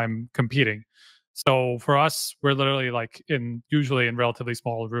the time competing. So for us, we're literally like usually in relatively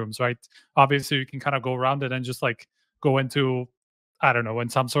small rooms, right? Obviously you can kind of go around it and just like go into, I don't know, in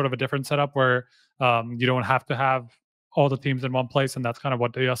some sort of a different setup where you don't have to have all the teams in one place, and that's kind of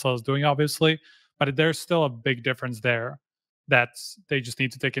what the ESL is doing, obviously. But there's still a big difference there that they just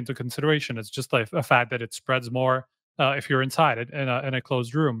need to take into consideration. It's just like a fact that it spreads more if you're inside it in a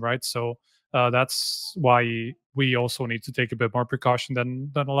closed room, right? So that's why we also need to take a bit more precaution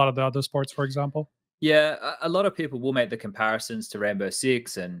than a lot of the other sports, for example. Yeah, a lot of people will make the comparisons to Rainbow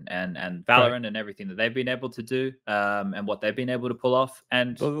Six and Valorant and everything that they've been able to do and what they've been able to pull off.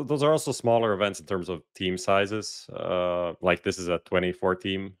 And those are also smaller events in terms of team sizes. Like this is a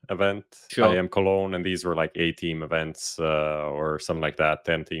 24-team event, IEM Cologne, and these were like 8-team events or something like that,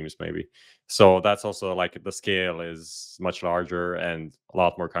 10 teams maybe. So that's also like the scale is much larger and a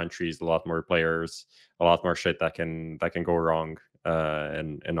lot more countries, a lot more players, a lot more shit that can go wrong.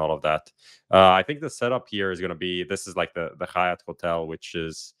 And all of that. I think the setup here is going to be, this is like the Hyatt Hotel, which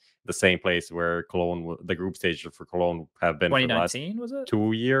is the same place where Cologne, the group stage for Cologne have been 2019, for was it?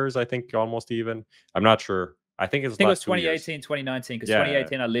 2 years, I think, almost even. I'm not sure. I think it was 2018, 2019, because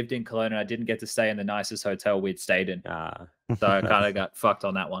 2018 I lived in Cologne and I didn't get to stay in the nicest hotel we'd stayed in. So I kind of got fucked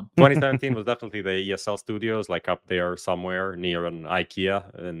on that one. 2017 was definitely the ESL studios, like up there somewhere near an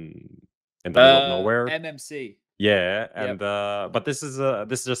IKEA in the middle of nowhere. MMC. Yeah, and but this is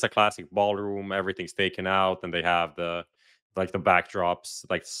just a classic ballroom. Everything's taken out, and they have the backdrops,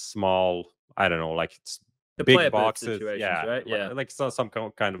 like small, I don't know, like the big boxes, right? Yeah, like some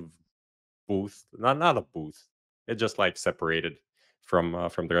kind of booth, not a booth. It's just like separated from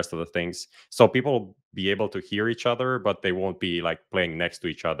the rest of the things, so people will be able to hear each other, but they won't be like playing next to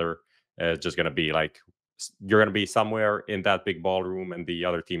each other. It's just gonna be like you're gonna be somewhere in that big ballroom, and the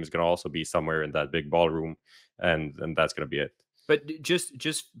other team is gonna also be somewhere in that big ballroom. And that's going to be it. But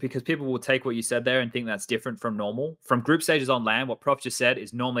just because people will take what you said there and think that's different from normal. From group stages on LAN, what Prof just said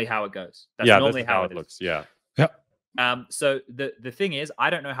is normally how it goes. That's normally how it looks. Yeah. So the thing is,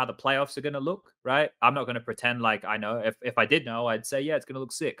 I don't know how the playoffs are going to look, right? I'm not going to pretend like I know. If I did know, I'd say, yeah, it's going to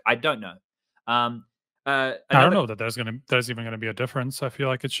look sick. I don't know. I don't know that there's even going to be a difference. I feel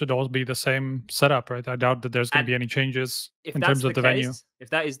like it should all be the same setup, right? I doubt that there's going to be any changes in terms of the venue. If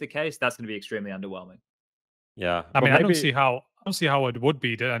that is the case, that's going to be extremely underwhelming. Yeah, I mean, I don't see how it would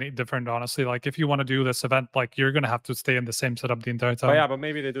be any different, honestly. Like, if you want to do this event, like, you're gonna have to stay in the same setup the entire time. Oh, yeah, but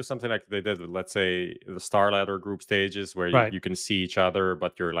maybe they do something like they did, let's say, the Star Ladder group stages, where you can see each other,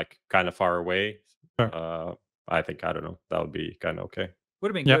 but you're like kind of far away. Sure. I don't know, that would be kind of okay.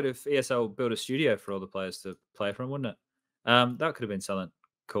 Would have been good if ESL built a studio for all the players to play from, wouldn't it? That could have been something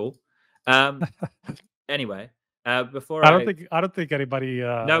cool. Anyway. I don't think anybody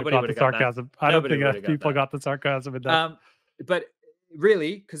nobody got the sarcasm. I don't think people got the sarcasm in that. But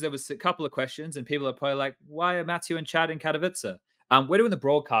really, because there was a couple of questions, and people are probably like, "Why are Matthew and Chad in Katowice?" We're doing the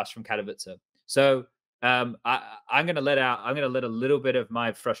broadcast from Katowice, so I'm going to let a little bit of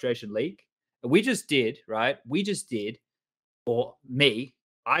my frustration leak. We just did, or me.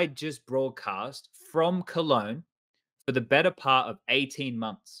 I just broadcast from Cologne for the better part of 18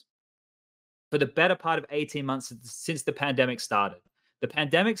 months. For the better part of 18 months since the pandemic started. The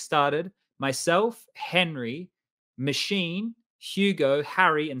pandemic started, myself, Henry, Machine, Hugo,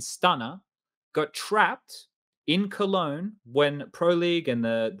 Harry, and Stunner got trapped in Cologne when Pro League and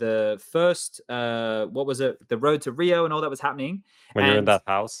the first, what was it? The Road to Rio and all that was happening. When you're in that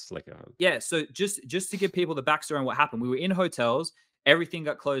house? Yeah, so just to give people the backstory on what happened, we were in hotels, everything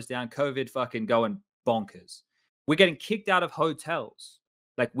got closed down, COVID fucking going bonkers. We're getting kicked out of hotels.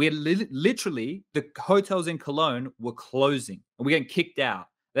 Like, we're literally, the hotels in Cologne were closing and we're getting kicked out.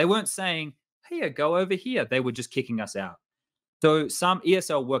 They weren't saying, hey, go over here. They were just kicking us out. So some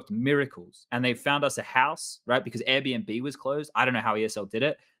ESL worked miracles and they found us a house, right? Because Airbnb was closed. I don't know how ESL did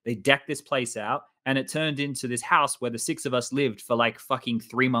it. They decked this place out and it turned into this house where the 6 of us lived for like fucking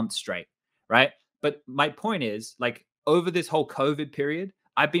 3 months straight, right? But my point is, like, over this whole COVID period,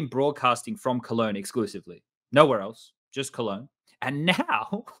 I've been broadcasting from Cologne exclusively. Nowhere else, just Cologne. And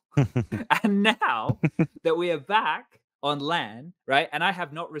now, that we are back on LAN, right? And I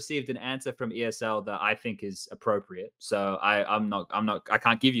have not received an answer from ESL that I think is appropriate. So I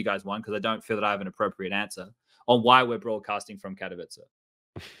can't give you guys one because I don't feel that I have an appropriate answer on why we're broadcasting from Katowice.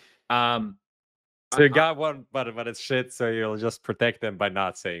 So you got one, but it's shit. So you'll just protect them by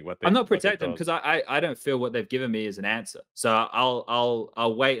not saying what they. I'm not protecting them because I don't feel what they've given me is an answer. So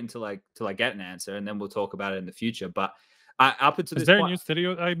I'll wait until I get an answer and then we'll talk about it in the future. But up until this point, is there a new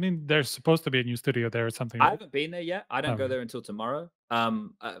studio? I mean, there's supposed to be a new studio there or something. I haven't been there yet. I don't go there until tomorrow.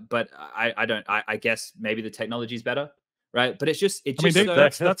 But I don't. I guess maybe the technology's better, right? But that's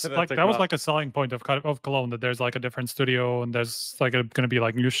like that was like a selling point of Cologne, that there's like a different studio and there's like going to be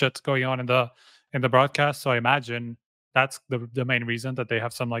like new shit going on in the broadcast. So I imagine that's the main reason that they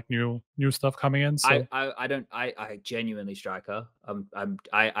have some like new stuff coming in. So I genuinely, Striker.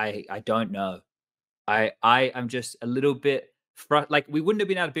 I don't know. I am just a little bit like, we wouldn't have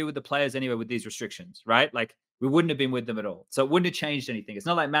been able to be with the players anyway with these restrictions, right? Like, we wouldn't have been with them at all. So it wouldn't have changed anything. It's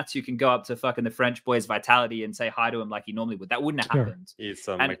not like Matthew can go up to fucking the French boys Vitality and say hi to him like he normally would. That wouldn't have happened. Eat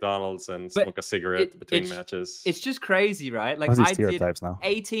some McDonald's and smoke a cigarette between matches. It's just crazy, right? Like, I did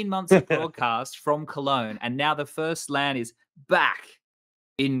 18 months of broadcast from Cologne, and now the first LAN is back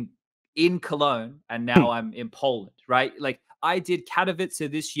in Cologne, and now I'm in Poland, right? Like, I did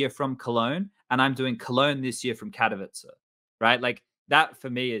Katowice this year from Cologne, and I'm doing Cologne this year from Katowice, right? Like, that for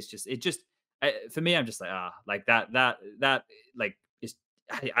me is just, for me, I'm just like, like that like, is,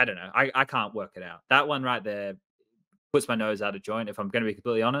 I don't know. I can't work it out. That one right there puts my nose out of joint, if I'm going to be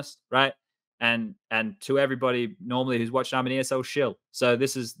completely honest, right? And to everybody normally who's watched, I'm an ESL shill. So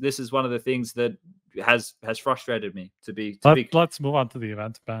this is one of the things that has frustrated me to be. Let's move on to the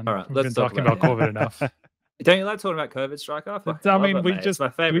event, Ben. All right, we've been talking about COVID enough. Don't you like talking about COVID, Striker? I mean, we just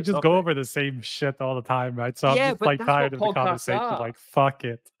go over the same shit all the time, right? So I'm just like tired of the conversation. Like, fuck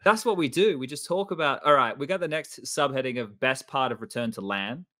it. That's what we do. We just talk about. All right, we got the next subheading of best part of Return to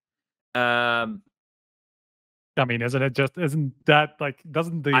LAN. I mean, isn't that like,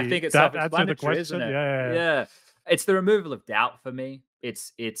 doesn't the, I think it's that answer the question? Isn't it? Yeah. It's the removal of doubt for me.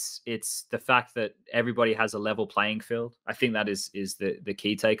 It's the fact that everybody has a level playing field. I think that is the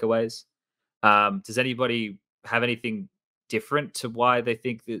key takeaways. Does anybody have anything different to why they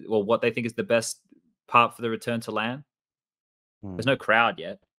think that, or what they think is the best part for the return to LAN? There's no crowd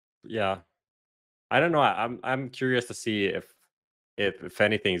yet. Yeah, I don't know. I'm curious to see if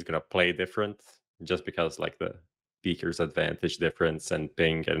anything is gonna play different, just because like the Beaker's advantage difference and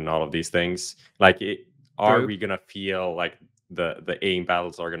ping and all of these things. Like, are we gonna feel like the aim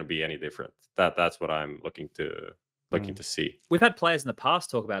battles are gonna be any different? That's what I'm looking to see. We've had players in the past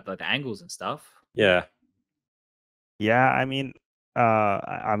talk about like the angles and stuff. Yeah. I mean,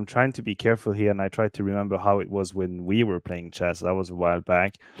 I'm trying to be careful here, and I try to remember how it was when we were playing chess. That was a while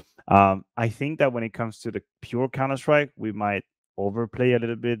back. I think that when it comes to the pure Counter-Strike, we might overplay a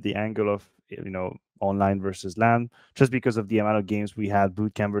little bit the angle of, online versus LAN, just because of the amount of games we had,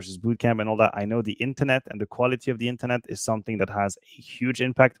 bootcamp versus bootcamp and all that. I know the internet and the quality of the internet is something that has a huge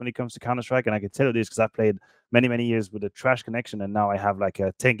impact when it comes to Counter-Strike, and I can tell you this because I played many years with a trash connection, and now I have like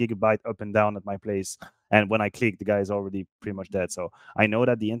a 10 gigabyte up and down at my place, and when I click, the guy is already pretty much dead. So I know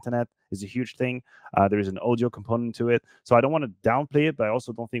that the internet is a huge thing. There is an audio component to it, so I don't want to downplay it, but I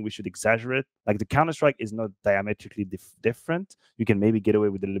also don't think we should exaggerate. Like, the Counter-Strike is not diametrically different. You can maybe get away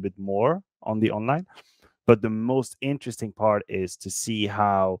with a little bit more on the online, but the most interesting part is to see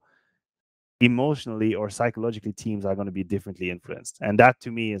how emotionally or psychologically teams are going to be differently influenced. And that to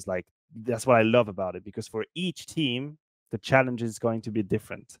me is like, that's what I love about it, because for each team, the challenge is going to be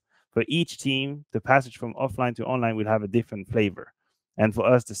different. For each team, the passage from offline to online will have a different flavor. And for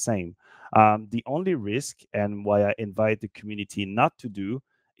us, the same. The only risk, and why I invite the community not to do,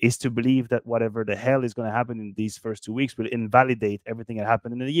 is to believe that whatever the hell is going to happen in these first 2 weeks will invalidate everything that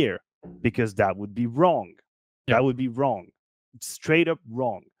happened in a year, because that would be wrong. Yeah. That would be wrong. Straight up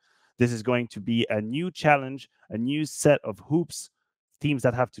wrong. This is going to be a new challenge, a new set of hoops, teams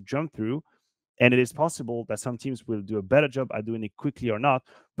that have to jump through. And it is possible that some teams will do a better job at doing it quickly or not.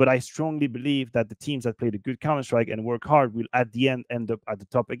 But I strongly believe that the teams that played a good Counter-Strike and work hard will at the end up at the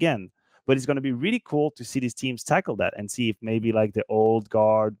top again. But it's going to be really cool to see these teams tackle that and see if maybe like the old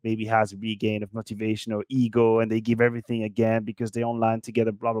guard maybe has a regain of motivation or ego, and they give everything again because they're online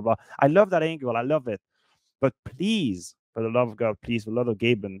together, blah, blah, blah. I love that angle. I love it. But please, for the love of God, please, for the love of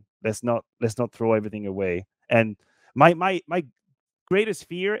Gaben, let's not throw everything away. And my greatest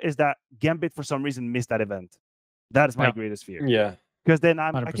fear is that Gambit for some reason missed that event. That is my greatest fear. Yeah. Because then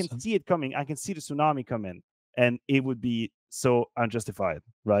I can see it coming. I can see the tsunami coming, and it would be so unjustified,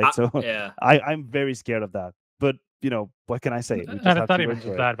 right? So yeah. I'm very scared of that. But what can I say? And it's not even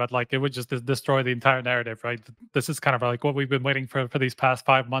just that, but like, it would just destroy the entire narrative, right? This is kind of like what we've been waiting for these past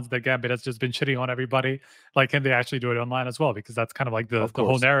 5 months, that Gambit has just been shitting on everybody. Like, can they actually do it online as well? Because that's kind of like the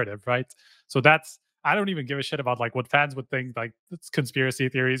whole narrative, right? So I don't even give a shit about like what fans would think, like it's conspiracy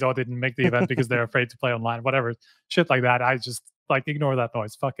theories, they didn't make the event because they're afraid to play online, whatever, shit like that. I just like ignore that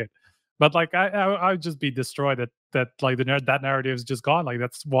noise. Fuck it. But like, I would just be destroyed that like that narrative is just gone. Like,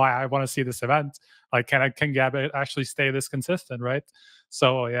 that's why I want to see this event. Like, can Gambit actually stay this consistent, right?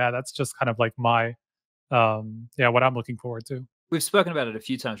 So yeah, that's just kind of like my what I'm looking forward to. We've spoken about it a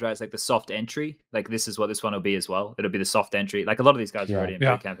few times, right? It's like the soft entry. Like, this is what this one will be as well. It'll be the soft entry. Like, a lot of these guys are already in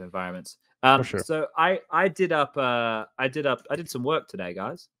bootcamp environments. For sure. So I did some work today,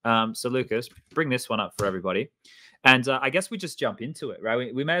 guys. So Lucas, bring this one up for everybody. And I guess we just jump into it,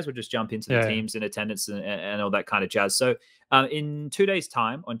 right? We may as well just jump into the teams in attendance and all that kind of jazz. So in 2 days'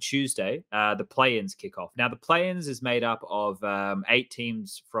 time, on Tuesday, the play-ins kick off. Now, the play-ins is made up of 8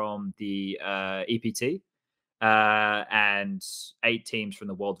 teams from the EPT and 8 teams from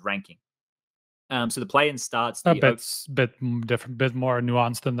the world ranking. So the play-in starts. A bit different, bit more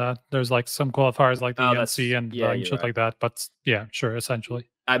nuanced than that. There's like some qualifiers like the ENC and shit like that. But yeah, sure, essentially.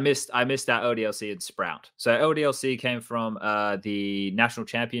 I missed that ODLC and Sprout. So ODLC came from the national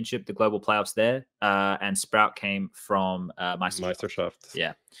championship, the global playoffs there, and Sprout came from Meisterschaft.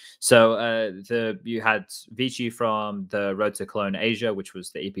 Yeah. So you had Vici from the Road to Cologne Asia, which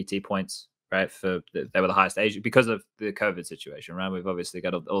was the EPT points, right? They were the highest Asia because of the COVID situation, right? We've obviously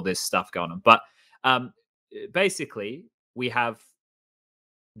got all this stuff going on, but basically we have.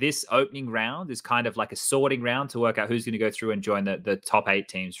 This opening round is kind of like a sorting round to work out who's going to go through and join the top 8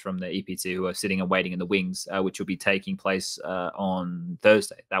 teams from the EPT who are sitting and waiting in the wings, which will be taking place on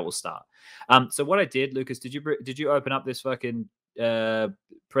Thursday. That will start. So what I did, Lucas, did you open up this fucking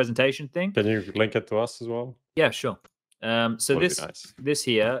presentation thing? Can you link it to us as well? Yeah, sure. So this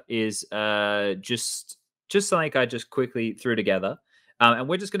here is just something I just quickly threw together. And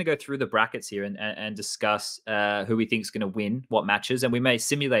we're just going to go through the brackets here and discuss who we think is going to win what matches, and we may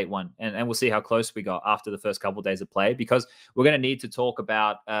simulate one, and we'll see how close we got after the first couple of days of play, because we're going to need to talk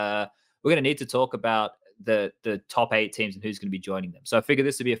about the top 8 teams and who's going to be joining them. So I figured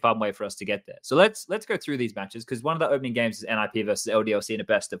this would be a fun way for us to get there. So let's go through these matches, because one of the opening games is NIP versus LDLC in a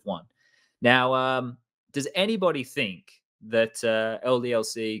best of 1. Now, does anybody think that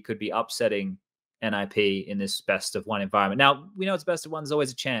LDLC could be upsetting NIP in this best of 1 environment? Now, we know it's best of 1 is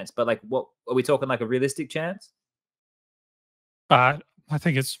always a chance, but like, what are we talking, like a realistic chance? I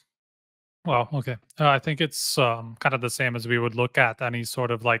think it's I think it's kind of the same as we would look at any sort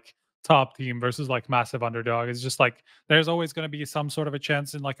of like top team versus like massive underdog. It's just like there's always going to be some sort of a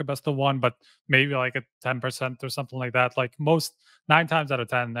chance in like a best of 1, but maybe like a 10% or something like that. Like 9 times out of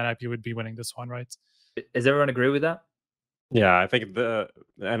 10, NIP would be winning this one, right? Does everyone agree with that? Yeah, I think the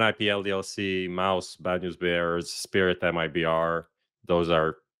NIP, LDLC, Mouse, Bad News Bears, Spirit, MIBR, those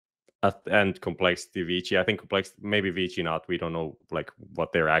are, and Complexity, Vici. I think Complexity, maybe Vici not. We don't know like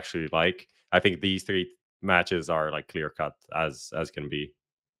what they're actually like. I think these 3 matches are like clear cut as can be.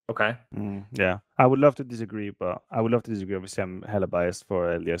 Okay. Yeah, I would love to disagree, but Obviously, I'm hella biased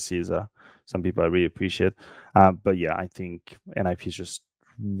for LDLC. Some people I really appreciate. But yeah, I think NIP is just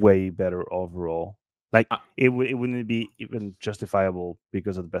way better overall. Like it wouldn't be even justifiable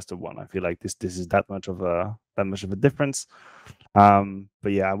because of the best of 1. I feel like this is that much of a difference.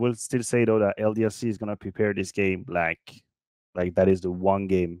 But yeah, I will still say though that LDLC is gonna prepare this game like that is the one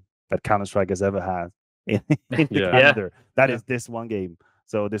game that Counter-Strike has ever had in the calendar. That is this one game.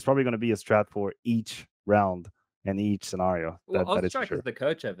 So there's probably gonna be a strat for each round and each scenario. Well, that is for sure. Is the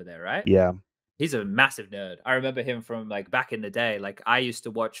coach over there, right? Yeah. He's a massive nerd. I remember him from like back in the day. Like I used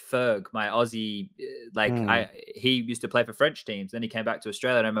to watch Ferg, my Aussie. He used to play for French teams. Then he came back to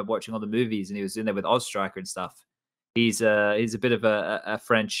Australia, and I remember watching all the movies, and he was in there with Ozstriker and stuff. He's a bit of a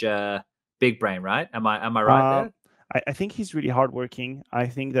French big brain, right? Am I right there? I think he's really hardworking. I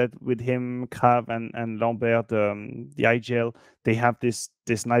think that with him, Krav and Lambert, the IGL, they have this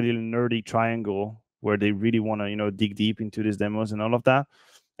nice little nerdy triangle where they really want to dig deep into these demos and all of that.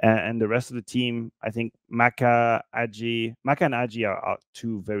 And the rest of the team, I think Maka and Agi are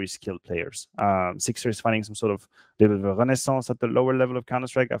 2 very skilled players. Xtrfy is finding some sort of little bit of a renaissance at the lower level of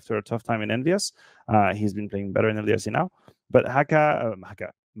Counter-Strike after a tough time in Envious. He's been playing better in LDLC now. But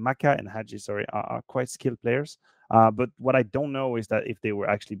Maka and Haji, are quite skilled players. But what I don't know is that if they will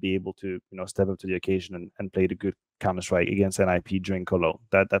actually be able to, step up to the occasion and play the good Counter-Strike against NIP during Cologne.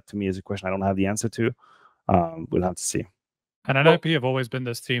 That to me is a question I don't have the answer to. We'll have to see. And NIP have always been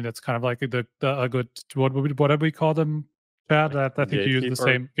this team that's kind of like a good what do we call them, Chad? I think you use the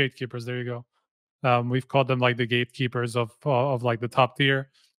same gatekeepers. There you go. We've called them like the gatekeepers of like the top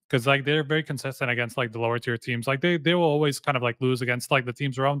tier, because like they're very consistent against like the lower tier teams. Like they will always kind of like lose against like the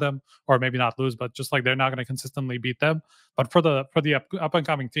teams around them, or maybe not lose, but just like they're not going to consistently beat them. But for the up and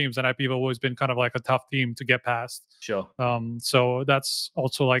coming teams, NIP have always been kind of like a tough team to get past. Sure. So that's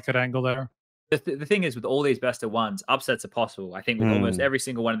also like an angle there. The thing is, with all these best of 1s, upsets are possible. I think with almost every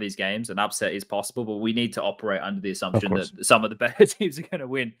single one of these games, an upset is possible, but we need to operate under the assumption that some of the better teams are going to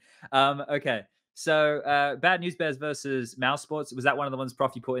win. Okay, so Bad News Bears versus Mouse Sports. Was that one of the ones,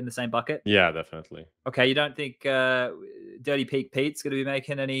 Prof, you put in the same bucket? Yeah, definitely. Okay, you don't think Dirty Peak Pete's going to be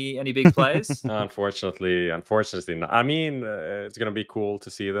making any big plays? Unfortunately not. I mean, it's going to be cool to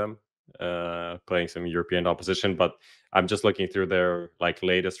see them playing some European opposition, but I'm just looking through their like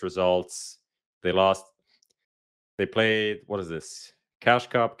latest results. They lost They played, what is this? Cash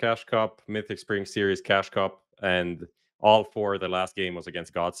Cup, Mythic Spring Series, Cash Cup, and all 4 the last game was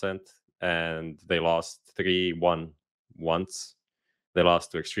against Godsent, and they lost 3-1 once. They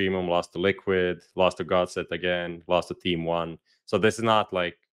lost to Extremum, lost to Liquid, lost to Godsent again, lost to Team 1. So this is not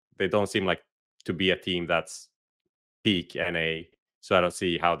like, they don't seem like to be a team that's peak NA. So I don't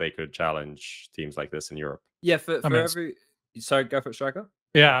see how they could challenge teams like this in Europe. Yeah, for every... Sorry, go for it, Striker.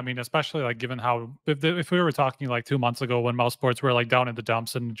 Yeah, I mean, especially like given how if we were talking like 2 months ago when Mouse Sports were like down in the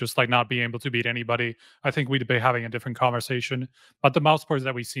dumps and just like not being able to beat anybody, I think we'd be having a different conversation. But the Mouse Sports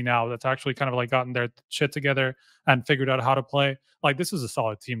that we see now, that's actually kind of like gotten their shit together and figured out how to play. Like this is a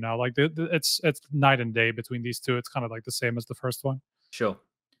solid team now. Like it's night and day between these two. It's kind of like the same as the first one. Sure.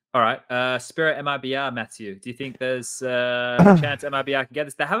 All right. Spirit MIBR, Matthew. Do you think there's a chance MIBR can get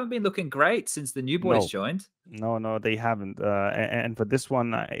this? They haven't been looking great since the new boys joined. No, they haven't. And for this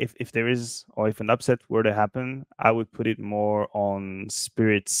one, if there is, or if an upset were to happen, I would put it more on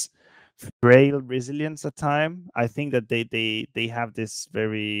Spirit's frail resilience at time. I think that they have this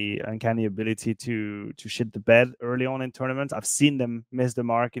very uncanny ability to shit the bed early on in tournaments. I've seen them miss the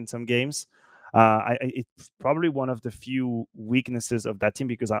mark in some games. It's probably one of the few weaknesses of that team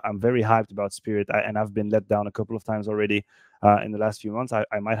because I'm very hyped about Spirit, and I've been let down a couple of times already in the last few months.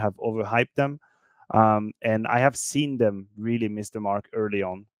 I might have overhyped them, and I have seen them really miss the mark early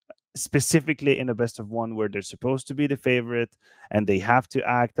on, specifically in a best of one where they're supposed to be the favorite and they have to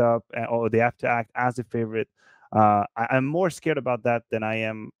act up, or they have to act as a favorite. I'm more scared about that than I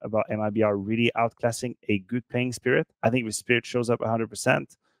am about MIBR really outclassing a good playing Spirit. I think if Spirit shows up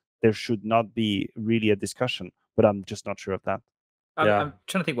 100%, there should not be really a discussion, but I'm just not sure of that. I'm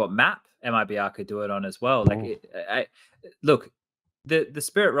trying to think what map MIBR could do it on as well. Like, look, the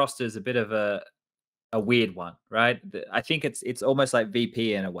Spirit roster is a bit of a weird one, right? I think it's almost like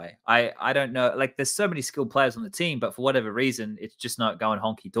VP in a way. I don't know. Like, there's so many skilled players on the team, but for whatever reason, it's just not going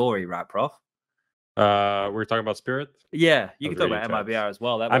honky dory, right, Prof? We're talking about Spirit. Yeah, you can talk about MIBR as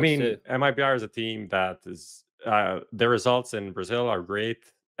well. That MIBR is a team that is their results in Brazil are great.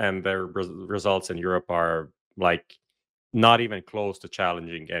 And their results in Europe are like not even close to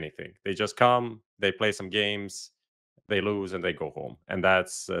challenging anything. They just come, they play some games, they lose, and they go home. And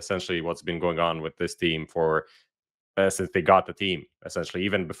that's essentially what's been going on with this team for since they got the team. Essentially,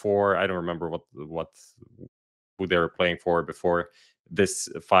 even before, I don't remember who they were playing for before this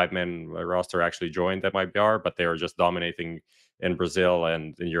 5-man roster actually joined MIBR, but they were just dominating in Brazil,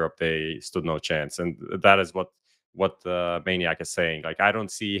 and in Europe they stood no chance. And that is what Maniac is saying. Like, I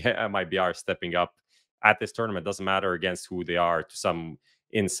don't see MIBR stepping up at this tournament. Doesn't matter against who they are, to some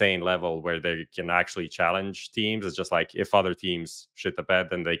insane level where they can actually challenge teams. It's just like, if other teams shit the bed,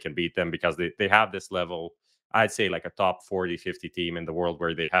 then they can beat them because they have this level. I'd say like a top 40-50 team in the world,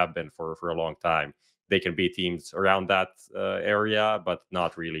 where they have been for a long time. They can beat teams around that area, but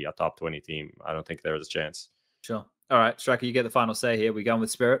not really a top 20 team. I don't think there's a chance. Sure. All right, Striker, you get the final say here. We going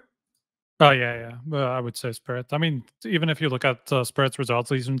with Spirit? Oh, yeah. I would say Spirit. I mean, even if you look at Spirit's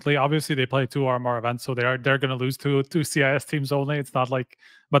results recently, obviously they play 2 RMR events, so they're going to lose to 2 CIS teams only. It's not like,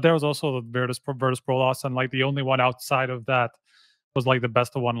 but there was also the Virtus Pro loss, and like the only one outside of that was like the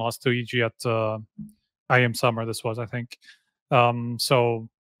best of one loss to EG at IEM Summer. This was, I think. So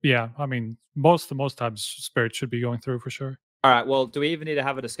yeah, I mean, most times Spirit should be going through for sure. All right. Well, do we even need to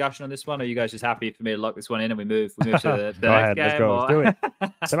have a discussion on this one? Or are you guys just happy for me to lock this one in and we move to the Go next ahead, game? let's go. Let's do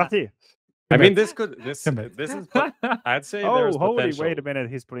it. C'est parti. I mean, this is. I'd say. Oh, holy! Potential. Wait a minute.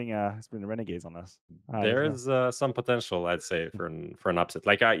 He's putting the Renegades on us. There is some potential, I'd say, for an upset.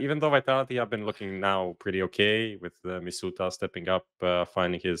 Like, even though Vitality have been looking now pretty okay with Misuta stepping up,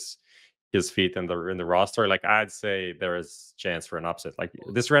 finding his feet in the roster. Like, I'd say there is chance for an upset. Like,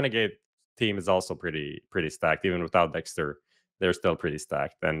 this Renegade team is also pretty stacked, even without Dexter. They're still pretty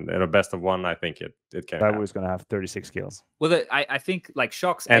stacked, and in a best of one, I think it can. That was going to have 36 kills. Well, I think like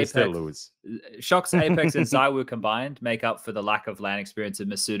Shox, and Apex, still lose. Shox, Apex, and ZywOo combined make up for the lack of LAN experience of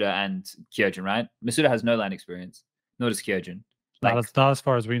Masuda and Kjaerbye, right? Masuda has no LAN experience, nor does Kjaerbye. Like, not as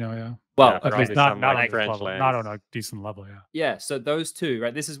far as we know, yeah. Well, at least not like French level, not on a decent level, yeah. Yeah, so those two,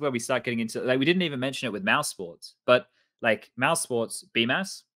 right? This is where we start getting into, like, we didn't even mention it with Mouse Sports, but like Mouse Sports,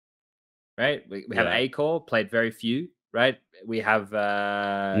 BMAS, right? We have A-Core, played very few. Right, we have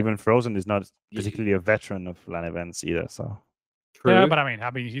even Frozen is not particularly a veteran of LAN events either. So yeah, but I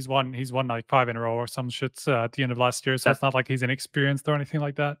mean, he's won like 5 in a row or some shit at the end of last year. So it's not like he's inexperienced or anything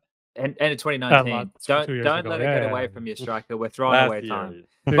like that. And in 2019, don't let it get away from you, striker. We're throwing away time.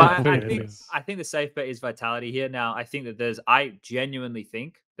 But I think the safe bet is Vitality here. Now, I think that I genuinely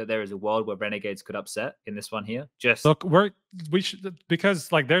think that there is a world where Renegades could upset in this one here. Just look, we should,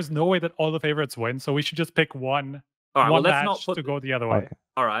 because like there's no way that all the favorites win, so we should just pick one. All right, one let's match not put to go the other way. Okay.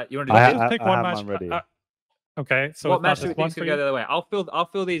 All right, you want to do that? Just pick one match. Okay, so what match do we think is going to go the other way? I'll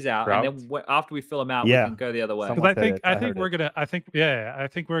fill these out, and then after we fill them out, we can go the other way. Because I think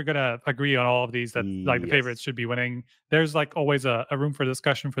we're gonna agree on all of these that like the favorites should be winning. There's like always a room for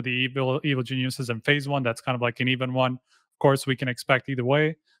discussion for the evil geniuses in phase one. That's kind of like an even one. Of course, we can expect either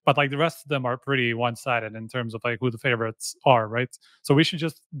way, but like the rest of them are pretty one-sided in terms of like who the favorites are, right? So we should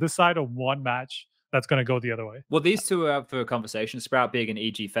just decide on one match that's going to go the other way. Well, these two are up for a conversation. Sprout, Big, and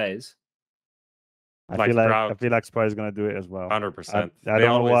EG phase. I feel like Sprout is going to do it as well. 100%. I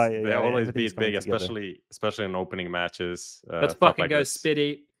don't know why. They always beat Big, especially in opening matches. Let's fucking go,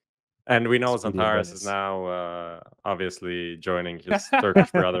 Spitty. And we know Zantares is now obviously joining his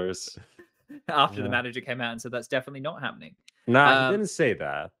Turkish brothers. After the manager came out and said that's definitely not happening. No, he didn't say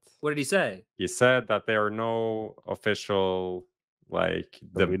that. What did he say? He said that there are no official, we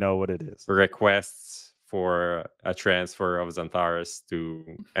know what it is. Requests for a transfer of Zantares to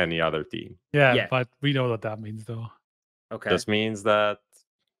any other team. Yeah, but we know what that means, though. Okay. This means that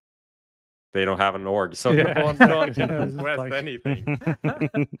they don't have an org, so no one can request anything.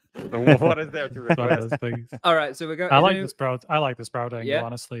 What is there to request? All right, so we're going. I like the Sprout. I like the Sprout angle,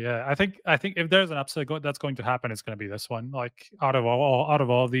 honestly. Yeah, I think if there's an upset that's going to happen, it's going to be this one. Like out of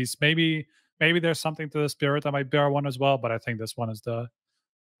all of these, maybe there's something to the Spirit that might bear one as well, but I think this one is the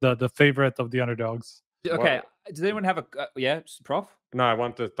favorite of the underdogs. Okay, does anyone have a Prof? No, I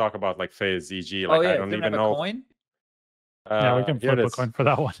want to talk about like phase EG. I don't even know. Coin? Yeah, we can flip a coin for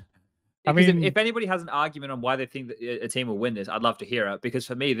that one. I mean, if anybody has an argument on why they think that a team will win this, I'd love to hear it. Because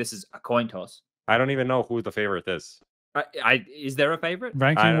for me, this is a coin toss. I don't even know who the favorite is. Is there a favorite?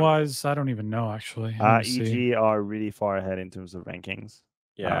 Ranking wise, I don't even know actually. EG are really far ahead in terms of rankings.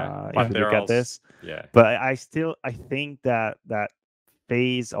 Yeah, if you look at this. Yeah, but I think that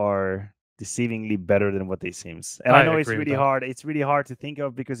FaZe are deceivingly better than what they seems. And I know it's really hard. It's really hard to think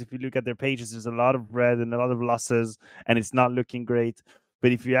of because if you look at their pages, there's a lot of red and a lot of losses, and it's not looking great.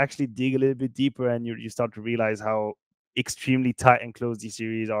 But if you actually dig a little bit deeper and you start to realize how extremely tight and close these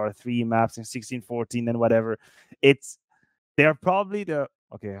series are, 3 maps and 16-14 and whatever, they're probably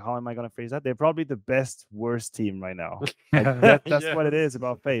how am I going to phrase that? They're probably the best, worst team right now. That's what it is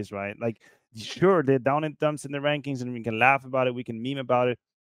about FaZe, right? Like, sure, they're down in dumps in the rankings and we can laugh about it, we can meme about it,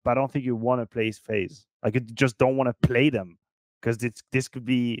 but I don't think you want to play FaZe. Like, you just don't want to play them. Because this could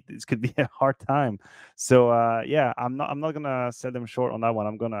be a hard time, so I'm not gonna sell them short on that one.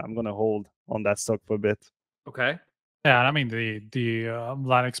 I'm gonna hold on that stock for a bit. Okay. Yeah, and I mean the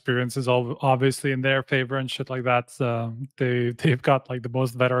LAN experience is obviously in their favor and shit like that. They've got like the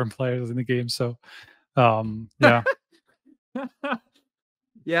most veteran players in the game, so yeah.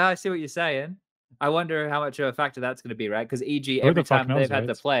 Yeah, I see what you're saying. I wonder how much of a factor that's going to be, right? Because EG every time they've had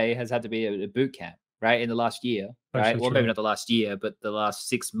to play has had to be a boot camp. Right, in the last year, right? Well, maybe not the last year, but the last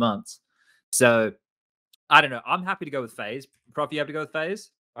 6 months. So, I don't know. I'm happy to go with FaZe. Prof, you have to go with FaZe?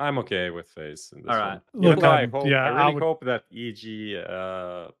 I'm okay with FaZe. All right. Look, I really hope that EG,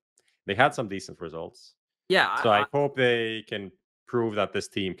 they had some decent results. Yeah. So I hope they can prove that this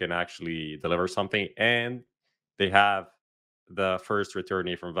team can actually deliver something. And they have the first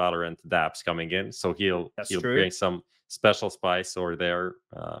returnee from VALORANT, Daps, coming in. So he'll bring some special spice over there,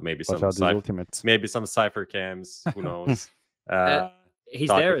 maybe some cypher cams, who knows. He's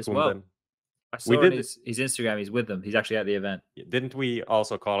there as well. I saw on his Instagram, he's with them. He's actually at the event. Didn't we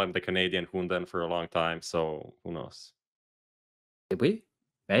also call him the Canadian Hunden for a long time? So who knows? Did we?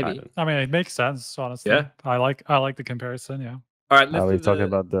 Maybe. I mean, it makes sense, honestly. Yeah. I like the comparison, yeah. All right, are we talking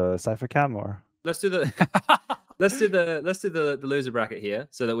about the cypher cam or? Let's do the let's do the loser bracket here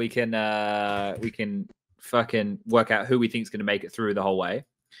so that we can fucking work out who we think is going to make it through the whole way.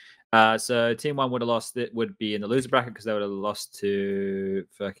 So team 1 would have lost. It would be in the loser bracket because they would have lost to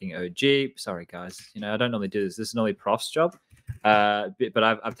fucking OG. Sorry guys, I don't normally do this. This is normally Prof's job. But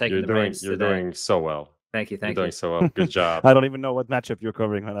I've taken the reins. You're doing so well. Thank you. You're doing so well. Good job. I don't even know what matchup you're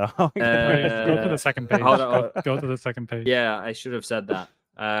covering right now. Go to the second page. Go to the second page. Yeah, I should have said that.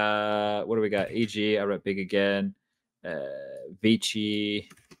 What do we got? EG. I wrote Big again. Vici.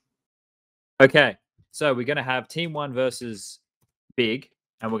 Okay. So we're going to have Team 1 versus Big,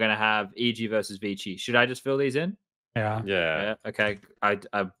 and we're going to have EG versus Vici. Should I just fill these in? Yeah. Okay.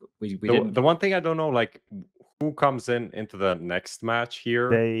 We the one thing I don't know, like, who comes into the next match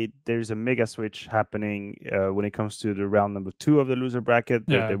here? There's a mega switch happening when it comes to the round number 2 of the loser bracket.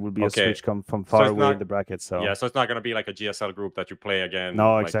 There will be a switch come from far away in the bracket. So yeah, so it's not going to be like a GSL group that you play again.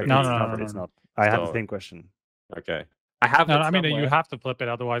 No, like exactly. It's not. I had the same question. Okay. I have. No, I mean, you have to flip it,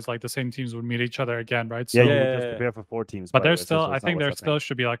 otherwise, like the same teams would meet each other again, right? So you would just prepare for 4 teams. But there's still, I think there still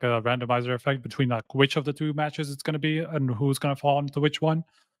should be like a randomizer effect between like which of the 2 matches it's going to be and who's going to fall into which one,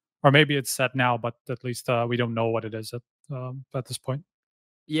 or maybe it's set now, but at least we don't know what it is at this point.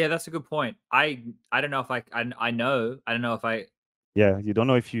 Yeah, that's a good point. I don't know if I don't know if I. Yeah, you don't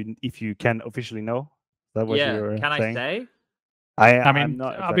know if you can officially know. Is that what you're can saying? I say? I mean, I'm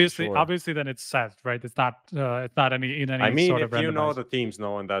not exactly obviously, then it's set, right? It's not any I mean, sort of if you know randomizer. the teams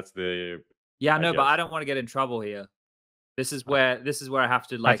know, and that's the. Yeah, no, but I don't want to get in trouble here. This is where I have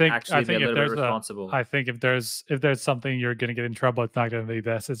to actually be a little bit responsible. I think if there's something you're gonna get in trouble, it's not gonna be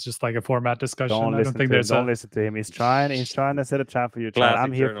this. It's just like a format discussion. Don't listen to him. He's trying to set a trap for you.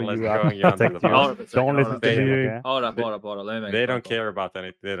 I'm here for you. Don't listen to him. Okay? Hold up. Let me they don't care about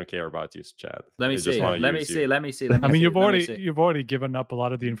anything. They don't care about you, Chad. Let me see. I mean, you've already given up a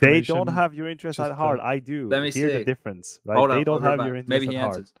lot of the information. They don't have your interest at heart. I do. Let me see. Here's the difference, right? They don't have your interest at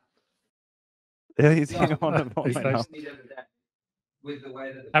heart. Yeah, he's on the phone right now. With the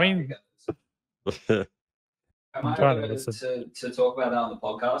way that I mean, am I able to talk about that on the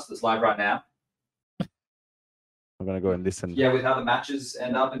podcast that's live right now? I'm gonna go and listen. Yeah, with how the matches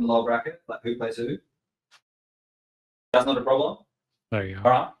end up in the lower bracket, like who plays who. That's not a problem. There you go.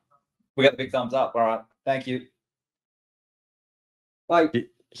 All right, we got the big thumbs up. All right, thank you. Like.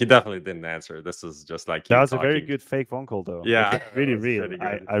 He definitely didn't answer. This is just like that was a very good fake phone call, though. Yeah, like, really real.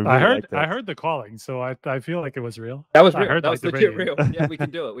 I heard the calling, so I feel like it was real. That was real. That was legit real. Yeah, we can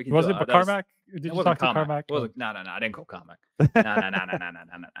do it. Was it Carmack? Did you talk to Carmack? No, I didn't call Carmack. No.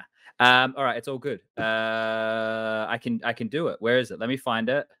 All right, it's all good. I can do it. Where is it? Let me find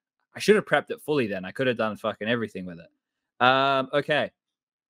it. I should have prepped it fully. Then I could have done fucking everything with it. Okay.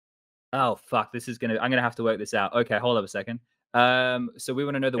 Oh fuck! I'm gonna have to work this out. Okay, hold up a second. So we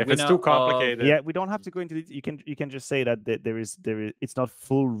want to know the winner. If it's too complicated, yeah, we don't have to go into it. You can just say that there is it's not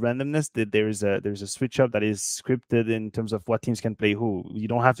full randomness. That there is a switch up that is scripted in terms of what teams can play who. You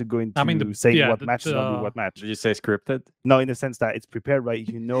don't have to go into saying what matches don't do what match. Did you say scripted? No, in the sense that it's prepared, right?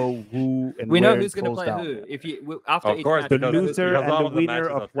 You know who and we know where who's going to play down. who. If you after of each course, match, the loser and the winner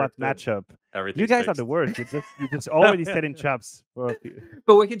of what matchup. You guys are the worst. You just already set in traps.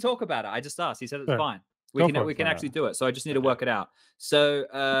 But we can talk about it. I just asked. He said it's fine. We can actually do it. So I just need to work it out. So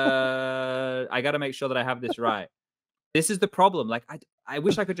I got to make sure that I have this right. This is the problem. Like I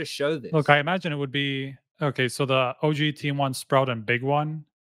wish I could just show this. Look, I imagine it would be okay. So the OG Team 1 Sprout and Big One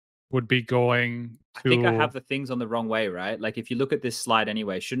would be going to. I think I have the things on the wrong way, right? Like if you look at this slide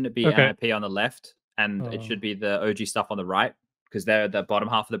anyway, shouldn't it be NIP on the left and it should be the OG stuff on the right because they're the bottom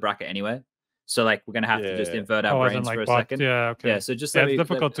half of the bracket anyway. So like we're gonna have to just invert our brains for a second. Yeah, okay. Yeah, so just it's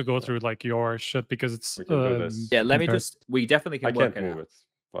difficult to go through like your shit because it's yeah. Let me we definitely can work it out.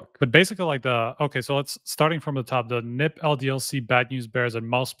 Fuck. But basically, like so let's starting from the top. The NIP, LDLC, Bad News Bears, and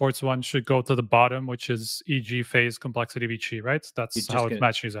Mouse Sports one should go to the bottom, which is EG, Phase, Complexity, VG, right? That's how it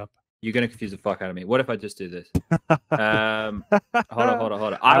matches up. You're gonna confuse the fuck out of me. What if I just do this? Hold on.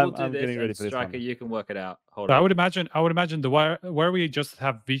 I will do this. Striker, you can work it out. Hold on. I would imagine where we just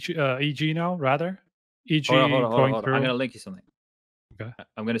have EG now, rather. EG going through. I'm gonna link you something. Okay.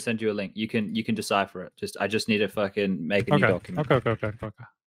 I'm gonna send you a link. You can decipher it. I just need to fucking make a new document. Okay.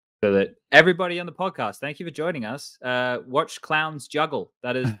 So that everybody on the podcast, thank you for joining us. Watch clowns juggle.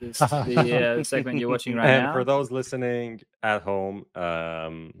 That is the segment you're watching right now. And for those listening at home,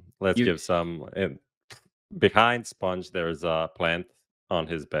 let's give some. Behind Sponge, there's a plant on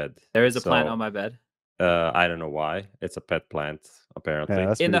his bed. There is a plant on my bed. I don't know why. It's a pet plant, apparently.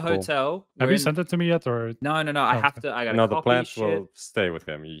 Yeah, in the hotel. Have you sent it to me yet, or no? I have to. I got. No, the plant will stay with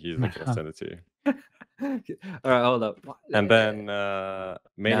him. He's not gonna send it to you. All right, hold up. And then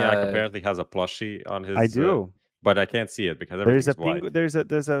Maniac apparently has a plushie on his. I do, but I can't see it because there's a white. There's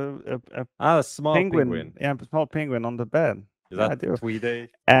a small penguin. Yeah, a small penguin on the bed. Is that Tweeday?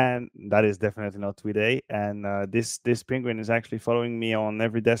 And that is definitely not Tweeday. And this penguin is actually following me on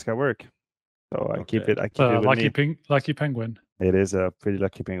every desk I work. So I keep it. I keep it with me. Lucky penguin. It is a pretty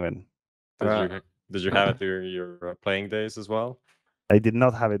lucky penguin. Did you have it during your playing days as well? I did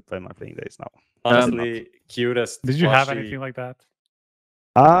not have it by my playing days. No. Honestly, cutest. Did you have anything like that?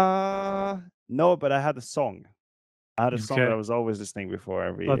 No, but I had a song. I had a song that I was always listening before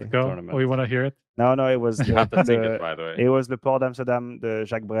every tournament. Oh, you want to hear it? No, it was you have to sing it, by the way. It was Le Port d'Amsterdam, the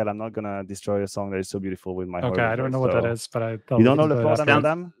Jacques Brel. I'm not gonna destroy a song that is so beautiful with my Okay, I don't know what that is, but you don't know Le Port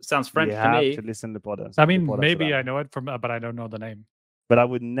d'Amsterdam? Sounds French to me. You have to listen to Le Port d'Amsterdam. I mean, maybe I know it from, but I don't know the name. But I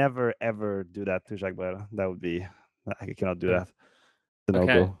would never ever do that to Jacques Brel. That would be, I cannot do that.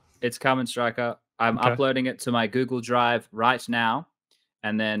 Okay, it's coming, Striker. I'm uploading it to my Google Drive right now,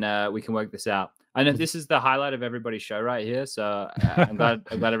 and then we can work this out. I know this is the highlight of everybody's show right here, so I'm glad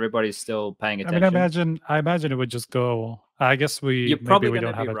everybody's still paying attention. I imagine it would just go. I guess you're probably we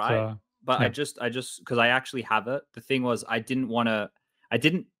going don't to be have right, but I just because I actually have it. The thing was, I didn't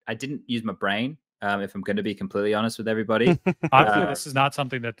use my brain. If I'm going to be completely honest with everybody, I feel this is not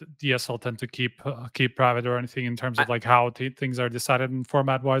something that DSL tend to keep private or anything in terms of like how things are decided in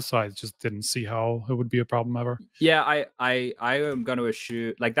format wise. So I just didn't see how it would be a problem ever. Yeah, I am going to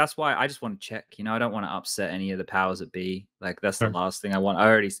assume like that's why I just want to check. I don't want to upset any of the powers that be. Like that's the last thing I want. I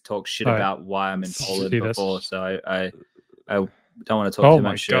already talked shit about why I'm in Poland before, so I don't want to talk too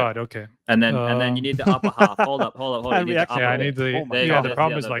much shit. Oh my god! Okay. And then you need the upper half. Hold up. I need the. The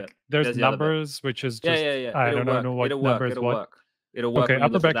problem is like there's numbers, which is just I don't know what numbers. It'll work. Okay,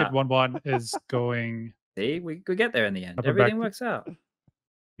 upper bracket 1-1 is going. See, we get there in the end. Everything works out.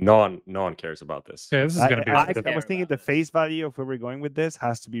 No one cares about this. Yeah, this is gonna be. I was thinking the face value of where we're going with this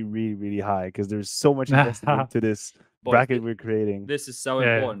has to be really, really high because there's so much investment into this bracket we're creating. This is so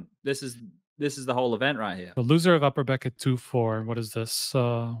important. This is the whole event right here. The loser of upper bracket 2-4. What is this?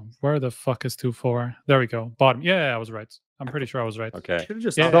 Where the fuck is 2-4? There we go. Bottom. Yeah, I was right. I'm pretty sure I was right. Okay. Should have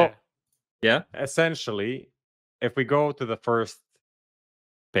just yeah. Essentially, if we go to the first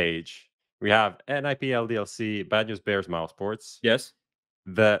page, we have NIP LDLC, Bad News Bears Mouse Sports. Yes.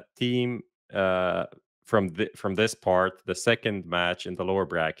 The team from this part, the second match in the lower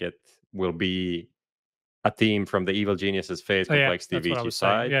bracket will be a team from the Evil Geniuses Facebook like Steve Vici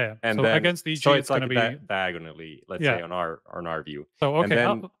side. Yeah. And so then against EG, so it's like going to be diagonally, let's say on our view. So okay,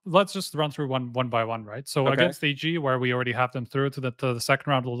 then, let's just run through one by one, right? So against EG, where we already have them through to the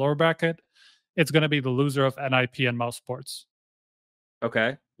second round of the lower bracket, it's going to be the loser of NIP and Mouse Sports.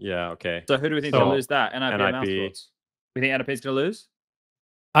 Okay. Yeah. Okay. So who do we think will lose that? NIP and Mouse Sports. We think NIP is going to lose.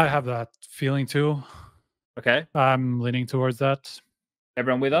 I have that feeling too. Okay. I'm leaning towards that.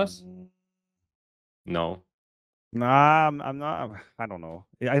 Everyone with us? No. Nah, I'm not. I don't know.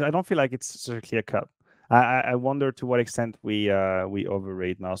 I don't feel like it's such a clear cut. I wonder to what extent we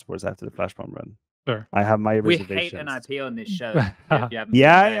overrate Mouse Sports after the Flash Bomb run. Sure. I have my reservations. We hate NIP on this show.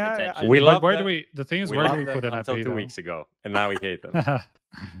 Yeah. We love where do we? The thing is, where do we put NIP? Until 2 weeks ago, and now we hate them.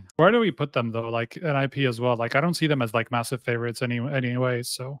 Where do we put them though? Like NIP as well. Like I don't see them as like massive favorites anyway.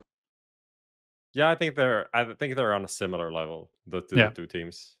 So. Yeah, I think they're on a similar level. The two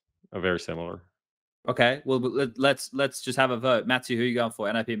teams are very similar. Okay, well let's just have a vote. Matthew, who are you going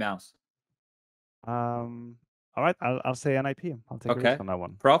for? NIP Mouse. All right, I'll say NIP. I'll take a risk on that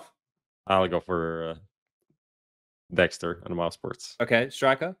one. Prof. I'll go for Dexter and Mouse Sports. Okay,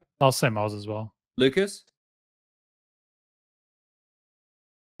 Striker. I'll say Mouse as well. Lucas.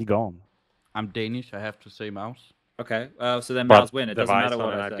 He gone. I'm Danish. I have to say Mouse. Okay, so then Mouse win. It doesn't matter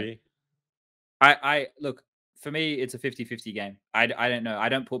what I NIP. say. I look. For me, it's a 50-50 game. I don't know. I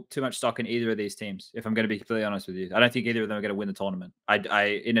don't put too much stock in either of these teams, if I'm going to be completely honest with you. I don't think either of them are going to win the tournament. In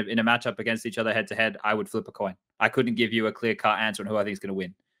a matchup against each other head-to-head, I would flip a coin. I couldn't give you a clear-cut answer on who I think is going to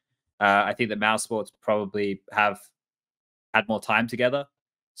win. I think that Mouse Sports probably have had more time together,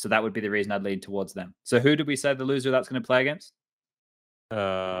 so that would be the reason I'd lean towards them. So who did we say the loser that's going to play against?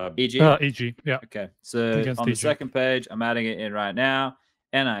 EG? EG, yeah. Okay, so on the second page, I'm adding it in right now.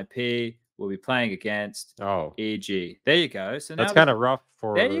 NIP will be playing against EG. There you go. So now that's kind of rough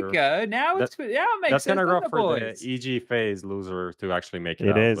for. There you go. Now it makes sense. That's kind of rough for the EG phase loser to actually make it.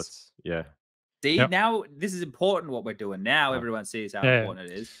 It is. But, yeah. See, now this is important what we're doing. Now everyone sees how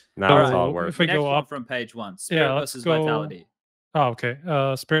important it is. Now it's all worth. If we go up from page 1, Spirit versus Vitality. Oh, okay.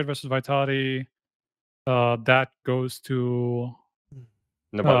 Spirit versus Vitality. That goes to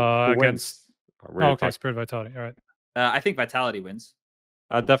against. Okay, Spirit Vitality. All right. I think Vitality wins.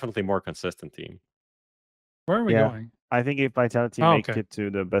 Definitely more consistent team. Where are we going? I think if Vitality make it to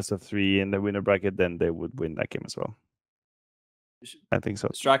the best of 3 in the winner bracket, then they would win that game as well. I think so.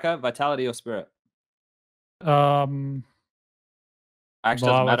 Striker, Vitality or Spirit? Actually,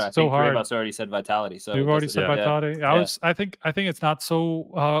 doesn't matter. I so think hard. 3 of us already said Vitality. So we've already said Vitality. Yeah. I think it's not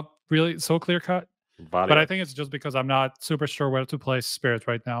so really so clear cut. But I think it's just because I'm not super sure where to place Spirit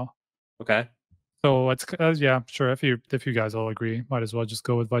right now. Okay. So it's yeah, sure. If you guys all agree, might as well just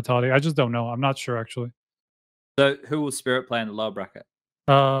go with Vitality. I just don't know. I'm not sure actually. So who will Spirit play in the lower bracket?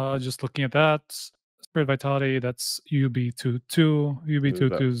 Just looking at that, Spirit Vitality, that's UB22.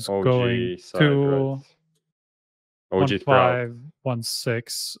 UB22's OG going side, to right? OG Sprout.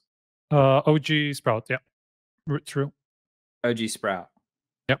 1516. OG Sprout, yeah. True. OG Sprout.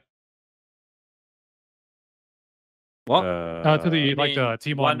 Yep. What? To the like the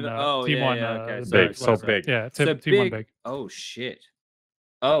team one. Team one. Okay. Big, so big. Yeah, so team one big. Oh shit.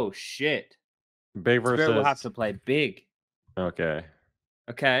 Oh shit. Big versus. Spirit will have to play big. Okay.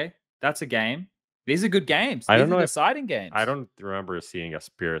 Okay, that's a game. These are good games. I don't These know are if- exciting games. I don't remember seeing a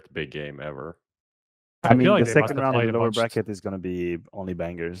Spirit big game ever. I mean, feel like the they must second have round in played the a lower bunch. bracket is going to be only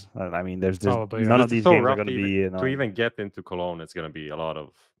bangers. I mean, there's Probably, none yeah. of these so games are rough going to to be. even, to even get into Cologne. It's going to be a lot of.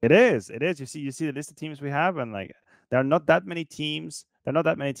 It is. You see the list of teams we have, and like there are not that many teams. There are not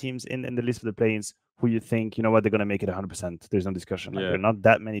that many teams in the list of the play-ins who you think, you know what, they're going to make it 100%. There's no discussion. Like, Yeah. there are not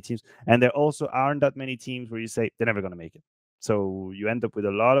that many teams, and there also aren't that many teams where you say they're never going to make it. So you end up with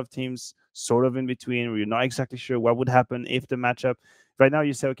a lot of teams sort of in between, where you're not exactly sure what would happen if the matchup. Right now,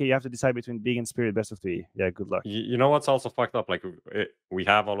 you say, okay, you have to decide between Big and Spirit, best of 3. Yeah, good luck. You know what's also fucked up? Like we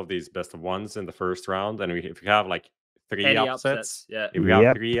have all of these best of ones in the first round, and if we have like 3 upsets, yeah. if we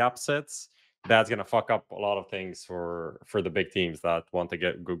have 3 upsets, that's gonna fuck up a lot of things for the big teams that want to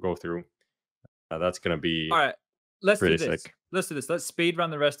go through. That's gonna be all right. Let's do pretty this. sick. Let's do this. Let's speed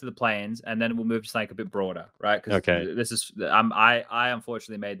run the rest of the play-ins, and then we'll move to something a bit broader, right? Because Okay. this is I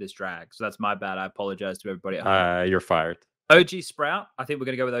unfortunately made this drag, so that's my bad. I apologize to everybody at home. You're fired. OG Sprout. I think we're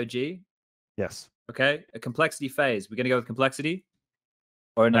gonna go with OG. Yes. Okay. A complexity phase. We're gonna go with complexity,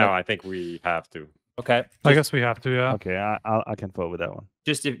 or no? No, I think we have to. Okay. I guess we have to, yeah. Okay, I can vote with that one.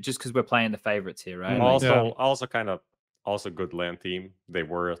 Just because we're playing the favorites here, right? Also kind of good LAN team. They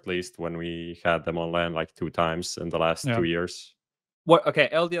were, at least when we had them on LAN like 2 times in the last 2 years. What? Okay,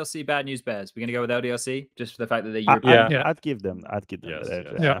 LDLC Bad News Bears. We're gonna go with LDLC just for the fact that they're European. I'd give them.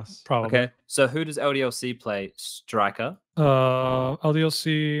 Yes, probably. Okay, so who does LDLC play? Striker.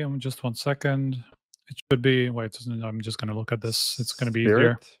 LDLC. Just 1 second. It should be. Wait, I'm just gonna look at this. It's gonna be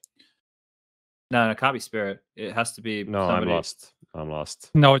easier. No, it can't be Spirit. It has to be. No, somebody. I'm lost.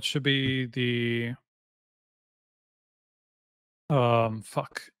 No, it should be the.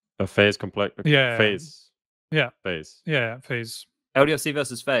 Fuck. A phase complex. Yeah. Phase. Yeah. Phase. Yeah, phase. LDLC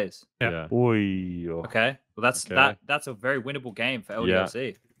versus FaZe. Yeah. Okay. Well, that's Okay. that's a very winnable game for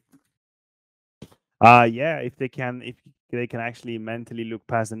LDLC. Yeah, if they can actually mentally look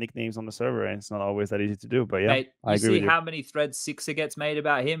past the nicknames on the server, and it's not always that easy to do. But yeah, Mate, I agree with you. how many threads Sixer gets made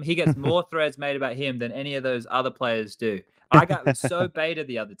about him? He gets more threads made about him than any of those other players do. I got so beta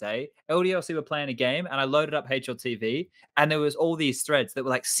the other day. LDLC were playing a game, and I loaded up HLTV, and there was all these threads that were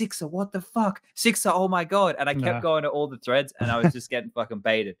like, Sixer, what the fuck? Sixer, oh my god. And I kept going to all the threads, and I was just getting fucking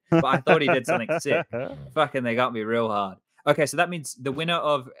baited. But I thought he did something sick. Fucking, they got me real hard. Okay, so that means the winner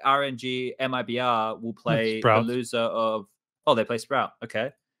of RNG MIBR will play the loser of. Oh, they play Sprout.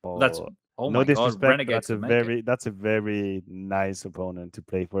 Okay, that's. Oh no my disrespect, god, Renegades. That's a very nice opponent to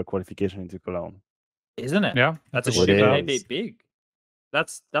play for a qualification into Cologne, isn't it? Yeah, that's a shooting they beat big.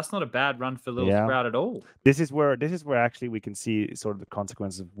 That's not a bad run for little Sprout at all. This is where actually we can see sort of the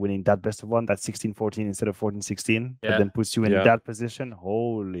consequence of winning that best of one, that 16-14 instead of 14-16, that then puts you in that position.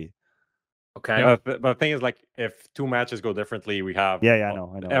 Holy. Okay. But the thing is, like, if 2 matches go differently, we have I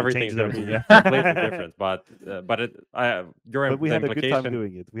know. Everything's going to be completely different. But we had a good time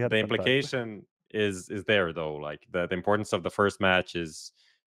doing it. The implication is there though. Like the importance of the first match is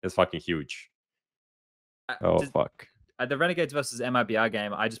fucking huge. Fuck. The Renegades versus MIBR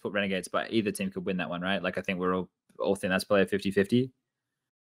game, I just put Renegades, but either team could win that one, right? Like I think we're all think that's play a 50-50. I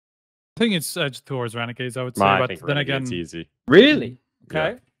think it's edged towards Renegades, I would say. But then again, it's easy. Really?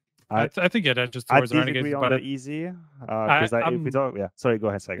 Okay. Yeah. I think it edges towards Renegades. I disagree on the easy. Because if we talk, sorry, go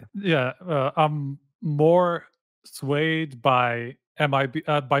ahead, Saga. Yeah, I'm more swayed by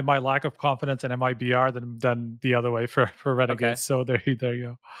by my lack of confidence in MIBR than the other way for Renegades. Okay. So there you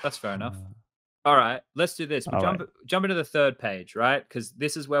go. That's fair enough. All right, let's do this. We jump into the third page, right? Because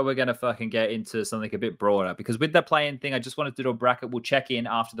this is where we're going to fucking get into something a bit broader. Because with the play-in thing, I just wanted to do a bracket. We'll check in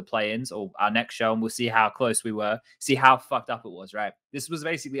after the play-ins or our next show, and we'll see how close we were, see how fucked up it was, right? This was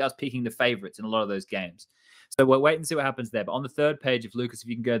basically us picking the favorites in a lot of those games. So we'll wait and see what happens there. But on the third page, if Lucas, if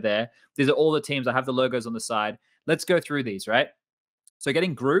you can go there, these are all the teams. I have the logos on the side. Let's go through these, right? So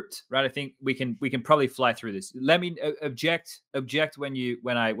getting grouped, right? I think we can probably fly through this. Let me object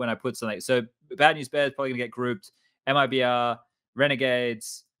when I put something. So Bad News Bears probably gonna get grouped. MIBR,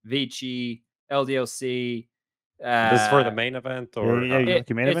 Renegades, Vici, LDLC. This is for the main event, or main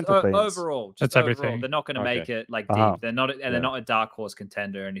event or overall. That's overall. everything. They're not going to make it like deep. They're not, and they're not a dark horse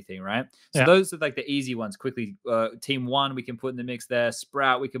contender or anything, right? So those are like the easy ones. Quickly, Team 1 we can put in the mix there.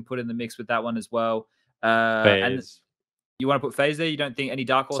 Sprout we can put in the mix with that one as well. And you want to put FaZe there? You don't think any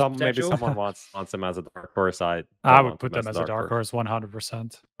dark horse potential? Maybe someone wants him as a dark horse. I would put them as a dark horse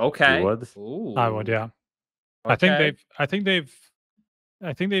 100%. Okay. You would? Ooh. I would, yeah. Okay. I think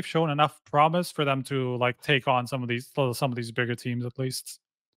they've shown enough promise for them to like take on some of these bigger teams at least.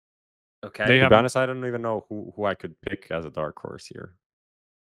 Okay. To be honest, I don't even know who I could pick as a dark horse here.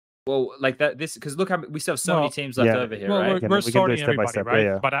 Well, like that, because look, we still have so many teams left over here, right? We're sorting everybody, right?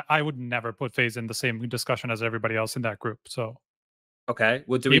 Yeah. But I would never put FaZe in the same discussion as everybody else in that group. So, okay.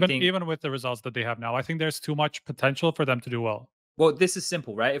 Well, do we think even with the results that they have now, I think there's too much potential for them to do well. Well, this is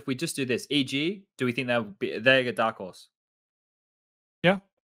simple, right? If we just do this, EG, do we think they're a dark horse? Yeah,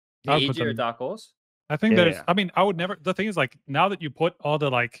 EG or a dark horse? I think there's. I mean, I would never. The thing is, like, now that you put all the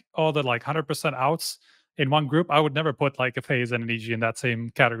 100% outs in one group, I would never put like a FaZe and an EG in that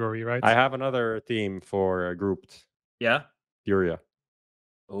same category, right? I have another team for grouped. Yeah. Furia.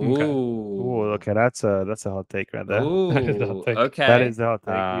 Ooh. Okay. Ooh, okay, that's a hot take right there. Ooh, that is a hot take. Okay. That is a hot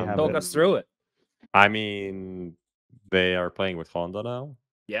take. Talk us through it. I mean, they are playing with Honda now.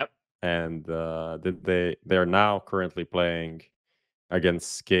 Yep. And they are now currently playing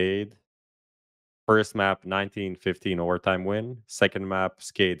against Skade. First map 19-15 overtime win. Second map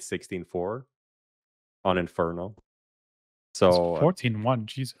Skade 16-4 on Inferno. So 14-1,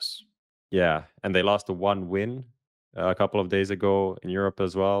 Jesus. Yeah, and they lost a 1 win a couple of days ago in Europe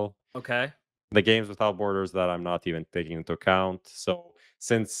as well. Okay. The games without borders that I'm not even taking into account. So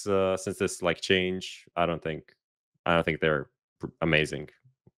since this like change, I don't think they're amazing.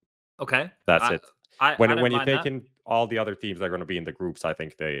 Okay. That's it. When you take that. in all the other teams that are going to be in the groups, I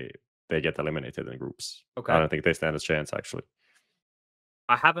think they get eliminated in groups. Okay. I don't think they stand a chance actually.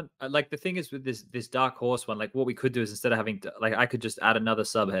 I haven't like the thing is with this dark horse one, like what we could do is instead of having like I could just add another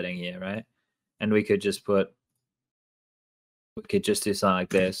subheading here, right? And we could just do something like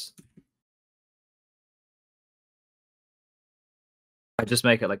this. I just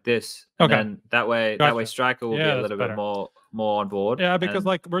make it like this, and then that way Striker will be a little bit more on board. Yeah, because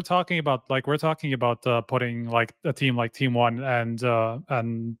like we're talking about putting like a team like Team One and a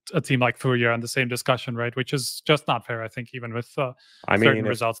team like Furia in the same discussion, right? Which is just not fair, I think, even with certain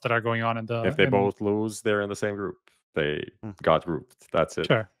results that are going on in the. If they both lose, they're in the same group. They got grouped. That's it.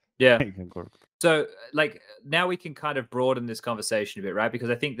 Sure. Yeah. So, like, now we can kind of broaden this conversation a bit, right?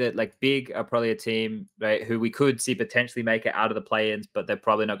 Because I think that, like, Big are probably a team, right, who we could see potentially make it out of the play-ins, but they're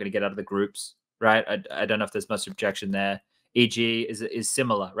probably not going to get out of the groups, right? I don't know if there's much objection there. EG is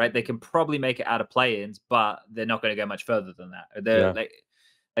similar, right? They can probably make it out of play-ins, but they're not going to go much further than that. They're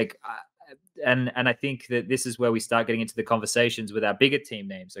and I think that this is where we start getting into the conversations with our bigger team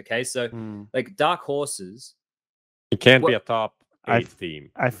names. Okay, so like dark horses, it can't be a top 8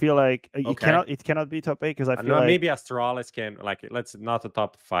 team. I feel like it cannot be top 8 because I feel like maybe Astralis can, like, let's not a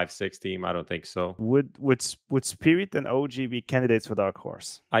top 5-6 team. I don't think so. Would Spirit and OG be candidates for dark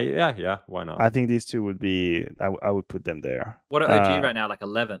horse? Yeah, why not? I think these two would be. I would put them there. What are OG right now? Like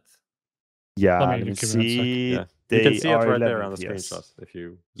 11th. Yeah, let me see. Yeah. You can see it right there on the screenshot if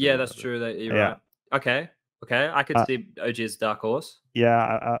you. Yeah, that's true. That you're right. Okay, I could see OG as dark horse.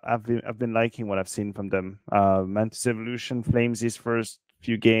 Yeah, I've been liking what I've seen from them. Mantis Evolution, Flames, these first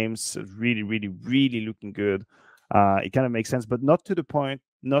few games, really looking good. It kind of makes sense, but not to the point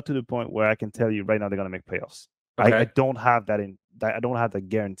where I can tell you right now they're gonna make playoffs. Okay. I don't have that I don't have that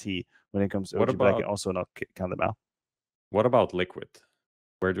guarantee when it comes to OG, but I can also not count them out. What about Liquid?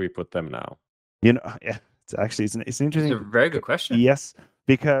 Where do we put them now? You know, yeah, it's actually it's an interesting. It's a very good question. Yes,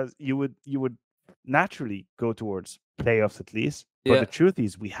 because you would naturally go towards playoffs at least. But the truth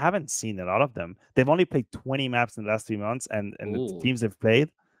is, we haven't seen a lot of them. They've only played 20 maps in the last 3 months, and the teams they've played.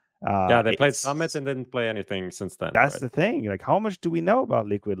 They played Summit and didn't play anything since then. That's the thing. Like, how much do we know about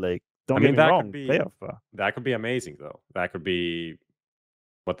Liquid Lake? Don't get me wrong. That could be amazing, though. That could be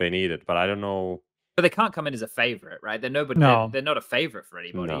what they needed, but I don't know. But they can't come in as a favorite, right? They're not a favorite for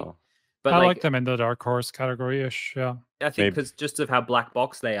anybody. No. But I like them in the dark horse category-ish. Yeah, I think because just of how black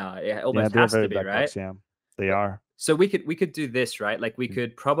box they are, it almost has to be, right? Box, yeah, they are. So we could do this, right? Like we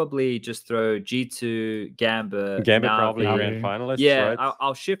could probably just throw G2, Gambit, probably grand finalists. Yeah, right?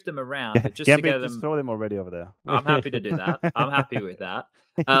 I'll shift them around, but just Gambit, to get them. Just throw them already over there. I'm happy to do that. I'm happy with that.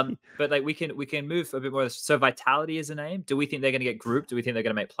 But like we can move a bit more. So Vitality is a name. Do we think they're going to get grouped? Do we think they're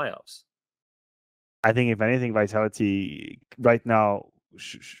going to make playoffs? I think if anything, Vitality right now.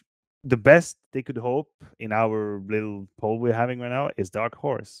 The best they could hope in our little poll we're having right now is Dark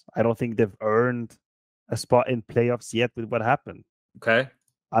Horse. I don't think they've earned a spot in playoffs yet with what happened. Okay.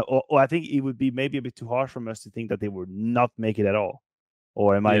 I think it would be maybe a bit too harsh from us to think that they would not make it at all.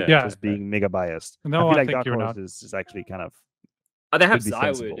 Or am I just being mega biased? No, I feel like think Dark Horse is actually kind of Oh, they have Could be ZywOo,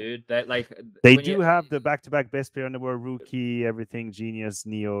 sensible. dude. They do have the back-to-back best player in the world, rookie, everything, genius,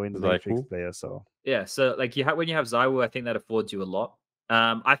 Neo in the Like Matrix who? player. So yeah, so like when you have ZywOo, I think that affords you a lot.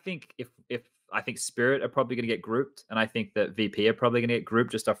 I think if I think Spirit are probably going to get grouped, and I think that VP are probably going to get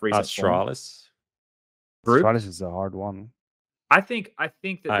grouped just off recent form. Astralis. Astralis is a hard one. I think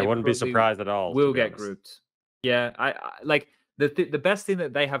that I wouldn't be surprised at all. Will get grouped. Yeah, I like the best thing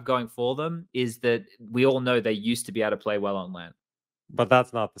that they have going for them is that we all know they used to be able to play well on LAN. But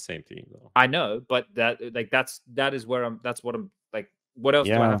that's not the same team, though. I know, but that is where that's what I'm like. What else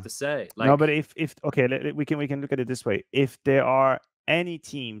do I have to say? Like, no, but if okay, we can look at it this way. If there are any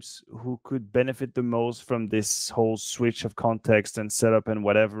teams who could benefit the most from this whole switch of context and setup and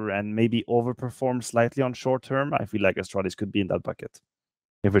whatever, and maybe overperform slightly on short term, I feel like Astralis could be in that bucket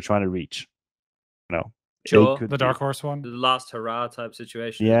if we're trying to reach. No. Sure, the dark horse one, the last hurrah type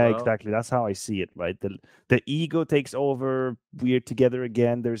situation. Yeah, as well. exactly. That's how I see it. Right, the ego takes over. We're together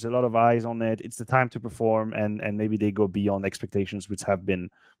again. There's a lot of eyes on it. It's the time to perform, and maybe they go beyond expectations, which have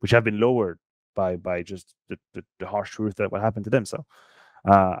been lowered by just the harsh truth that what happened to them. So,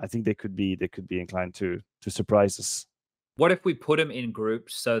 I think they could be inclined to surprise us. What if we put them in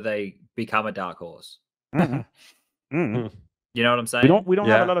groups so they become a dark horse? You know what I'm saying? We don't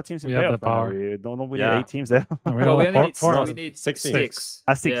have a lot of teams in playoff. Have the power. We don't need 8 teams there. We only need 6. 6.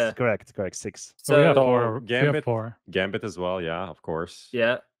 Yeah. Correct. 6. So we have Gambit as well. Yeah, of course.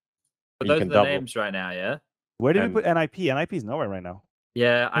 Yeah. But those are the names right now. Yeah. Where did we put NIP? NIP is nowhere right now.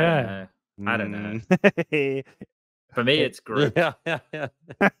 Yeah, I don't know. For me, it's group. Yeah.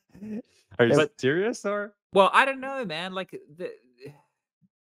 Are you serious, or? Well, I don't know, man. Like,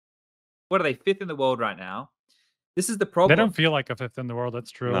 what are they? 5th in the world right now. This is the problem. They don't feel like a 5th in the world.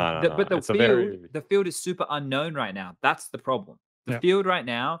 That's true. No. But the field is super unknown right now. That's the problem. The field right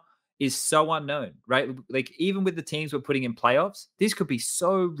now is so unknown, right? Like, even with the teams we're putting in playoffs, these could be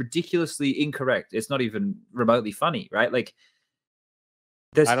so ridiculously incorrect. It's not even remotely funny, right? Like,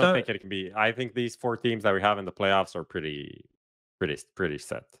 I don't think it can be. I think these 4 teams that we have in the playoffs are pretty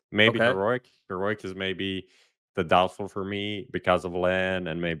set. Maybe Heroic. Heroic is maybe the doubtful for me because of LAN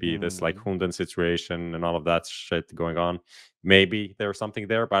and maybe this like Hunden situation and all of that shit going on. Maybe there's something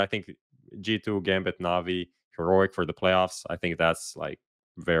there, but I think G2, Gambit-NAVI, Heroic for the playoffs, I think that's like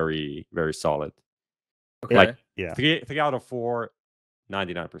very, very solid. Okay. Like 3 out of 4,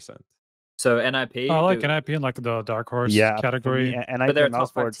 99%. So NIP? I like NIP in like the dark horse category. But they're a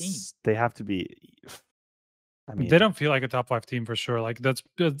top 5 team. They have to be. I mean, they don't feel like a top 5 team for sure. Like that's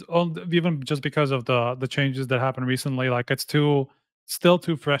even just because of the changes that happened recently. Like it's still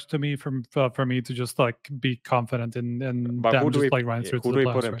too fresh to me for me to just like be confident in them just like running through. Who do we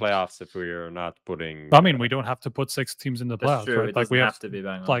put in playoffs if we are not putting? I mean, we don't have to put 6 teams in the playoffs, true. right? It like we have to be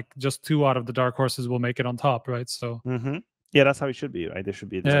bang on. Like just 2 out of the dark horses will make it on top, right? So yeah, that's how it should be, right? There should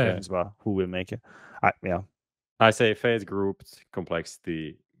be a discussion as well. Who will make it? I say phase grouped,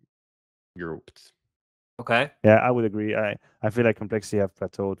 complexity grouped. Okay. Yeah, I would agree. I feel like complexity have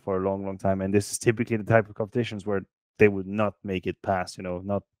plateaued for a long time, and this is typically the type of competitions where they would not make it past,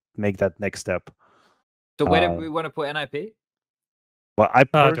 not make that next step. So where do we want to put NIP? Well, I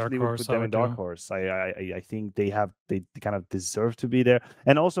personally would put them in dark horse. I think they kind of deserve to be there,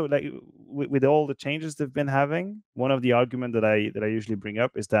 and also like with all the changes they've been having, one of the arguments that I usually bring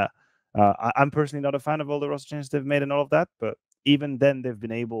up is that I'm personally not a fan of all the roster changes they've made and all of that, but even then they've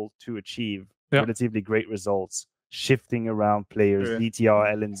been able to achieve relatively great results, shifting around players,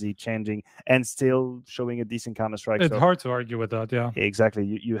 DTR, LNZ changing, and still showing a decent Counter-Strike. It's hard to argue with that, yeah. Exactly.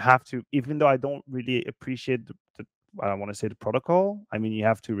 You have to, even though I don't really appreciate I don't want to say the protocol, I mean, you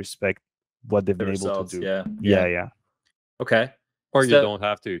have to respect what they've been able to do. Yeah. Okay. Or you don't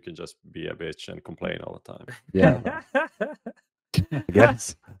have to, you can just be a bitch and complain all the time. Yeah.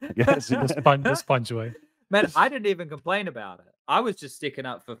 Yes. Just punch away. Man, I didn't even complain about it. I was just sticking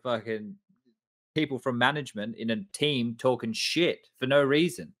up for fucking people from management in a team talking shit for no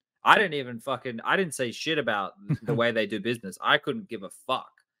reason. I didn't say shit about the way they do business. I couldn't give a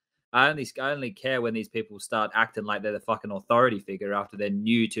fuck. I only care when these people start acting like they're the fucking authority figure after they're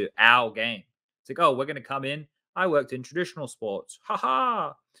new to our game. It's like, oh, we're going to come in. I worked in traditional sports.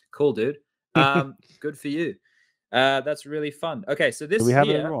 Ha. Cool, dude. Good for you. That's really fun. Okay, so this we have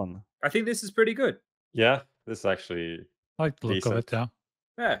everyone. I think this is pretty good. Yeah, this is actually I like the look of it,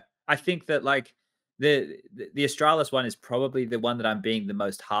 yeah. I think that like the Astralis one is probably the one that I'm being the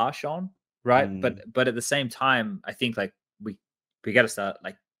most harsh on, right? But at the same time, I think like we got to start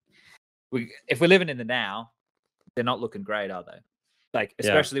like if we're living in the now, they're not looking great, are they? Like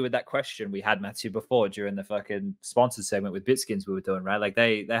especially with that question we had, Matthew, before during the fucking sponsored segment with Bitskins we were doing, right? Like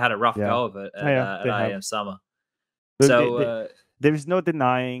they had a rough go of it at IEM Summer. So There's no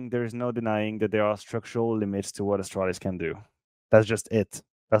denying that there are structural limits to what Astralis can do. That's just it.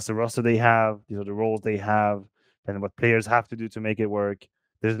 That's the roster they have. These are the roles they have, and what players have to do to make it work.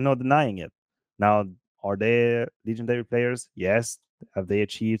 There's no denying it. Now, are they legendary players? Yes. Have they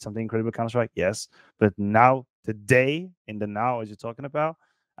achieved something incredible Counter-Strike? Yes. But now, today, in the now, as you're talking about,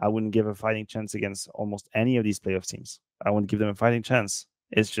 I wouldn't give a fighting chance against almost any of these playoff teams. I wouldn't give them a fighting chance.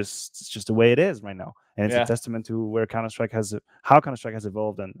 It's just the way it is right now, and it's a testament to where Counter-Strike how Counter-Strike has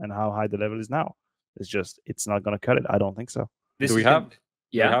evolved and how high the level is now. It's not going to cut it. I don't think so. Do we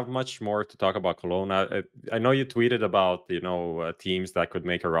have much more to talk about Cologne? I know you tweeted about teams that could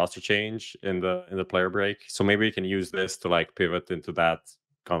make a roster change in the player break, so maybe we can use this to like pivot into that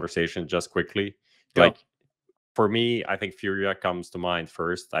conversation just quickly. Go. Like for me, I think Furia comes to mind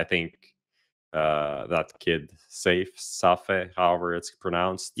first. I think that kid Safe, however it's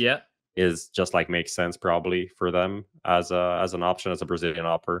pronounced, is just like makes sense probably for them as an option, as a Brazilian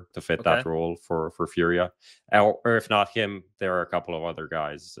opper to fit that role for Furia, or if not him, there are a couple of other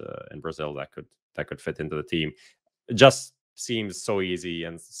guys in Brazil that could fit into the team. It just seems so easy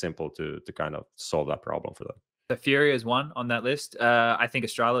and simple to kind of solve that problem for them. So Furia is one on that list. I think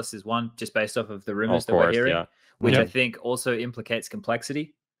Astralis is one, just based off of the rumors that we're hearing, which I think also implicates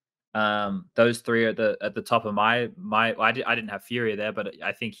complexity. Those three are at the top of my I didn't have Furia there, but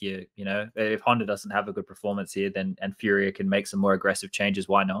I think if Honda doesn't have a good performance here, then Furia can make some more aggressive changes.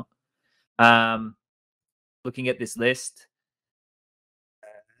 Why not? Looking at this list,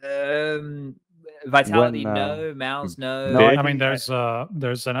 Vitality no, Mouse no. I mean there's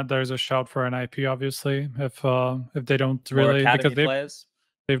a shout for an IP obviously if they don't really, because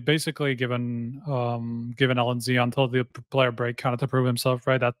they've basically given LNZ until the player break kind of to prove himself,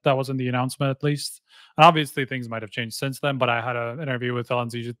 right? That was in the announcement at least. And obviously things might have changed since then, but I had an interview with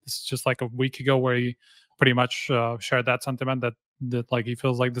LNZ just like a week ago where he pretty much shared that sentiment that like he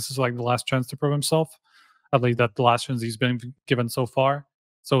feels like this is like the last chance to prove himself, at least that the last chance he's been given so far.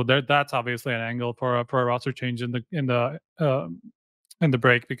 So that's obviously an angle for a roster change in the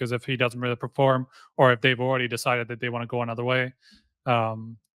break, because if he doesn't really perform, or if they've already decided that they want to go another way,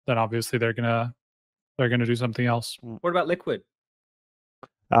 then obviously they're gonna do something else. What about Liquid?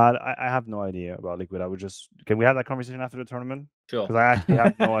 I have no idea about Liquid. Can we have that conversation after the tournament? Sure. Because I actually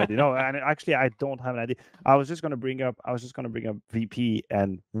have no idea. No, and actually I don't have an idea. I was just gonna bring up VP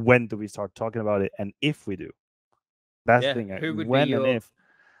and when do we start talking about it, and if we do. That's the thing. Who would when be and if.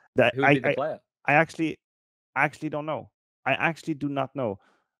 Who would be the player? I actually don't know. I actually do not know.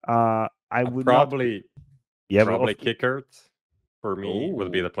 I would probably probably Kickert for me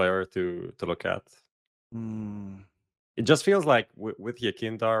would be the player to look at. It just feels like with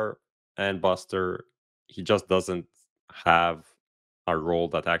YEKINDAR and Buster, he just doesn't have a role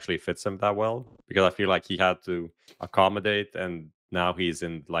that actually fits him that well, because I feel like he had to accommodate, and now he's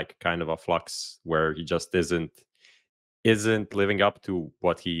in like kind of a flux where he just isn't living up to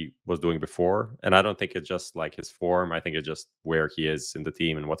what he was doing before. And I don't think it's just like his form. I think it's just where he is in the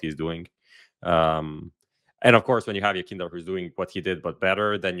team and what he's doing. And of course, when you have YEKINDAR who's doing what he did but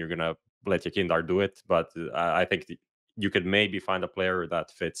better, then you're gonna let YEKINDAR do it. But I think you could maybe find a player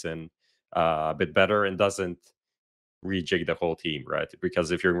that fits in a bit better and doesn't rejig the whole team, right?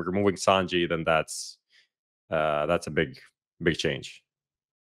 Because if you're removing Sanji, then that's a big change.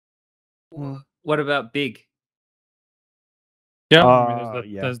 What about Big? Yeah, I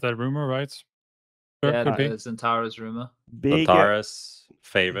mean, there's that rumor, right? Sure, yeah, there's Zantara's rumor. Zantaras,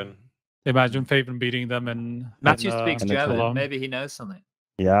 Faven. Imagine Faven beating them in. Matthew speaks German. Maybe he knows something.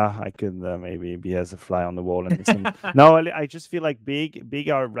 Yeah, I could maybe be as a fly on the wall and listen. No, I just feel like Big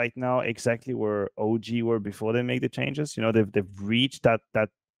are right now exactly where OG were before they make the changes. They've reached that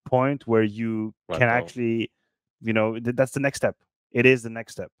point where you can actually, that's the next step. It is the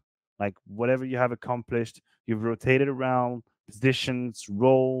next step. Like whatever you have accomplished, you've rotated around positions,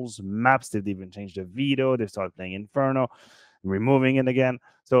 roles, maps. They've even changed the veto. They started playing Inferno, removing it again.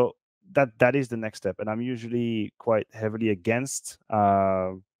 So that is the next step. And I'm usually quite heavily against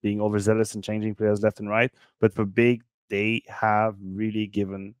being overzealous and changing players left and right. But for Big, they have really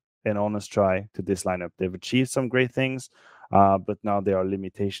given an honest try to this lineup. They've achieved some great things, but now there are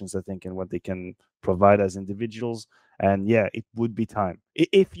limitations, I think, in what they can provide as individuals. And yeah, it would be time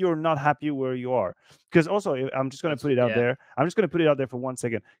if you're not happy where you are. Because also, I'm just going to put it out there. I'm just going to put it out there for 1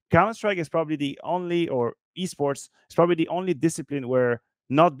 second. Counter-Strike is probably the only, or esports is probably the only discipline where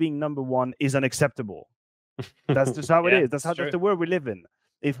not being number one is unacceptable. That's just how it is. That's the world we live in.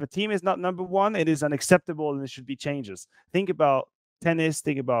 If a team is not number one, it is unacceptable, and there should be changes. Think about tennis,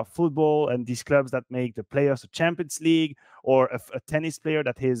 think about football, and these clubs that make the playoffs of Champions League, or a tennis player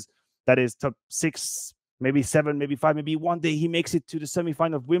that is top 6 maybe 7, maybe 5, maybe one day he makes it to the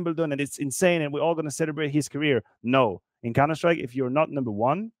semifinal of Wimbledon and it's insane and we're all going to celebrate his career. No, in Counter-Strike, if you're not number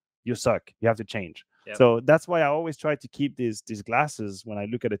 1, you suck. You have to change. Yep. So that's why I always try to keep these glasses when I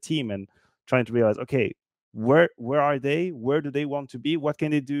look at a team and trying to realize, okay, where are they? Where do they want to be? What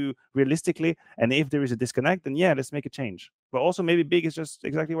can they do realistically? And if there is a disconnect, then yeah, let's make a change. But also maybe big is just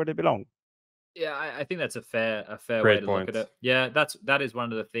exactly where they belong. Yeah, I think that's a fair way to look at it. Yeah, that is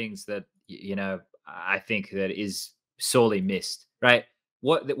one of the things that I think that is sorely missed, right?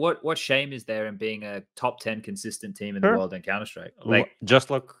 What shame is there in being a top 10 consistent team in the world in Counter-Strike? Like, just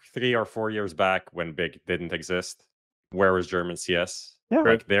look 3 or 4 years back when Big didn't exist. Where was German CS? Yeah.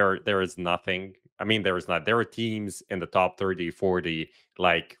 Like there is nothing. I mean, there were teams in the top 30, 40,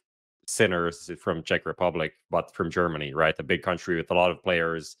 like sinners from Czech Republic, but from Germany, right? A big country with a lot of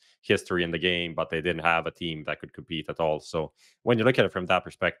players, history in the game, but they didn't have a team that could compete at all. So when you look at it from that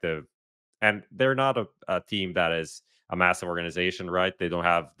perspective, and they're not a team that is a massive organization, right? They don't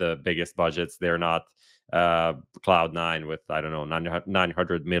have the biggest budgets. They're not Cloud9 with, I don't know,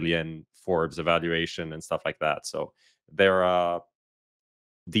 900 million Forbes evaluation and stuff like that. So they're a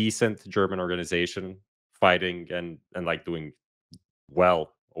decent German organization fighting and like doing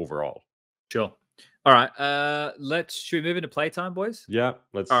well overall. Sure. All right. Should we move into playtime, boys? Yeah.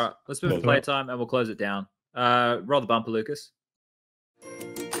 Let's move into playtime and we'll close it down. Roll the bumper, Lucas.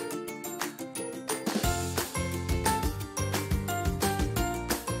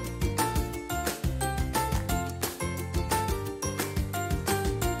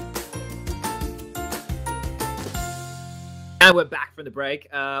 And we're back from the break,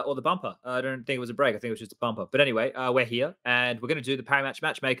 or the bumper. I don't think it was a break. I think it was just a bumper. But anyway, we're here, and we're going to do the Parimatch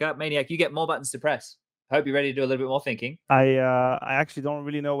matchmaker. Maniac, you get more buttons to press. Hope you're ready to do a little bit more thinking. I actually don't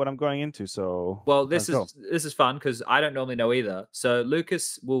really know what I'm going into, so... Well, this is fun, because I don't normally know either. So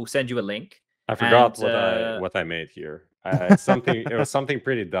Lucas will send you a link. I forgot what I made here. It was something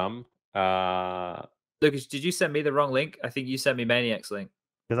pretty dumb. Lucas, did you send me the wrong link? I think you sent me Maniac's link.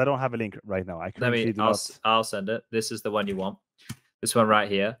 Because I don't have a link right now. I'll send it. This is the one you want. This one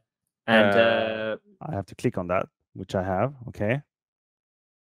right here. And I have to click on that, which I have. Okay.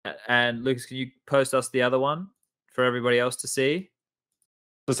 And Lucas, can you post us the other one for everybody else to see?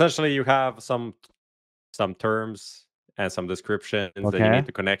 So essentially, you have some terms and some descriptions that you need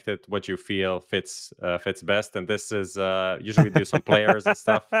to connect it. What you feel fits best. And this is usually we do some players and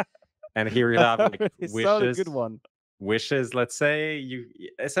stuff. And here you have like wishes. A good one. Wishes, let's say you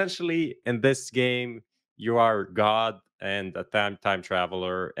essentially in this game you are God and a time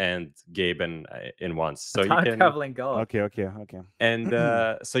traveler and Gaben in once. So you can traveling God. Okay.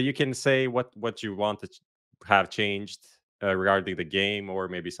 And so you can say what you want to have changed regarding the game or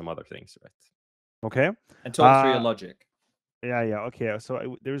maybe some other things, right? Okay. And talk through your logic. Yeah. Okay.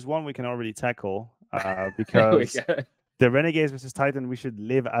 So there's one we can already tackle because. The Renegades versus Titan, we should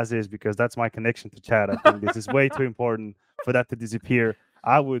live as is because that's my connection to chat. I think this is way too important for that to disappear.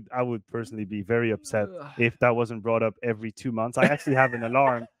 I would personally be very upset if that wasn't brought up every 2 months. I actually have an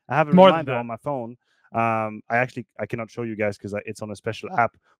alarm. I have a reminder on my phone. I cannot show you guys because it's on a special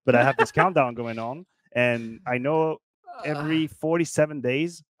app, but I have this countdown going on, and I know every 47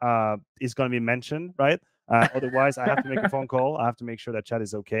 days is going to be mentioned, right? Otherwise, I have to make a phone call. I have to make sure that chat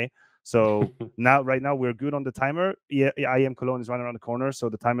is okay. So right now we're good on the timer. IEM Cologne is right around the corner, so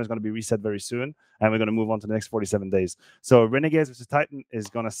the timer is going to be reset very soon, and we're going to move on to the next 47 days. So Renegades versus Titan is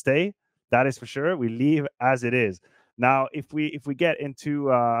going to stay. That is for sure. We leave as it is. Now, if we get into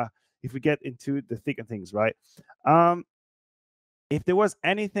the thick of things, right? If there was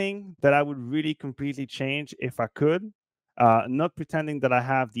anything that I would really completely change, if I could, not pretending that I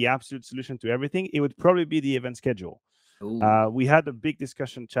have the absolute solution to everything, it would probably be the event schedule. We had a big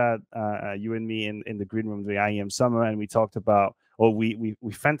discussion, Chad, you and me in the green room, the IEM summer, and we talked about, or we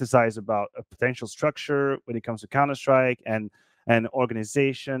fantasized about a potential structure when it comes to Counter-Strike and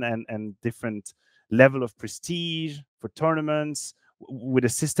organization and different level of prestige for tournaments with a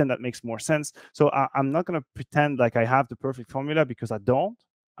system that makes more sense. So I'm not going to pretend like I have the perfect formula because I don't.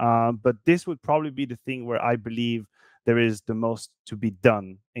 But this would probably be the thing where I believe there is the most to be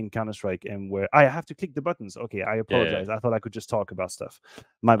done in Counter-Strike and where I have to click the buttons. Okay, I apologize. I thought I could just talk about stuff.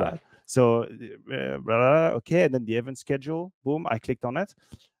 My bad. So, okay, and then the event schedule, boom, I clicked on it.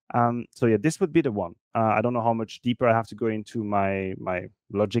 So yeah, this would be the one. I don't know how much deeper I have to go into my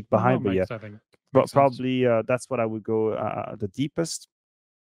logic behind, but yeah, probably that's what I would go the deepest.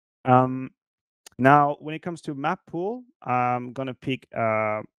 Now, when it comes to map pool, I'm going to pick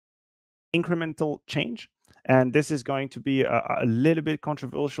incremental change. And this is going to be a little bit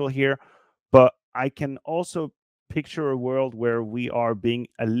controversial here, but I can also picture a world where we are being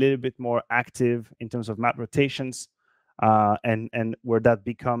a little bit more active in terms of map rotations, and where that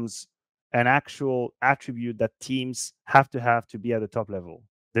becomes an actual attribute that teams have to be at the top level.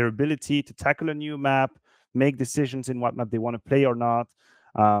 Their ability to tackle a new map, make decisions in what map they want to play or not.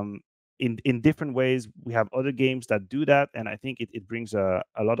 In different ways, we have other games that do that, and I think it brings a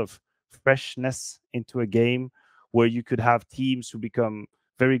lot of freshness into a game where you could have teams who become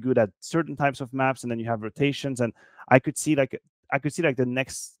very good at certain types of maps, and then you have rotations. And I could see like the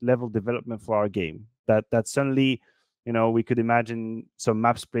next level development for our game. That suddenly, you know, we could imagine some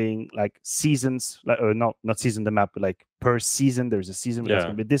maps playing like seasons, like, or not season the map, but like per season. There's a season where it's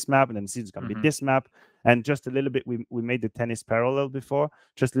going to be this map, and then the season's going to be this map. And just a little bit, we made the tennis parallel before,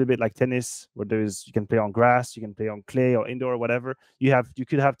 just a little bit like tennis, where you can play on grass, you can play on clay or indoor or whatever. You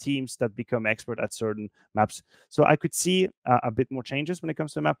could have teams that become expert at certain maps. So I could see a bit more changes when it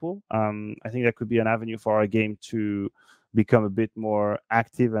comes to map pool. I think that could be an avenue for our game to become a bit more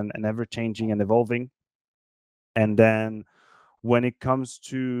active and ever changing and evolving. And then when it comes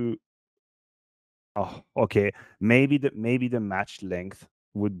to, maybe the match length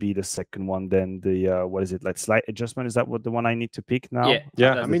would be the second one. Then the what is it, like slight adjustment? Is that what the one I need to pick now?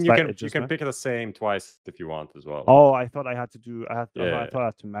 Yeah. I mean, you can pick the same twice if you want as well. Oh, I thought I had to do. I thought I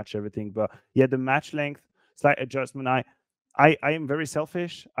had to match everything. But yeah, the match length, slight adjustment. I am very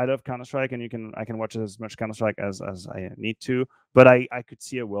selfish. I love Counter-Strike, and I can watch as much Counter-Strike as I need to. But I could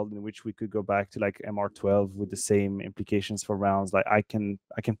see a world in which we could go back to like MR12 with the same implications for rounds. Like I can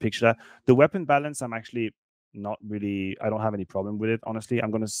picture that. The weapon balance, I'm actually not really. I don't have any problem with it, honestly.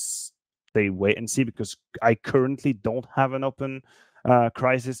 I'm gonna say wait and see, because I currently don't have an open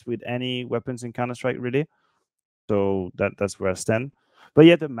crisis with any weapons in Counter-Strike really. So that's where I stand. But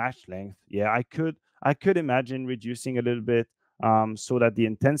yeah, the match length. Yeah, I could imagine reducing a little bit, so that the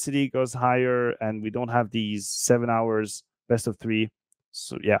intensity goes higher and we don't have these 7 hours best of 3.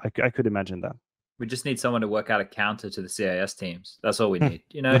 So yeah, I could imagine that. We just need someone to work out a counter to the CIS teams. That's all we need.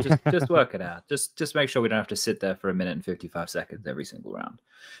 You know, just work it out. Just make sure we don't have to sit there for 1 minute and 55 seconds every single round.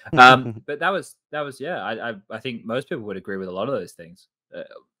 But that was yeah. I think most people would agree with a lot of those things.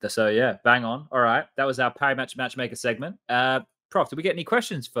 So yeah, bang on. All right, that was our Parimatch matchmaker segment. Prof, did we get any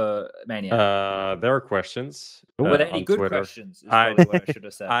questions for Maniac? There are questions. Were there any good Twitter. Questions? Is probably what I should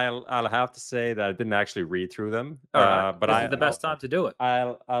have said. I'll have to say that I didn't actually read through them. All right. But this is the best time to do it.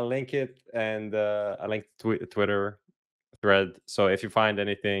 I'll link it, and I'll link the Twitter thread. So if you find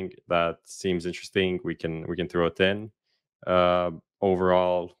anything that seems interesting, we can throw it in.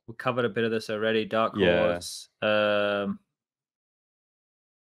 Overall, we covered a bit of this already. Dark Horse.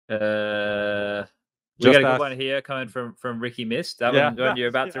 We got a good one here coming from Ricky Mist. That one you're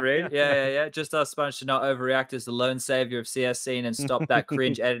about to read. Yeah. Just ask Sponge to not overreact as the lone savior of CS scene and stop that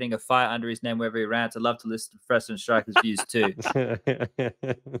cringe editing of fire under his name wherever he rants. I'd love to listen to Fresh and Striker's views too.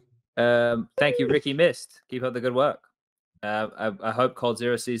 Thank you, Ricky Mist. Keep up the good work. I hope Cold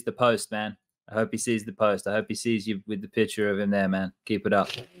Zero sees the post, man. I hope he sees the post. I hope he sees you with the picture of him there, man. Keep it up.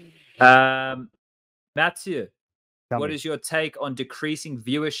 Mathieu. What is your take on decreasing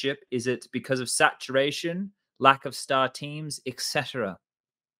viewership? Is it because of saturation, lack of star teams, etc.?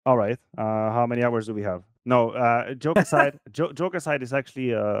 All right. How many hours do we have? No, joke aside, joke aside is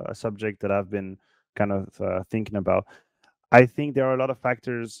actually a subject that I've been kind of thinking about. I think there are a lot of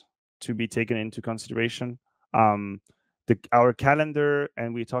factors to be taken into consideration. Our calendar,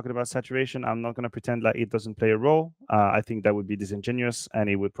 and we're talking about saturation. I'm not going to pretend like it doesn't play a role. I think that would be disingenuous, and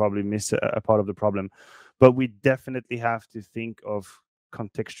it would probably miss a part of the problem. But we definitely have to think of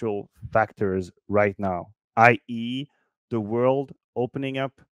contextual factors right now, i.e., the world opening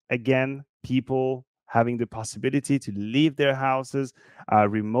up again, people having the possibility to leave their houses,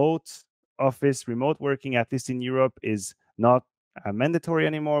 remote office, remote working, at least in Europe, is not mandatory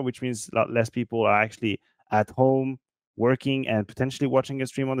anymore, which means a lot less people are actually at home working and potentially watching a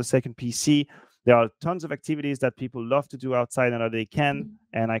stream on the second PC. There are tons of activities that people love to do outside and they can,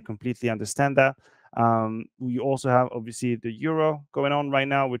 and I completely understand that. We also have obviously the Euro going on right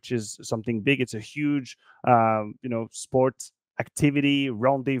now, which is something big. It's a huge, sport activity,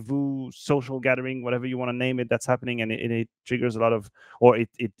 rendezvous, social gathering, whatever you want to name it, that's happening, and it triggers a lot of, or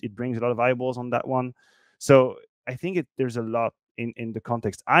it brings a lot of eyeballs on that one. So I think there's a lot in the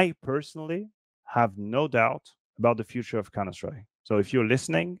context. I personally have no doubt about the future of Counter-Strike. So if you're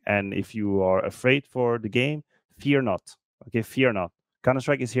listening and if you are afraid for the game, fear not. Okay, fear not.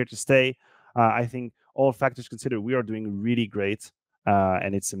 Counter-Strike is here to stay. I think all factors considered, we are doing really great.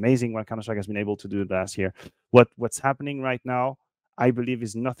 And it's amazing what Counter-Strike has been able to do last year. What's happening right now, I believe,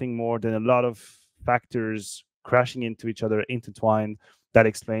 is nothing more than a lot of factors crashing into each other, intertwined, that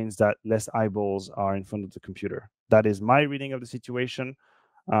explains that less eyeballs are in front of the computer. That is my reading of the situation.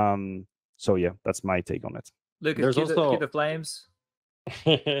 So yeah, that's my take on it. Lucas, There's also the flames.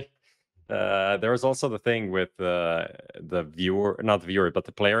 There was also the thing with the viewer, not the viewer, but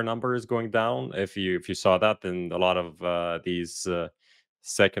the player number is going down. If you saw that, then a lot of these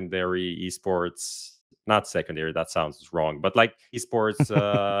secondary esports, not secondary, that sounds wrong, but like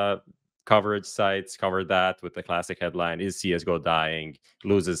esports coverage sites cover that with the classic headline: "Is CSGO dying?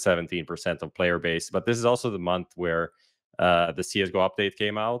 Loses 17% of player base." But this is also the month where the CSGO update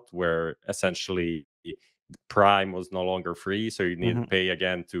came out, where essentially Prime was no longer free, so you need to pay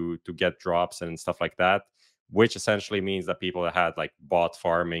again to get drops and stuff like that, which essentially means that people that had like bot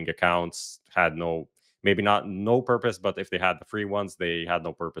farming accounts had maybe not no purpose, but if they had the free ones, they had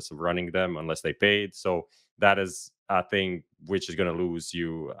no purpose of running them unless they paid. So that is a thing which is going to lose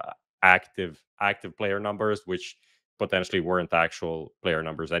you active player numbers, which potentially weren't actual player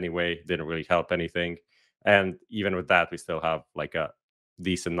numbers anyway, didn't really help anything. And even with that, we still have like a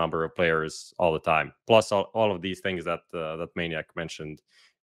decent number of players all the time, plus all of these things that that Maniac mentioned: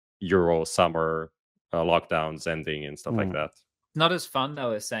 Euro, summer, lockdowns ending and stuff like that. Not as fun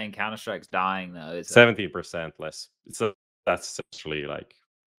though as saying Counter-Strike's dying though, is it? 17% less. So that's essentially like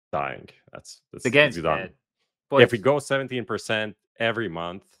dying. That's the game's done. Boys. If we go 17% every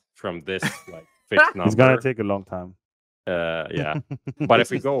month from this like fixed number, it's gonna take a long time. Yeah. But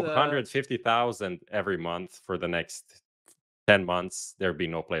if we go 150,000 every month for the next 10 months, there'd be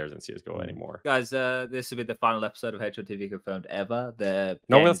no players in CSGO anymore. Guys, this will be the final episode of HLTV Confirmed ever.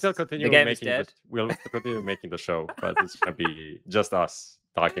 We'll still continue we'll continue making the show, but it's gonna be just us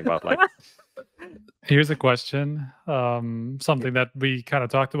talking about like. Here's a question, something that we kind of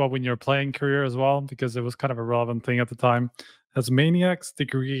talked about when you're playing career as well, because it was kind of a relevant thing at the time. Has Maniac's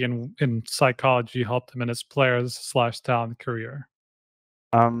degree in psychology helped him in his players/talent career?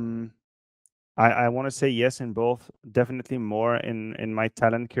 I want to say yes in both. Definitely more in my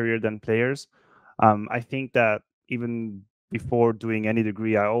talent career than players. I think that even before doing any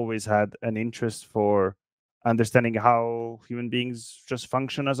degree, I always had an interest for understanding how human beings just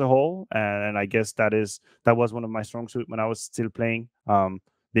function as a whole, and I guess that was one of my strong suits when I was still playing.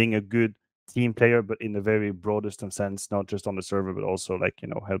 Being a good team player, but in the very broadest of sense, not just on the server, but also like,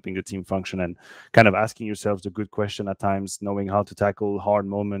 helping the team function and kind of asking yourselves the good question at times, knowing how to tackle hard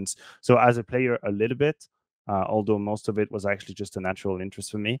moments. So as a player, a little bit, although most of it was actually just a natural interest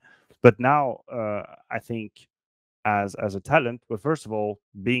for me. But now I think as a talent, well, first of all,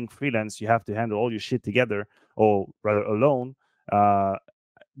 being freelance, you have to handle all your shit together, or rather alone.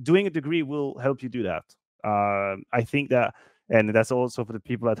 Doing a degree will help you do that. I think that, and that's also for the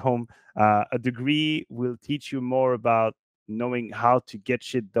people at home, a degree will teach you more about knowing how to get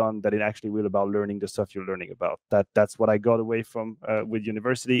shit done than it actually will about learning the stuff you're learning about. That's what I got away from with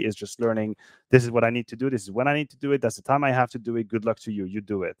university, is just learning, this is what I need to do, this is when I need to do it, that's the time I have to do it, good luck to you, you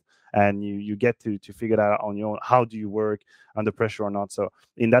do it. And you get to figure that out on your own. How do you work under pressure or not? So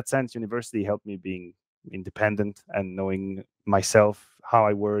in that sense, university helped me being independent and knowing myself, how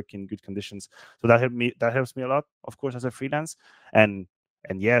I work in good conditions. So that helps me a lot, of course, as a freelance. And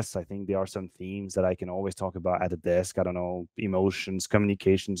yes, I think there are some themes that I can always talk about at the desk. I don't know, emotions,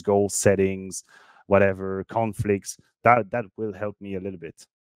 communications, goal settings, whatever, conflicts. That will help me a little bit.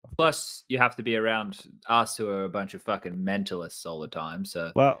 Plus, you have to be around us who are a bunch of fucking mentalists all the time.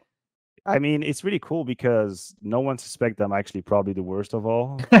 So well, I mean, it's really cool because no one suspects I'm actually probably the worst of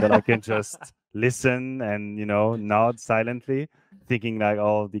all. That I can just listen and nod silently, thinking like,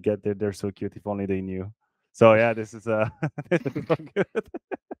 oh, they're so cute. If only they knew. So yeah, this is good.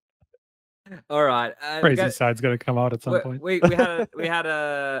 All right, crazy side's gonna come out at some point. We had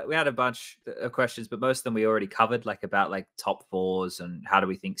a bunch of questions, but most of them we already covered, like about like top fours and how do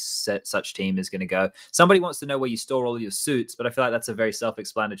we think such team is going to go. Somebody wants to know where you store all your suits, but I feel like that's a very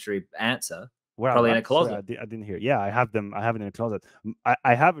self-explanatory answer. Well, probably in a closet. Sorry, I didn't hear. Yeah, I have them. I have it in a closet.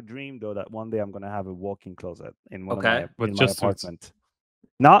 I have a dream though that one day I'm gonna have a walk-in closet in one of my apartment. Suits.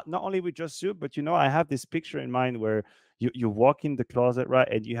 Not only with just suit, but I have this picture in mind where you walk in the closet, right,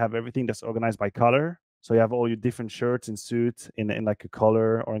 and you have everything that's organized by color. So you have all your different shirts and suits in like a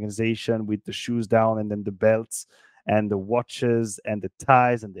color organization with the shoes down, and then the belts and the watches and the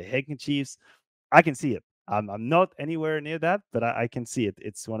ties and the handkerchiefs. I can see it. I'm not anywhere near that, but I can see it.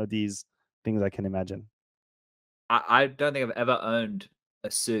 It's one of these things I can imagine. I don't think I've ever owned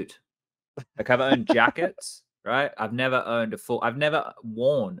a suit. Like I've owned jackets. Right, I've never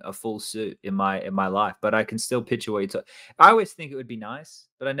worn a full suit in my life, but I can still picture what you talk. I always think it would be nice,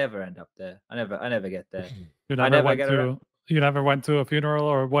 but I never end up there. I never get there. You never went to a funeral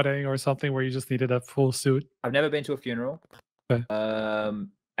or a wedding or something where you just needed a full suit? I've never been to a funeral. Okay.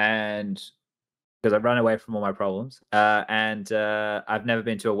 And because I ran away from all my problems, and I've never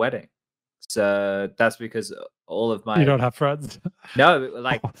been to a wedding. So that's because all of my... You don't have friends? No,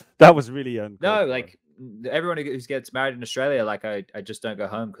 like... that was really No, like, everyone who gets married in Australia, like, I just don't go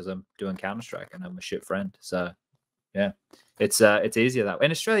home because I'm doing Counter-Strike and I'm a shit friend. So, yeah. It's easier that way.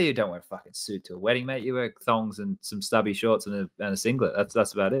 In Australia, you don't wear a fucking suit to a wedding, mate. You wear thongs and some stubby shorts and a singlet.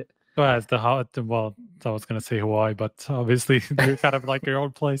 That's about it. Well, well, I was going to say Hawaii, but obviously you're kind of like your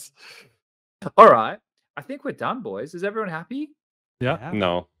own place. All right. I think we're done, boys. Is everyone happy? Yeah.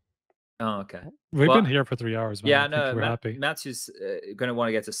 No. Oh, okay. We've been here for 3 hours, man. Yeah, no, we're happy. Matthew's going to want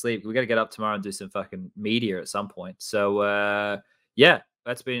to get to sleep. We got to get up tomorrow and do some fucking media at some point. So, yeah,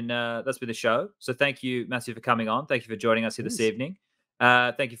 that's been the show. So thank you, Matthew, for coming on. Thank you for joining us here this evening.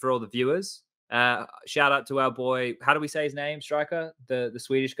 Thank you for all the viewers. Shout out to our boy. How do we say his name? Striker, the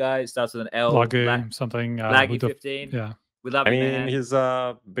Swedish guy. It starts with an L. Something. Laggy 15. Yeah. We love you, man. He's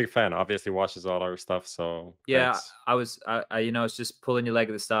a big fan. Obviously, watches all our stuff. So yeah, thanks. I was just pulling your leg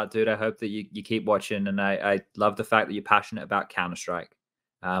at the start, dude. I hope that you keep watching, and I love the fact that you're passionate about Counter-Strike.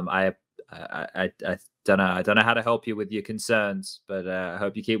 I don't know. I don't know how to help you with your concerns, but I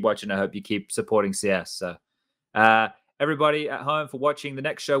hope you keep watching. I hope you keep supporting CS. So, everybody at home for watching. The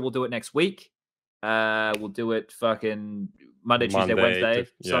next show, we'll do it next week. We'll do it fucking Monday, Tuesday, Wednesday,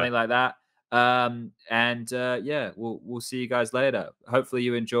 something like that. Yeah, we'll see you guys later. Hopefully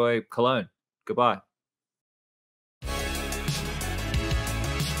you enjoy Cologne. Goodbye.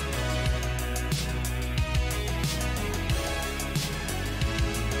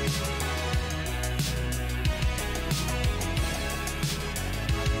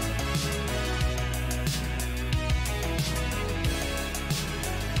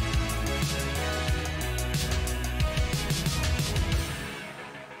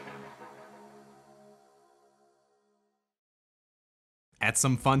 Add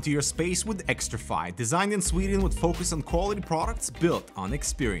some fun to your space with Xtrfy, designed in Sweden with focus on quality products built on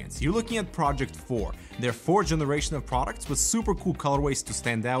experience. You're looking at Project 4, their 4th generation of products with super cool colorways to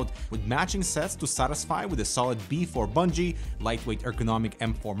stand out, with matching sets to satisfy with a solid B4 bungee, lightweight ergonomic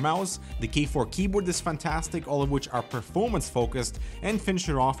M4 mouse, the K4 keyboard is fantastic, all of which are performance focused, and finish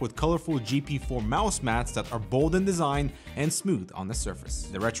it off with colorful GP4 mouse mats that are bold in design and smooth on the surface.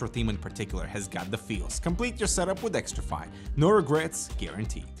 The retro theme in particular has got the feels. Complete your setup with Xtrfy. No regrets,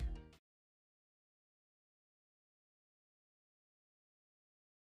 guaranteed.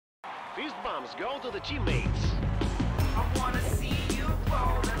 Fist bombs go to the teammates. I wanna see you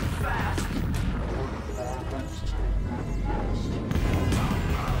rolling fast.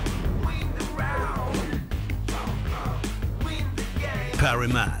 Win the round. Win the game.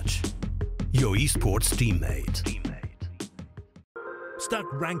 Parimatch, your esports teammate. Stuck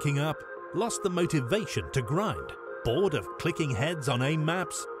ranking up? Lost the motivation to grind? Bored of clicking heads on aim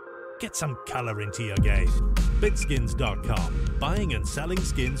maps? Get some color into your game. Bitskins.com. Buying and selling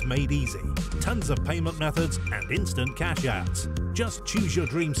skins made easy. Tons of payment methods and instant cash outs. Just choose your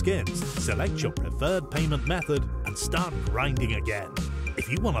dream skins, select your preferred payment method, and start grinding again. If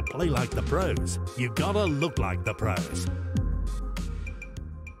you want to play like the pros, you gotta look like the pros.